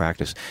medical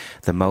practice.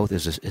 The mouth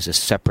is a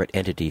separate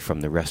entity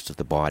from the rest of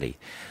the body.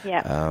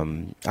 Yeah.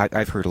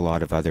 I've heard a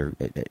lot of other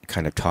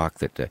kind of talk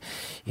that,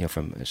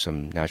 from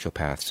some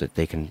naturopaths, that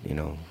they can,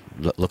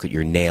 look at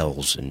your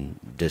nails and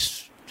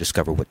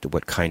discover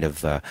what kind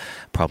of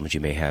problems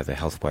you may have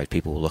health-wise.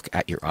 People will look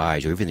at your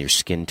eyes or even your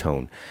skin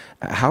tone.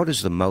 How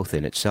does the mouth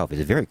in itself, it's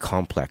a very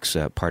complex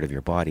part of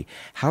your body,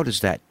 how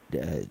does that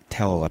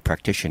tell a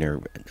practitioner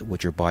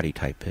what your body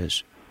type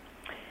is?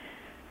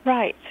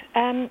 Right.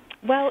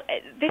 Well,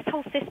 this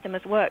whole system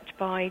has worked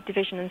by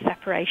division and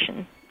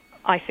separation.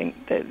 I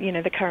think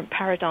the current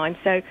paradigm.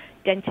 So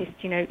dentists,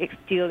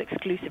 deal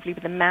exclusively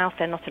with the mouth.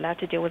 They're not allowed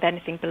to deal with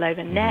anything below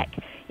the neck.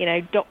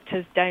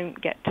 Doctors don't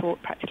get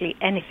taught practically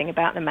anything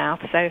about the mouth.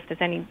 So if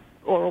there's any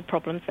oral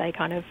problems, they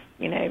kind of,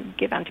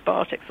 give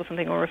antibiotics or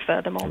something, or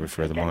refer them on.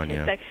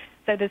 Yeah. So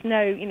So there's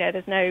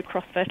no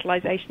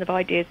cross-fertilization of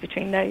ideas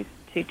between those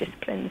two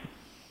disciplines.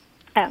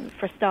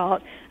 For a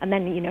start, and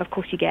then, of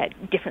course, you get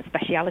different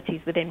specialities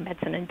within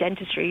medicine and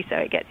dentistry, so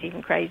it gets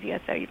even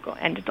crazier. So you've got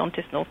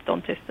endodontists and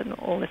orthodontists and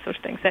all this sort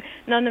of thing. So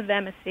none of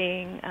them are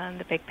seeing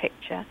the big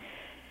picture.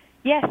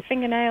 Yes,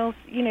 fingernails,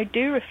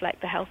 do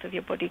reflect the health of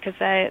your body because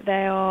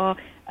they are,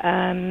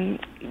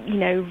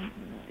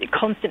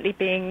 constantly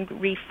being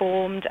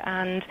reformed,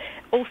 and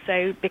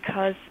also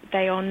because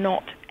they are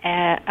not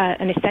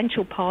an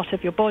essential part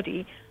of your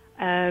body.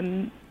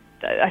 I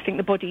think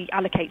the body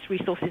allocates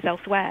resources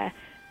elsewhere.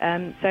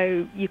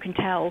 So you can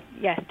tell,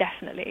 yes,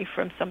 definitely,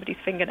 from somebody's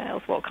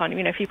fingernails what kind of,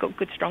 if you've got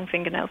good, strong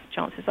fingernails,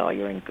 chances are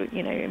you're in good,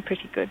 in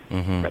pretty good,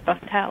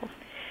 robust health.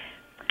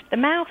 The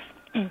mouth,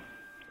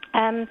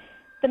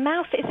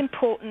 is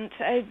important.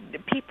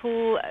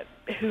 People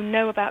who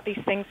know about these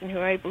things and who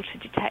are able to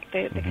detect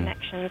the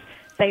connections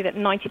say that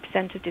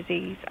 90% of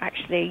disease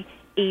actually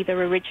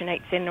either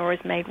originates in or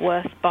is made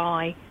worse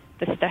by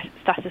the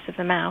status of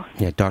the mouth.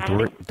 Yeah, Doctor,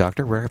 we're going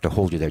to have to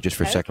hold you there just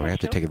for a second. We have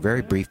to take a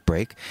very brief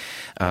break.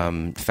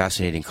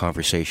 Fascinating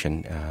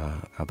conversation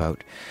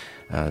about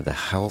the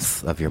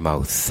health of your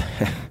mouth.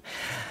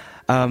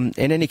 In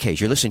any case,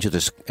 you're listening to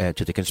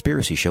the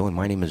Conspiracy Show, and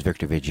my name is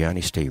Victor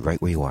Viggiani. Stay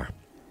right where you are.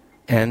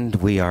 And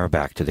we are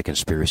back to the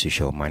Conspiracy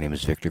Show. My name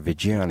is Victor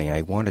Viggiani.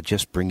 I want to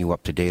just bring you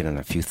up to date on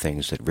a few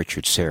things that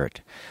Richard Serrett,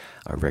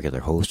 our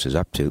regular host, is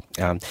up to.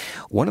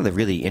 One of the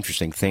really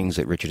interesting things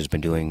that Richard has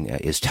been doing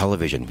is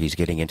television. He's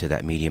getting into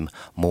that medium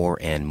more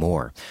and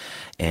more.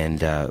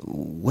 And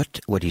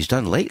what he's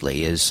done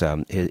lately is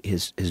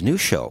his new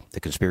show, The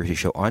Conspiracy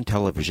Show, on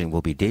television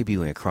will be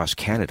debuting across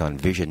Canada on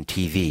Vision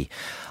TV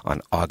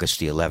on August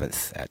the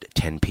 11th at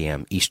 10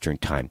 p.m. Eastern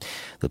Time.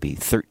 There'll be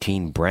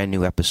 13 brand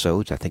new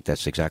episodes. I think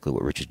that's exactly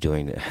what Richard's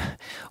doing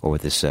over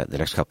this the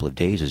next couple of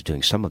days, is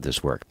doing some of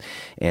this work.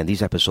 And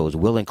these episodes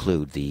will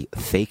include the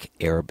fake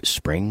Arab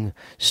Spring,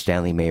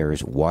 Stanley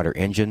Mayer's water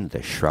engine,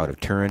 the Shroud of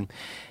Turin,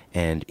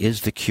 and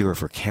is the cure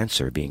for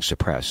cancer being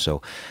suppressed? So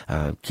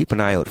keep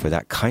an eye out for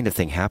that kind of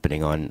thing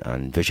happening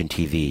on Vision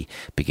TV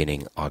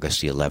beginning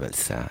August the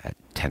 11th at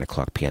 10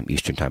 o'clock p.m.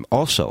 Eastern Time.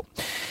 Also,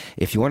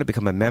 if you want to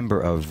become a member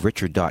of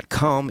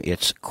Richard.com,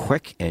 it's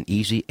quick and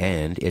easy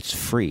and it's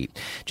free.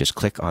 Just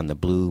click on the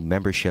blue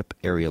membership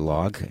area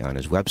log on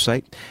his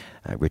website,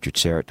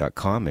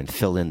 richardserrett.com, and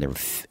fill in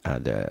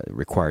the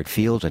required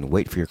fields and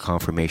wait for your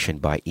confirmation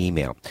by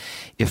email.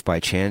 If by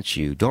chance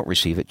you don't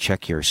receive it,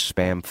 check your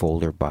spam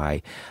folder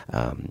by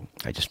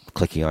just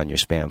clicking on your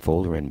spam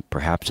folder, and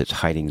perhaps it's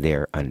hiding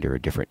there under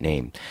a different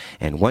name.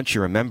 And once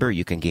you're a member,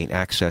 you can gain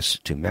access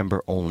to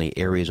member-only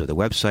areas of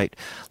the website,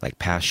 like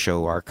past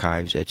show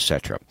archives,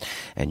 etc.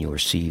 And you'll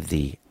receive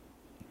the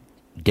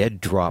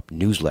Dead Drop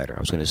newsletter. I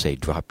was going to say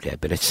Drop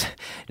Dead, but it's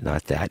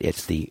not that.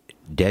 It's the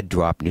Dead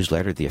Drop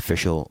newsletter, the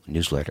official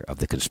newsletter of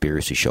The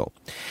Conspiracy Show.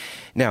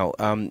 Now,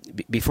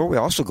 before we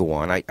also go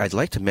on, I'd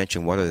like to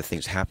mention one of the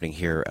things happening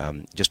here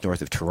just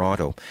north of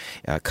Toronto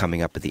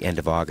coming up at the end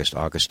of August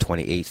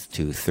 28th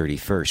to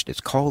 31st.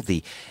 It's called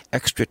the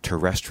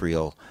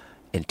Extraterrestrial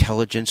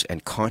Intelligence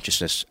and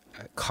Consciousness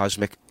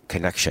Cosmic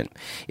Connection.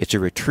 It's a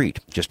retreat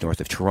just north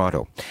of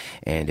Toronto.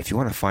 And if you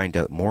want to find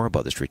out more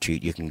about this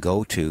retreat, you can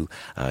go to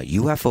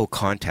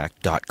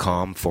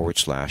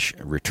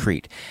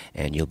ufocontact.com/retreat.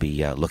 And you'll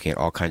be looking at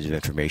all kinds of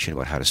information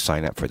about how to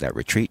sign up for that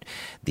retreat.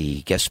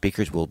 The guest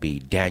speakers will be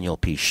Daniel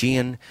P.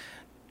 Sheehan,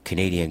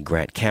 Canadian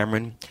Grant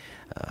Cameron,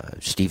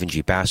 Stephen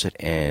G. Bassett,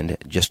 and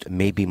just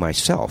maybe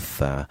myself.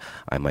 I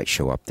might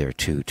show up there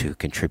too to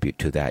contribute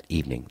to that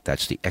evening.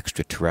 That's the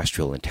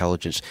Extraterrestrial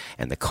Intelligence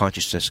and the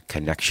Consciousness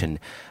Connection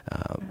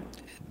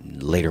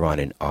later on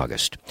in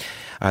August.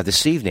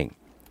 This evening,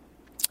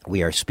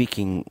 we are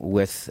speaking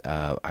with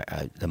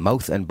the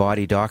Mouth and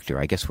Body Doctor.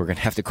 I guess we're going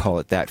to have to call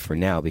it that for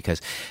now, because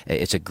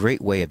it's a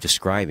great way of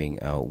describing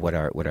what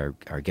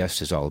our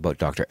guest is all about.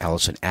 Dr.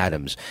 Alison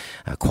Adams,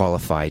 a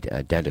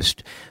qualified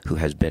dentist who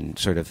has been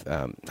sort of,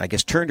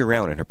 turned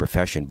around in her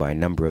profession by a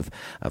number of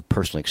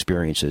personal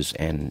experiences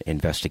and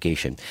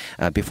investigation.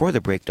 Before the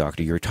break,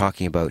 Doctor, you were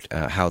talking about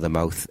how the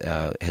mouth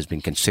has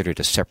been considered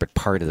a separate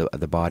part of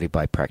the body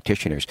by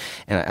practitioners.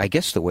 And I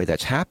guess the way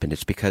that's happened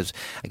is because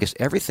I guess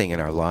everything in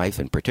our life,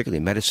 and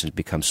particularly medicine, has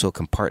become so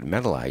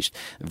compartmentalized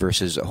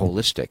versus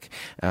holistic.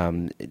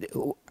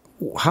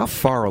 How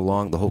far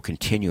along the whole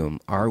continuum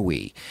are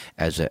we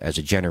as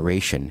a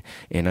generation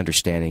in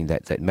understanding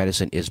that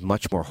medicine is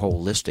much more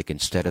holistic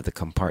instead of the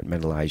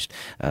compartmentalized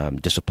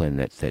discipline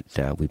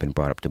that we've been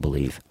brought up to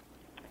believe?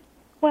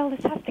 Well,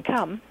 this has to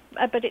come,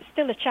 but it's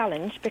still a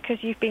challenge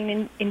because you've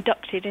been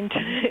inducted into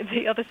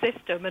the other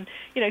system, and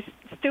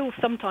still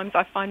sometimes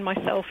I find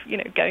myself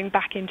going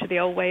back into the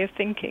old way of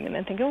thinking, and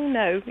then think, oh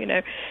no,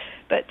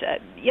 But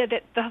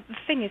the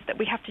thing is that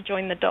we have to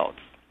join the dots.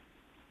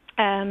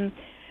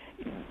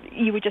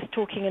 You were just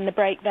talking in the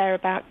break there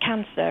about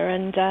cancer,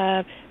 and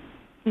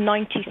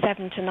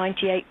 97 to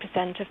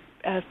 98%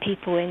 of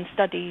people in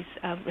studies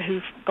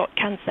who've got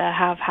cancer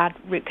have had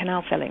root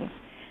canal fillings.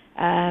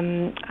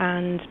 And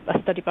a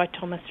study by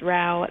Thomas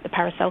Rau at the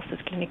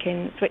Paracelsus Clinic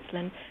in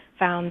Switzerland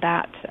found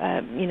that,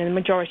 the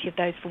majority of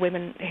those for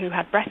women who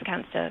had breast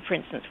cancer, for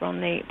instance, were on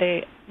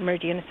the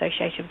meridian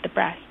associated with the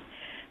breast.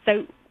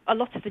 So a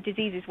lot of the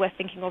diseases we're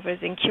thinking of as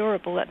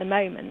incurable at the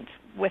moment,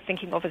 we're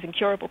thinking of as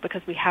incurable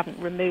because we haven't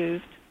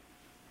removed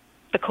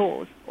the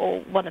cause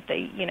or one of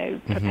the,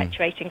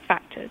 perpetuating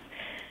factors.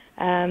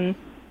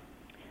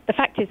 The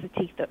fact is the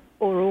teeth are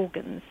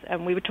organs,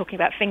 and we were talking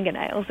about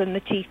fingernails, and the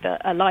teeth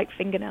are like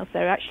fingernails.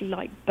 They're actually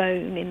like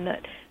bone in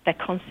that they're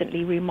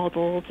constantly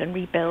remodeled and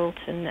rebuilt,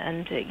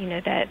 and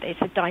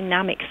it's a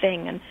dynamic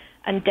thing,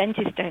 and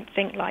dentists don't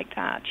think like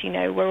that.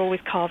 We're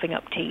always carving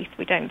up teeth.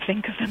 We don't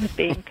think of them as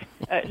being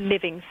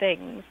living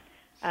things,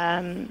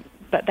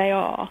 but they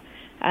are.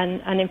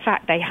 And in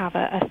fact, they have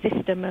a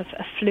system of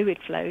fluid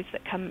flows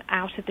that come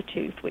out of the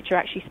tooth, which are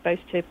actually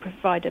supposed to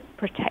provide a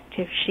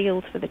protective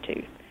shield for the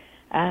tooth,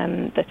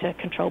 that are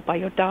controlled by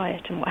your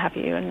diet and what have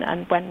you.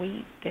 And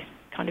when this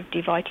kind of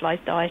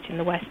devitalized diet in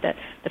the West, that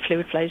the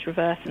fluid flows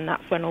reverse, and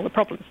that's when all the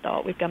problems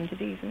start with gum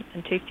disease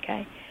and tooth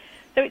decay.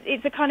 So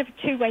it's a kind of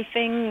a two-way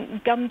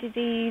thing. Gum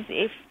disease,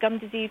 if gum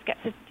disease gets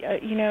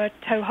a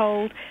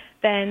toehold,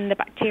 then the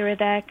bacteria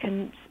there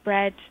can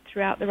spread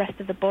throughout the rest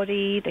of the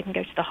body. They can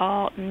go to the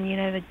heart and,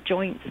 the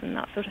joints and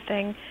that sort of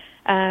thing.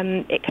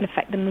 It can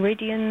affect the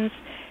meridians.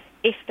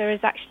 If there is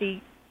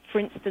actually, for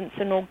instance,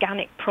 an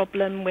organic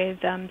problem with,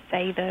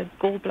 say, the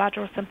gallbladder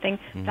or something,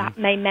 that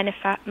may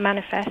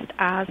manifest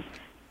as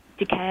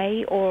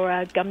decay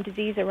or gum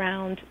disease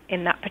around,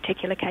 in that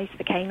particular case,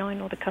 the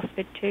canine or the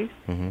cuspid tooth.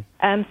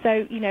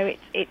 So,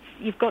 it's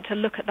you've got to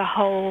look at the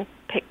whole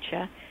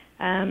picture,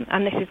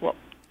 and this is what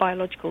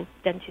biological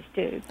dentists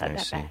do at their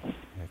best.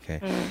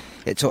 Okay.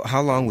 So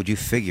how long would you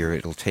figure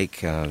it'll take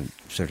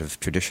sort of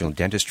traditional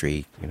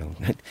dentistry,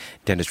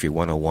 dentistry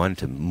 101,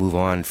 to move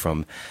on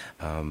from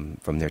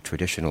their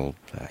traditional,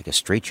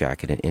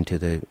 straitjacket into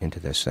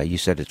this? You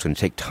said it's going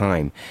to take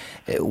time.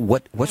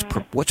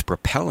 What's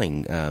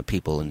propelling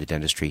people in the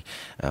dentistry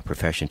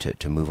profession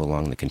to move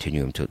along the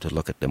continuum, to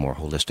look at the more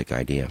holistic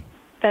idea?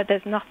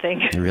 There's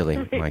nothing.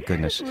 Really? My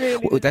goodness.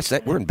 Really.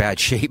 We're in bad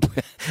shape.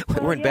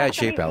 We're in bad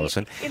shape,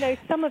 Alison.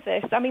 Some of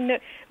this,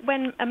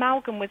 when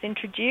amalgam was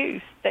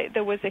introduced,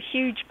 there was a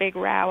huge big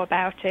row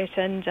about it,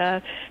 and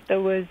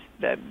there was,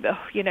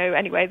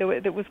 anyway,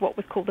 there was what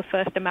was called the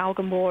first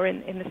amalgam war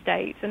in the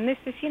States. And this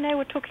is,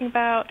 we're talking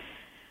about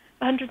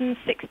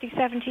 160,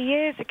 70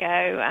 years ago,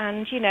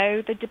 and,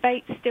 the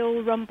debate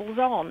still rumbles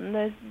on.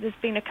 There's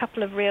been a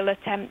couple of real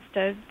attempts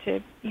to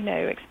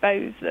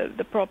expose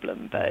the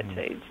problem, but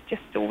it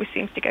just always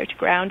seems to go to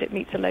ground. It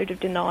meets a load of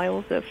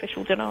denials,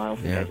 official denials,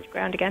 and goes to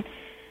ground again.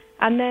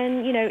 And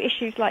then,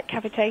 issues like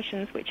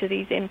cavitations, which are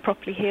these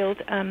improperly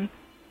healed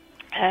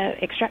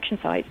extraction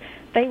sites,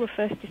 they were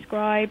first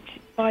described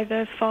by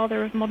the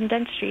father of modern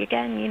dentistry,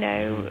 again,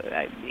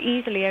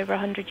 easily over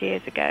 100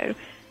 years ago.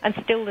 And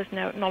still there's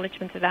no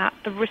acknowledgement of that.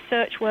 The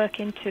research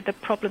work into the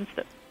problems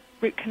that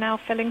root canal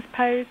fillings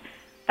pose,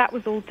 that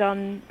was all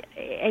done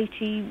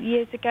 80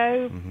 years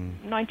ago,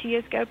 90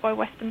 years ago by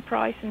Weston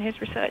Price and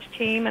his research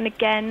team. And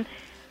again,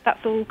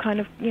 that's all kind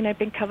of,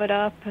 been covered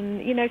up.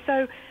 And,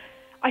 so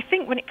I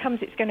think when it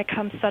comes, it's going to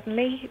come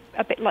suddenly,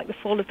 a bit like the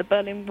fall of the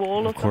Berlin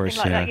Wall or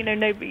something like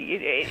that.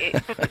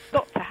 It's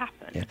got to happen.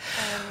 Yeah.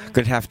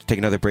 Going to have to take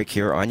another break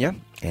here, Anya,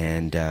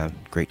 and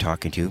great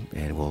talking to you,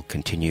 and we'll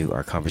continue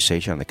our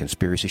conversation on The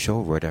Conspiracy Show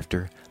right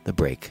after the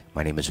break.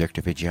 My name is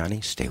Victor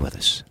Viggiani. Stay with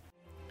us.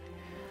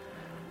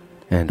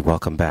 And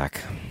welcome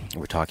back.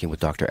 We're talking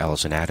with Dr.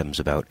 Alison Adams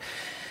about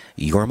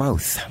your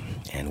mouth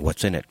and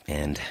what's in it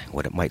and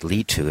what it might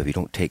lead to if you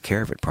don't take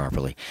care of it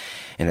properly.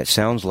 And it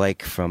sounds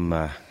like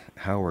from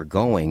how we're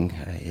going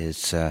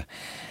is, I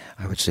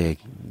would say,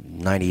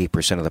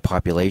 98% of the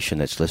population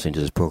that's listening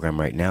to this program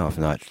right now, if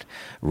not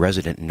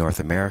resident in North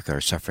America,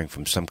 are suffering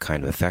from some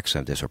kind of effects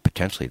of this, or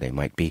potentially they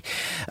might be.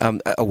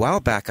 A while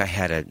back, I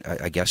had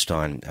a guest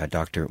on,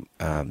 Dr.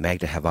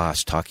 Magda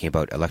Havas, talking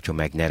about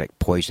electromagnetic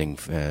poisoning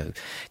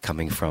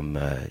coming from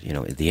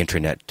the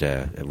internet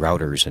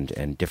routers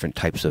and different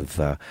types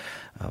of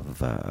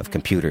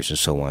computers and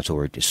so on. So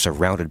we're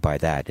surrounded by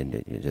that, and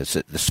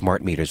the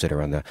smart meters that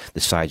are on the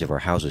sides of our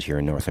houses here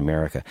in North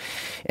America,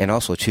 and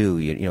also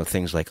too,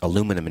 things like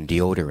aluminum and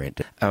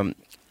deodorant.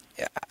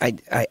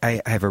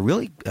 I have a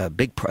really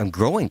big,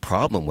 growing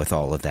problem with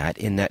all of that,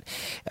 in that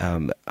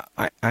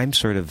I'm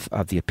sort of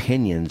the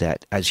opinion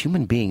that as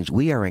human beings,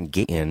 we are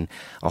engaged in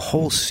a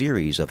whole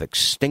series of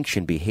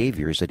extinction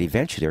behaviors that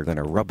eventually are going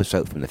to rub us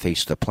out from the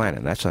face of the planet.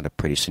 And that's not a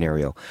pretty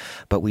scenario.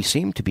 But we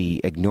seem to be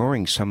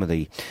ignoring some of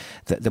the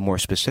more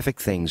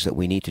specific things that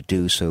we need to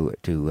do to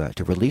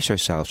release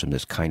ourselves from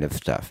this kind of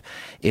stuff.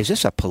 Is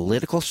this a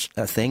political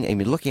thing? I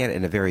mean, looking at it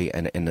in a very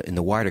in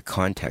the wider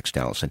context,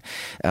 Alison,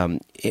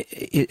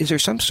 is there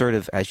some sort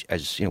of,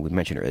 as we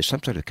mentioned earlier,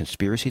 some sort of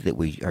conspiracy that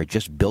we are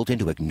just built in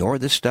to ignore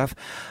this stuff,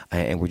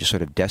 and we're just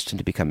sort of destined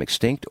to become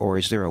extinct, or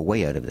is there a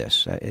way out of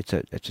this? It's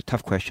a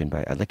tough question,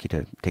 but I'd like you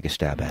to take a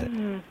stab at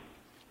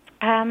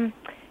it.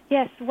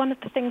 Yes, one of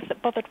the things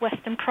that bothered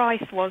Weston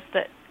Price was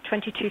that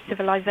 22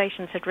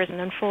 civilizations had risen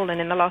and fallen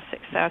in the last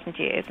 6,000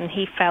 years, and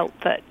he felt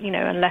that,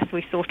 unless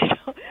we sorted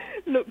out,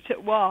 looked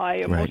at why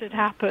and what had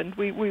happened,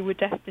 we were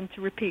destined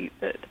to repeat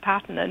the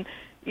pattern. And,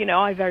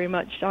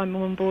 I'm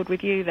on board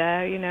with you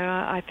there.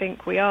 I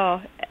think we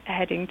are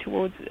heading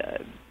towards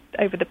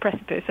over the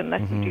precipice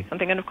unless we do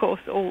something. And, of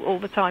course, all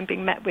the time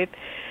being met with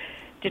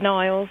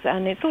denials,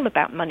 and it's all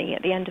about money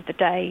at the end of the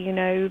day.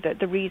 That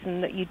the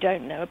reason that you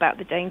don't know about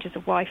the dangers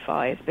of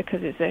Wi-Fi is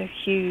because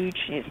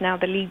it's now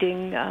the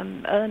leading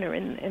earner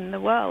in the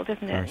world,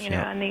 isn't it? Course,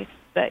 yeah. And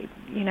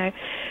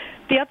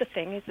the other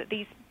thing is that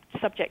these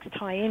subjects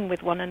tie in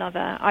with one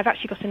another. I've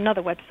actually got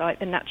another website,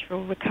 the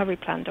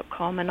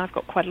naturalrecoveryplan.com, and I've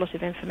got quite a lot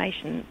of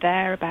information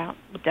there about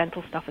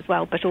dental stuff as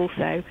well, but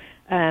also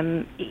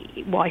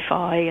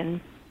Wi-Fi and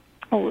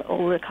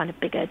all the kind of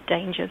bigger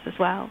dangers as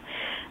well.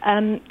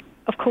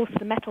 Of course,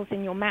 the metals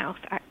in your mouth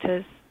act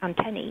as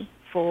antennae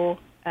for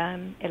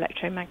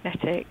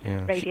electromagnetic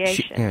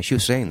radiation. She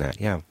was saying that,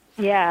 yeah.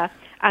 Yeah,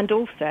 and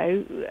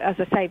also, as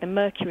I say, the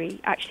mercury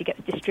actually gets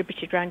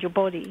distributed around your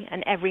body,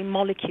 and every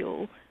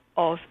molecule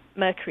of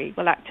mercury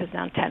will act as an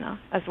antenna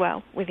as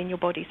well within your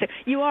body. So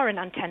you are an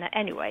antenna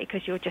anyway,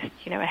 because you're just,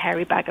 a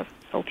hairy bag of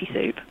salty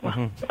soup,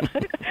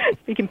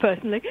 speaking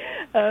personally.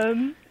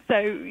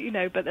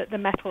 But the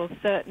metals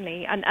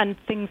certainly, and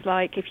things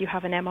like if you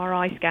have an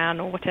MRI scan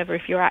or whatever,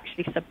 if you're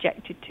actually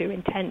subjected to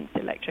intense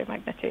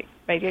electromagnetic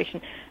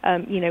radiation,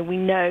 we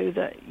know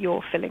that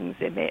your fillings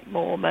emit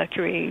more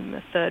mercury,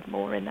 a third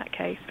more in that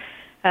case.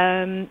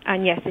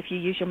 And yes, if you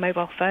use your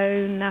mobile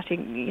phone, that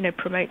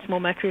promotes more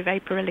mercury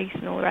vapor release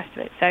and all the rest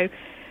of it. So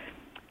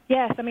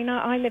yes,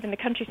 I live in the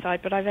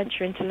countryside, but I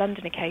venture into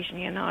London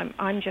occasionally, and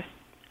I'm just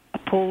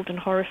appalled and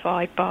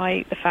horrified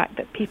by the fact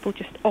that people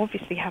just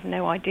obviously have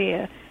no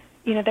idea.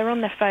 They're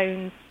on their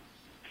phones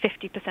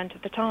 50%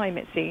 of the time,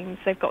 it seems.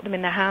 They've got them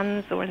in their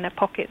hands or in their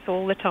pockets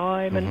all the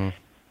time, and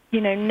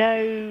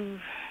no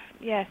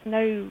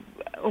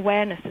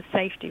awareness of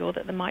safety or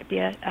that there might be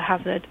a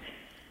hazard.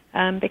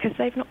 Because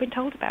they've not been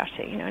told about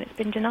it, and it's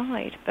been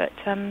denied. But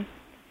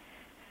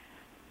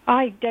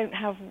I don't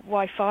have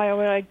Wi-Fi,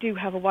 or I do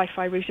have a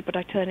Wi-Fi router, but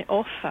I turn it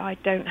off. I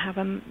have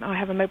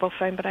a mobile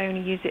phone, but I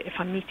only use it if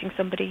I'm meeting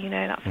somebody,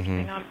 that sort of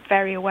thing. I'm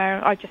very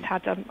aware. I just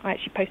had, I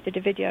actually posted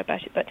a video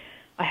about it, but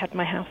I had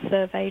my house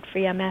surveyed for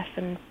EMF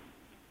and,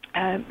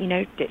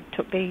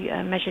 took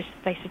the measures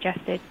they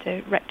suggested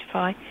to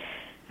rectify.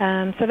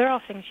 So there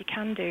are things you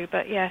can do,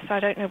 but yes, I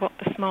don't know what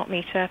the smart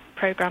meter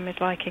program is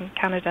like in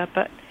Canada,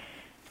 but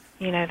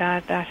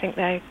I think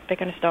they're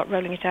going to start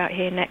rolling it out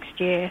here next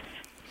year.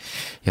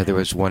 Yeah, there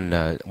was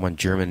one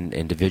German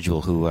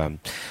individual who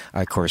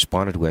I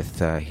corresponded with,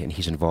 and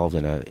he's involved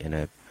in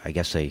a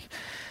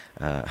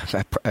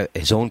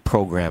his own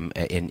program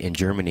in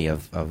Germany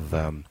of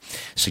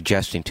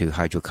suggesting to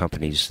hydro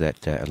companies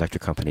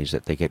electric companies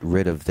that they get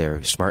rid of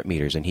their smart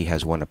meters, and he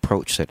has one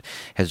approach that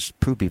has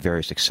proved to be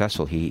very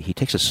successful. He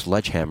takes a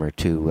sledgehammer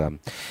to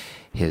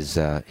his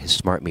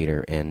smart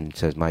meter and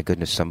says, "My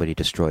goodness, somebody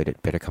destroyed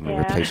it. Better come and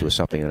replace it with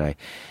something." And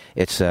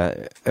it's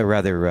a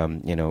rather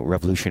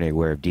revolutionary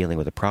way of dealing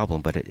with a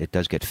problem, but it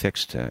does get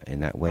fixed in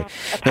that way.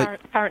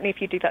 Apparently,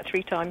 if you do that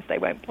 3 times, they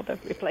won't bother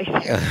replacing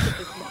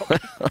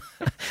it.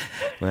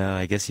 Well,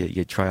 I guess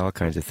you try all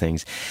kinds of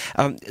things.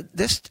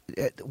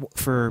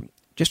 For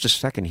just a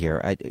second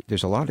here,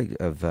 there's a lot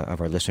of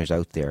our listeners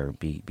out there,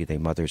 be they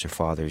mothers or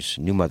fathers,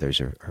 new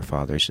mothers or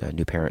fathers,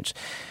 new parents.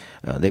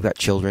 They've got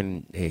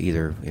children,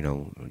 either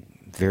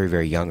very,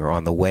 very young or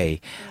on the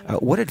way.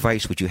 What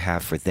advice would you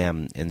have for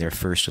them in their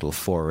first little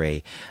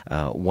foray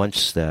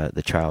once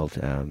the child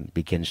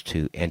begins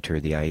to enter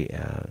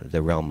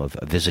the realm of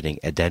visiting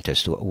a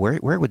dentist?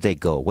 Where would they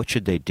go? What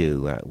should they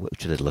do? What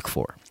should they look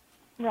for?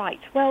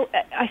 Right. Well,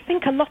 I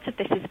think a lot of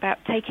this is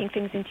about taking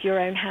things into your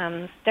own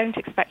hands. Don't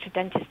expect a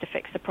dentist to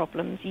fix the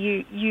problems.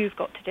 You've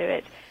got to do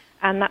it.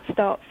 And that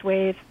starts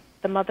with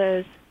the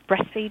mother's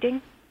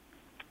breastfeeding.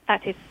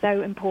 That is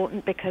so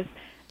important because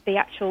the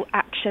actual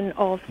action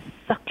of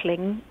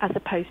suckling as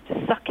opposed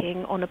to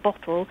sucking on a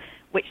bottle,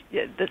 which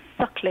the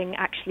suckling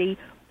actually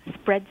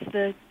spreads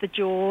the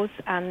jaws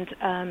and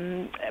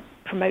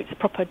promotes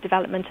proper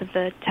development of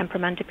the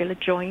temporomandibular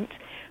joint,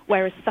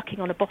 whereas sucking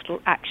on a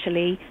bottle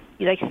actually,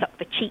 they suck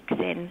the cheeks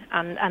in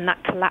and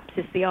that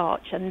collapses the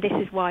arch. And this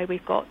is why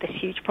we've got this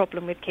huge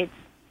problem with kids,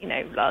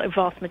 a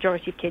vast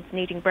majority of kids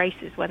needing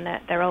braces when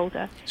they're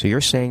older. So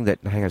you're saying that,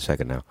 hang on a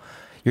second now,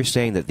 you're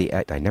saying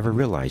that I never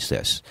realized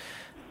this,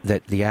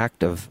 that the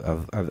act of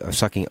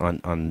sucking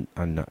on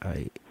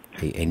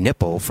a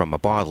nipple from a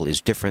bottle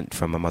is different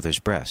from a mother's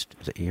breast.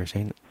 Is that what you're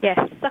saying? Yes,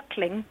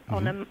 suckling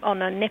on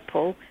a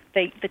nipple,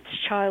 the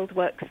child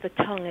works the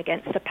tongue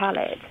against the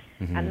palate,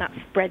 and that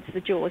spreads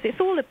the jaws. It's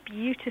all a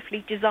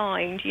beautifully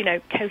designed,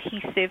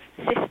 cohesive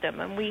system,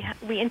 and we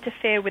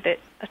interfere with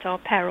it at our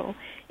peril.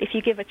 If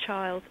you give a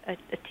child a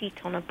teat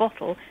on a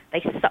bottle,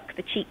 they suck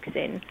the cheeks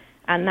in,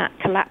 and that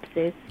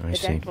collapses the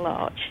dental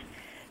arch.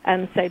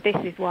 So this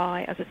is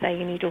why, as I say,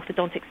 you need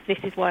orthodontics. This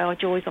is why our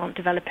jaws aren't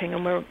developing,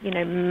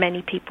 and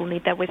many people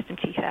need their wisdom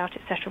teeth out,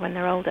 etc., when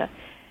they're older.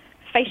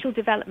 facial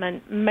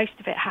development, most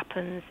of it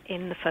happens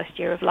in the first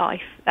year of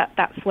life.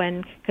 That's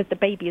when, because the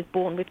baby is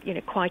born with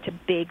quite a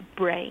big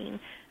brain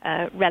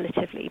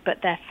relatively,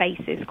 but their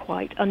face is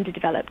quite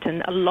underdeveloped,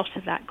 and a lot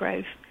of that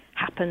growth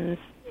happens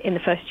in the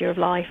first year of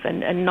life,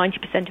 and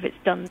 90% of it's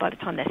done by the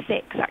time they're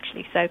 6,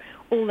 actually. So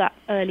all that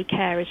early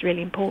care is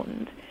really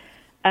important.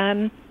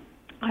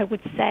 I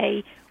would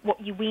say what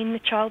you wean the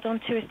child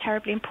onto is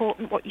terribly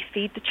important. What you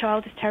feed the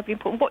child is terribly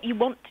important. What you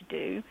want to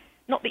do,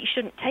 not that you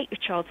shouldn't take your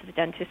child to the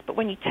dentist, but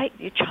when you take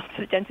your child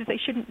to the dentist, they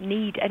shouldn't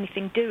need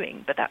anything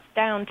doing, but that's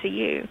down to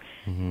you.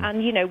 Mm-hmm.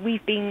 And,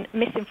 we've been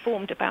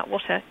misinformed about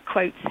what a,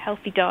 quote,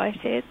 healthy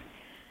diet is.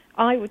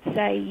 I would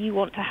say you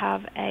want to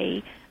have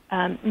a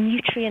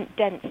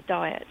nutrient-dense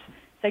diet.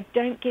 So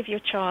don't give your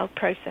child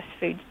processed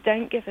foods.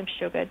 Don't give them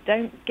sugar.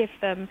 Don't give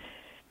them,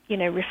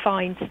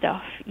 refined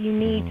stuff.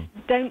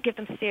 Don't give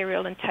them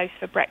cereal and toast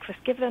for breakfast.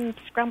 Give them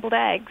scrambled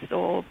eggs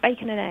or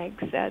bacon and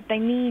eggs. They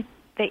need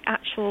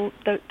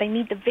they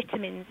need the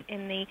vitamins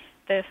in the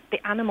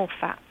animal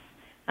fats.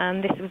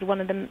 This was one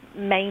of the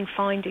main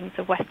findings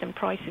of Weston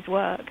Price's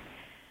work.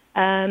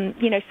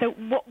 So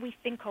what we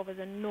think of as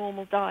a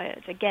normal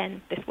diet,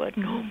 again, this word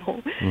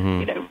normal,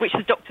 which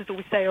the doctors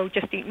always say,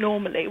 just eat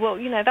normally. Well,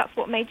 that's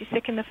what made you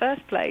sick in the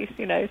first place,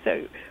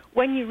 So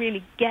when you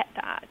really get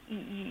that,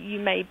 you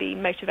may be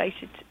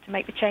motivated to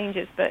make the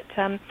changes. But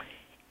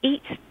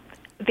eat,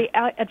 the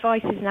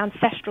advice is an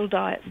ancestral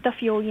diet,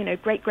 stuff your,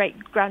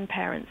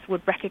 great-great-grandparents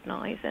would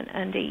recognize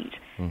and eat.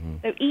 Mm-hmm.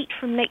 So eat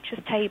from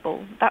nature's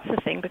table. That's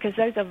the thing, because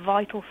those are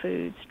vital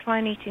foods. Try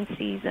and eat in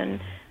season.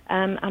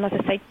 And as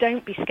I say,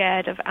 don't be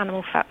scared of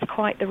animal fats,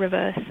 quite the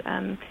reverse.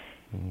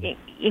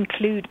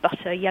 Include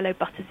butter, yellow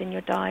butters in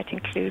your diet,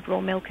 include raw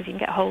milk if you can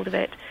get hold of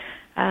it,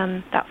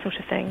 that sort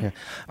of thing.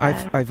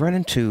 Yeah. I've run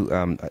into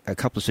a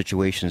couple of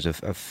situations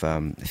of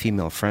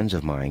female friends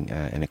of mine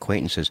and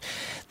acquaintances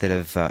that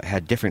have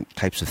had different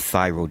types of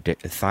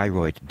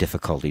thyroid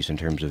difficulties in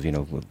terms of,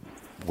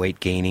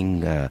 weight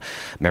gaining,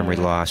 memory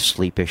loss,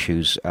 sleep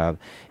issues,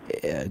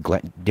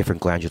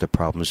 different glandular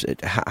problems.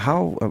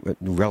 How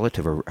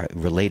relative or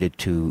related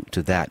to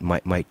that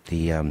might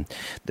the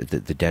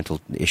dental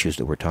issues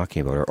that we're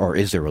talking about, or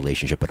is there a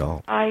relationship at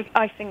all?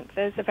 I think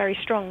there's a very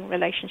strong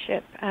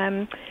relationship.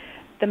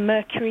 The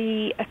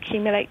mercury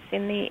accumulates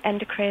in the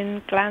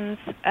endocrine glands,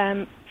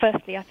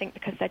 firstly, I think,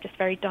 because they're just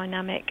very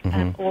dynamic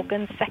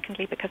organs.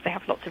 Secondly, because they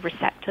have lots of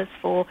receptors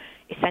for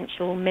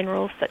essential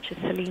minerals such as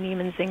selenium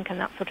and zinc and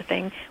that sort of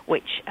thing,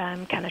 which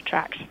can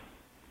attract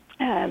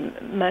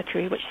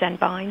mercury, which then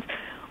binds.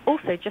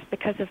 Also, just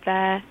because of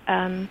their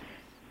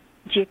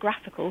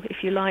geographical,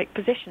 if you like,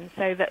 position,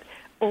 so that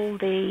all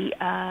the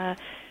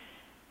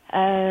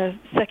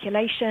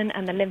circulation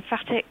and the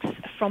lymphatics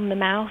from the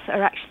mouth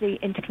are actually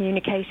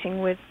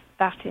intercommunicating with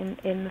that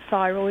in the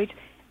thyroid.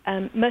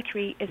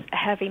 Mercury is a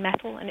heavy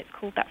metal, and it's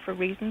called that for a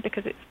reason,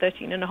 because it's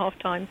 13.5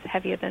 times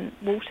heavier than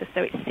water,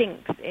 so it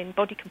sinks in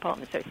body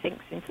compartments, so it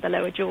sinks into the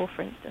lower jaw,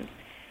 for instance.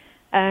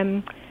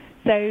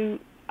 So,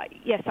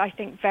 yes, I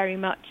think very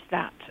much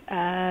that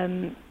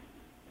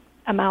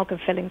amalgam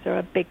fillings are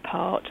a big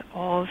part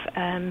of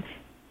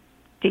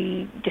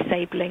the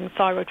disabling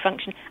thyroid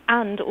function,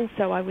 and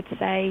also I would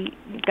say,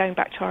 going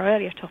back to our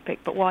earlier topic,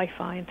 but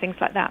Wi-Fi and things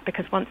like that,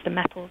 because once the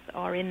metals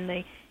are in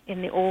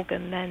the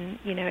organ, then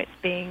it's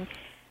being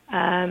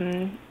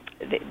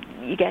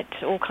you get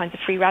all kinds of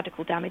free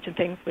radical damage and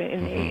things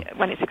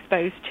when it's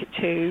exposed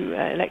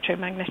to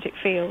electromagnetic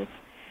fields.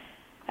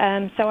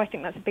 So I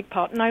think that's a big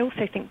part, and I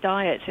also think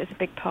diet is a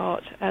big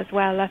part as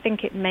well. I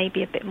think it may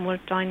be a bit more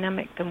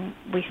dynamic than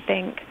we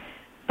think,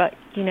 but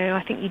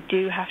I think you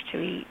do have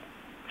to eat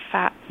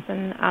fats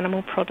and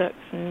animal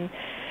products and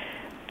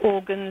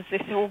organs.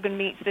 This organ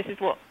meats, this is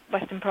what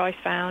Weston Price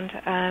found.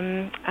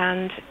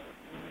 And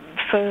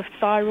for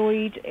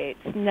thyroid,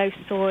 it's no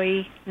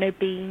soy, no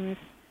beans,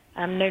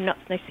 no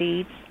nuts, no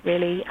seeds,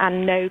 really,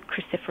 and no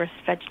cruciferous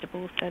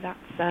vegetables. So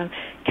that's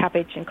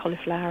cabbage and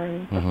cauliflower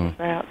and Brussels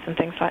sprouts and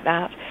things like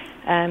that.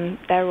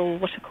 They're all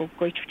what are called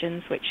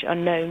goitrogens, which are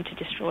known to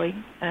destroy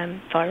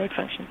thyroid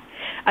function.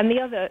 And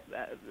the other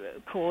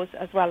cause,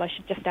 as well, I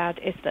should just add,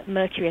 is that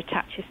mercury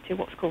attaches to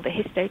what's called the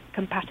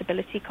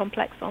histocompatibility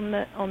complex on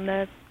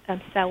the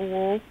cell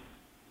wall.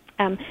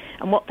 And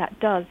what that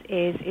does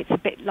is it's a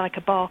bit like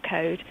a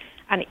barcode,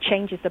 and it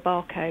changes the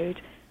barcode,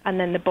 and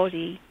then the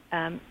body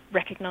doesn't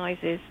recognize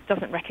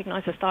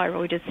the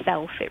thyroid as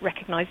self, it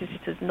recognizes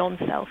it as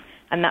non-self,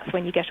 and that's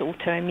when you get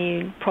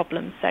autoimmune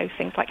problems, so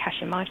things like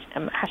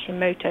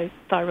Hashimoto's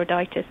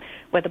thyroiditis,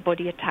 where the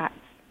body attacks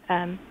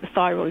the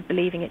thyroid,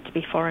 believing it to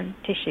be foreign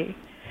tissue.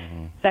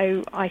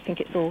 So I think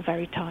it's all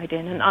very tied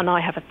in, and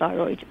I have a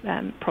thyroid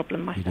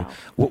problem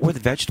myself. What were the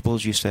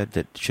vegetables you said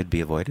that should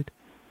be avoided?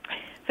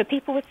 For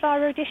people with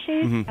thyroid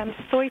issues,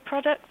 soy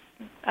products.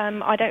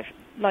 I don't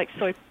like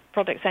soy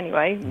products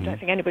anyway. I don't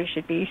think anybody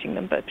should be eating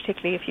them, but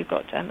particularly if you've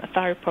got a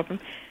thyroid problem.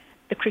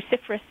 The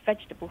cruciferous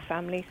vegetable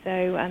family,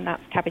 and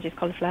that's cabbages,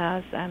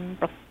 cauliflowers,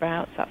 Brussels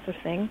sprouts, that sort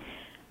of thing.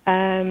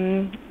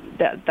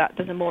 That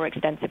does a more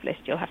extensive list.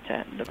 You'll have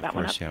to look that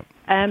one up. Yeah.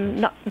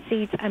 Nuts and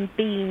seeds and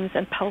beans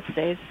and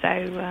pulses,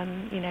 so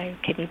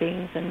kidney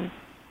beans and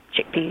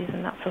chickpeas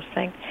and that sort of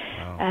thing.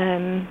 Wow.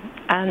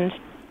 And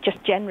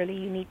just generally,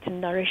 you need to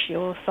nourish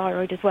your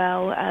thyroid as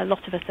well. A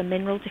lot of us are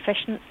mineral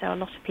deficient, so a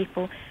lot of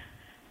people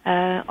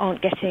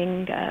aren't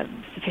getting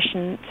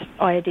sufficient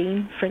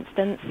iodine, for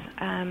instance.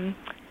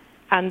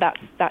 And that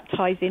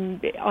ties in.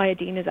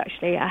 Iodine is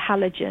actually a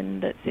halogen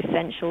that's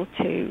essential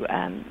to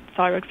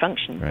thyroid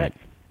function. Right.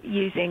 But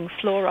using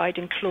fluoride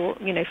and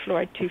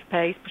fluoride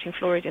toothpaste, putting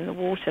fluoride in the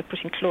water,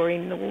 putting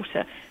chlorine in the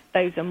water,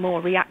 those are more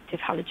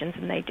reactive halogens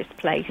and they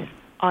displace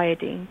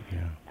iodine.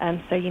 Yeah.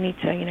 So you need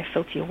to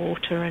filter your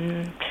water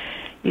and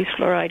use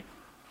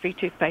fluoride-free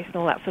toothpaste and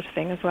all that sort of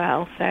thing as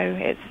well. So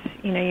it's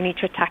you need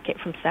to attack it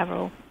from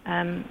several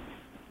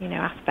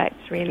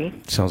aspects really.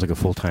 Sounds like a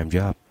full-time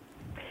job.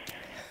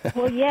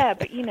 Well, yeah,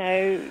 but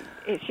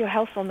it's your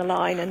health on the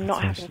line and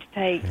not having to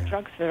take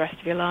drugs for the rest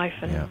of your life.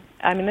 And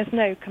I mean, there's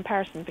no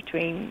comparison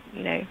between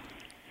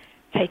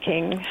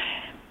taking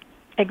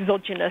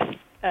exogenous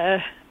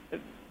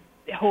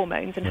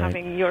hormones and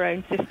having your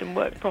own system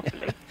work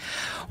properly.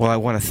 Well, I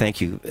want to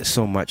thank you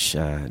so much,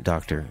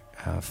 Doctor,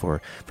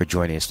 for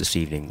joining us this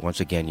evening.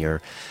 Once again,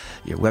 your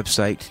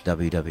website,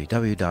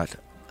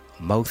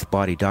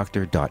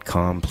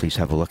 www.mouthbodydoctor.com. Please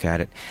have a look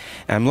at it.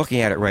 I'm looking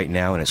at it right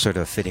now, and it's sort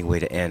of a fitting way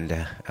to end,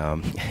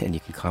 and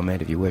you can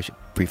comment if you wish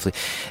briefly.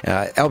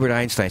 Albert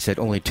Einstein said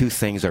only two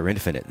things are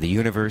infinite, the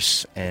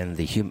universe and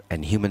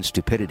human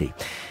stupidity.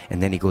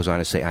 And then he goes on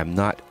to say, I'm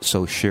not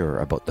so sure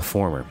about the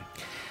former.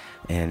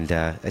 And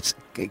it's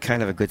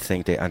kind of a good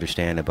thing to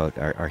understand about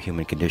our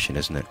human condition,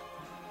 isn't it?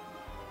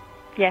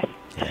 Yes.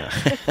 Yeah.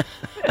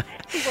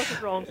 He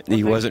wasn't wrong.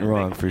 He wasn't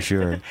wrong, for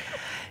sure.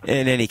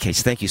 In any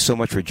case, thank you so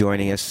much for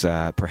joining us.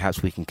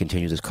 Perhaps we can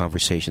continue this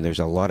conversation. There's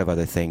a lot of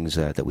other things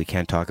that we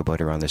can talk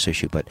about around this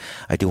issue, but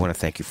I do want to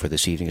thank you for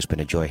this evening. It's been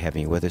a joy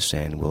having you with us,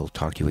 and we'll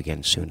talk to you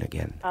again soon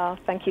again. Oh,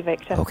 thank you,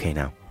 Victor. Okay,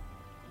 now.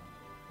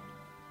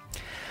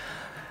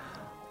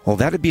 Well,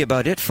 that would be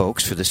about it,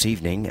 folks, for this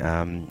evening.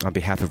 On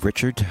behalf of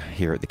Richard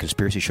here at The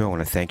Conspiracy Show, I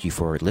want to thank you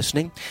for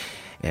listening.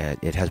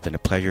 It has been a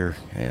pleasure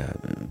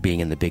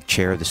being in the big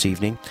chair this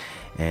evening.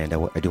 And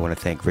I do want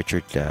to thank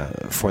Richard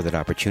for that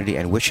opportunity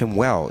and wish him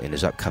well in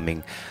his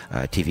upcoming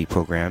TV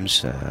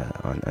programs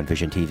on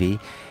Vision TV.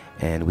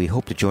 And we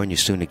hope to join you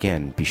soon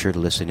again. Be sure to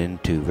listen in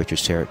to Richard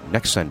Serrett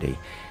next Sunday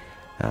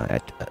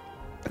at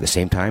the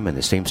same time and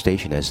the same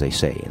station, as they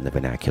say in the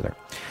vernacular.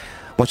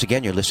 Once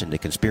again, you're listening to The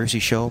Conspiracy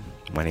Show.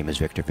 My name is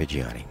Victor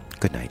Viggiani.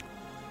 Good night.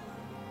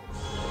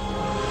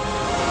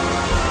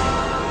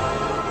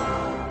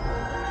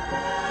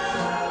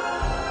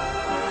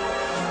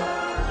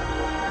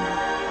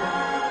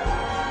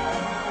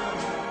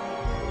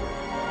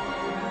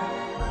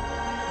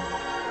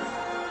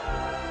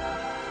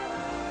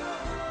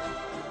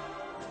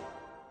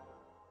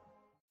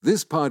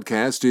 This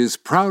podcast is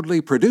proudly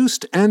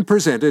produced and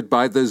presented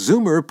by the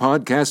Zoomer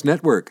Podcast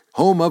Network,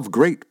 home of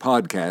great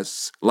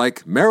podcasts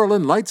like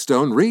Marilyn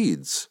Lightstone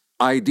Reads,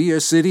 Idea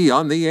City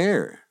on the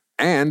Air,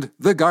 and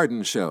The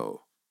Garden Show.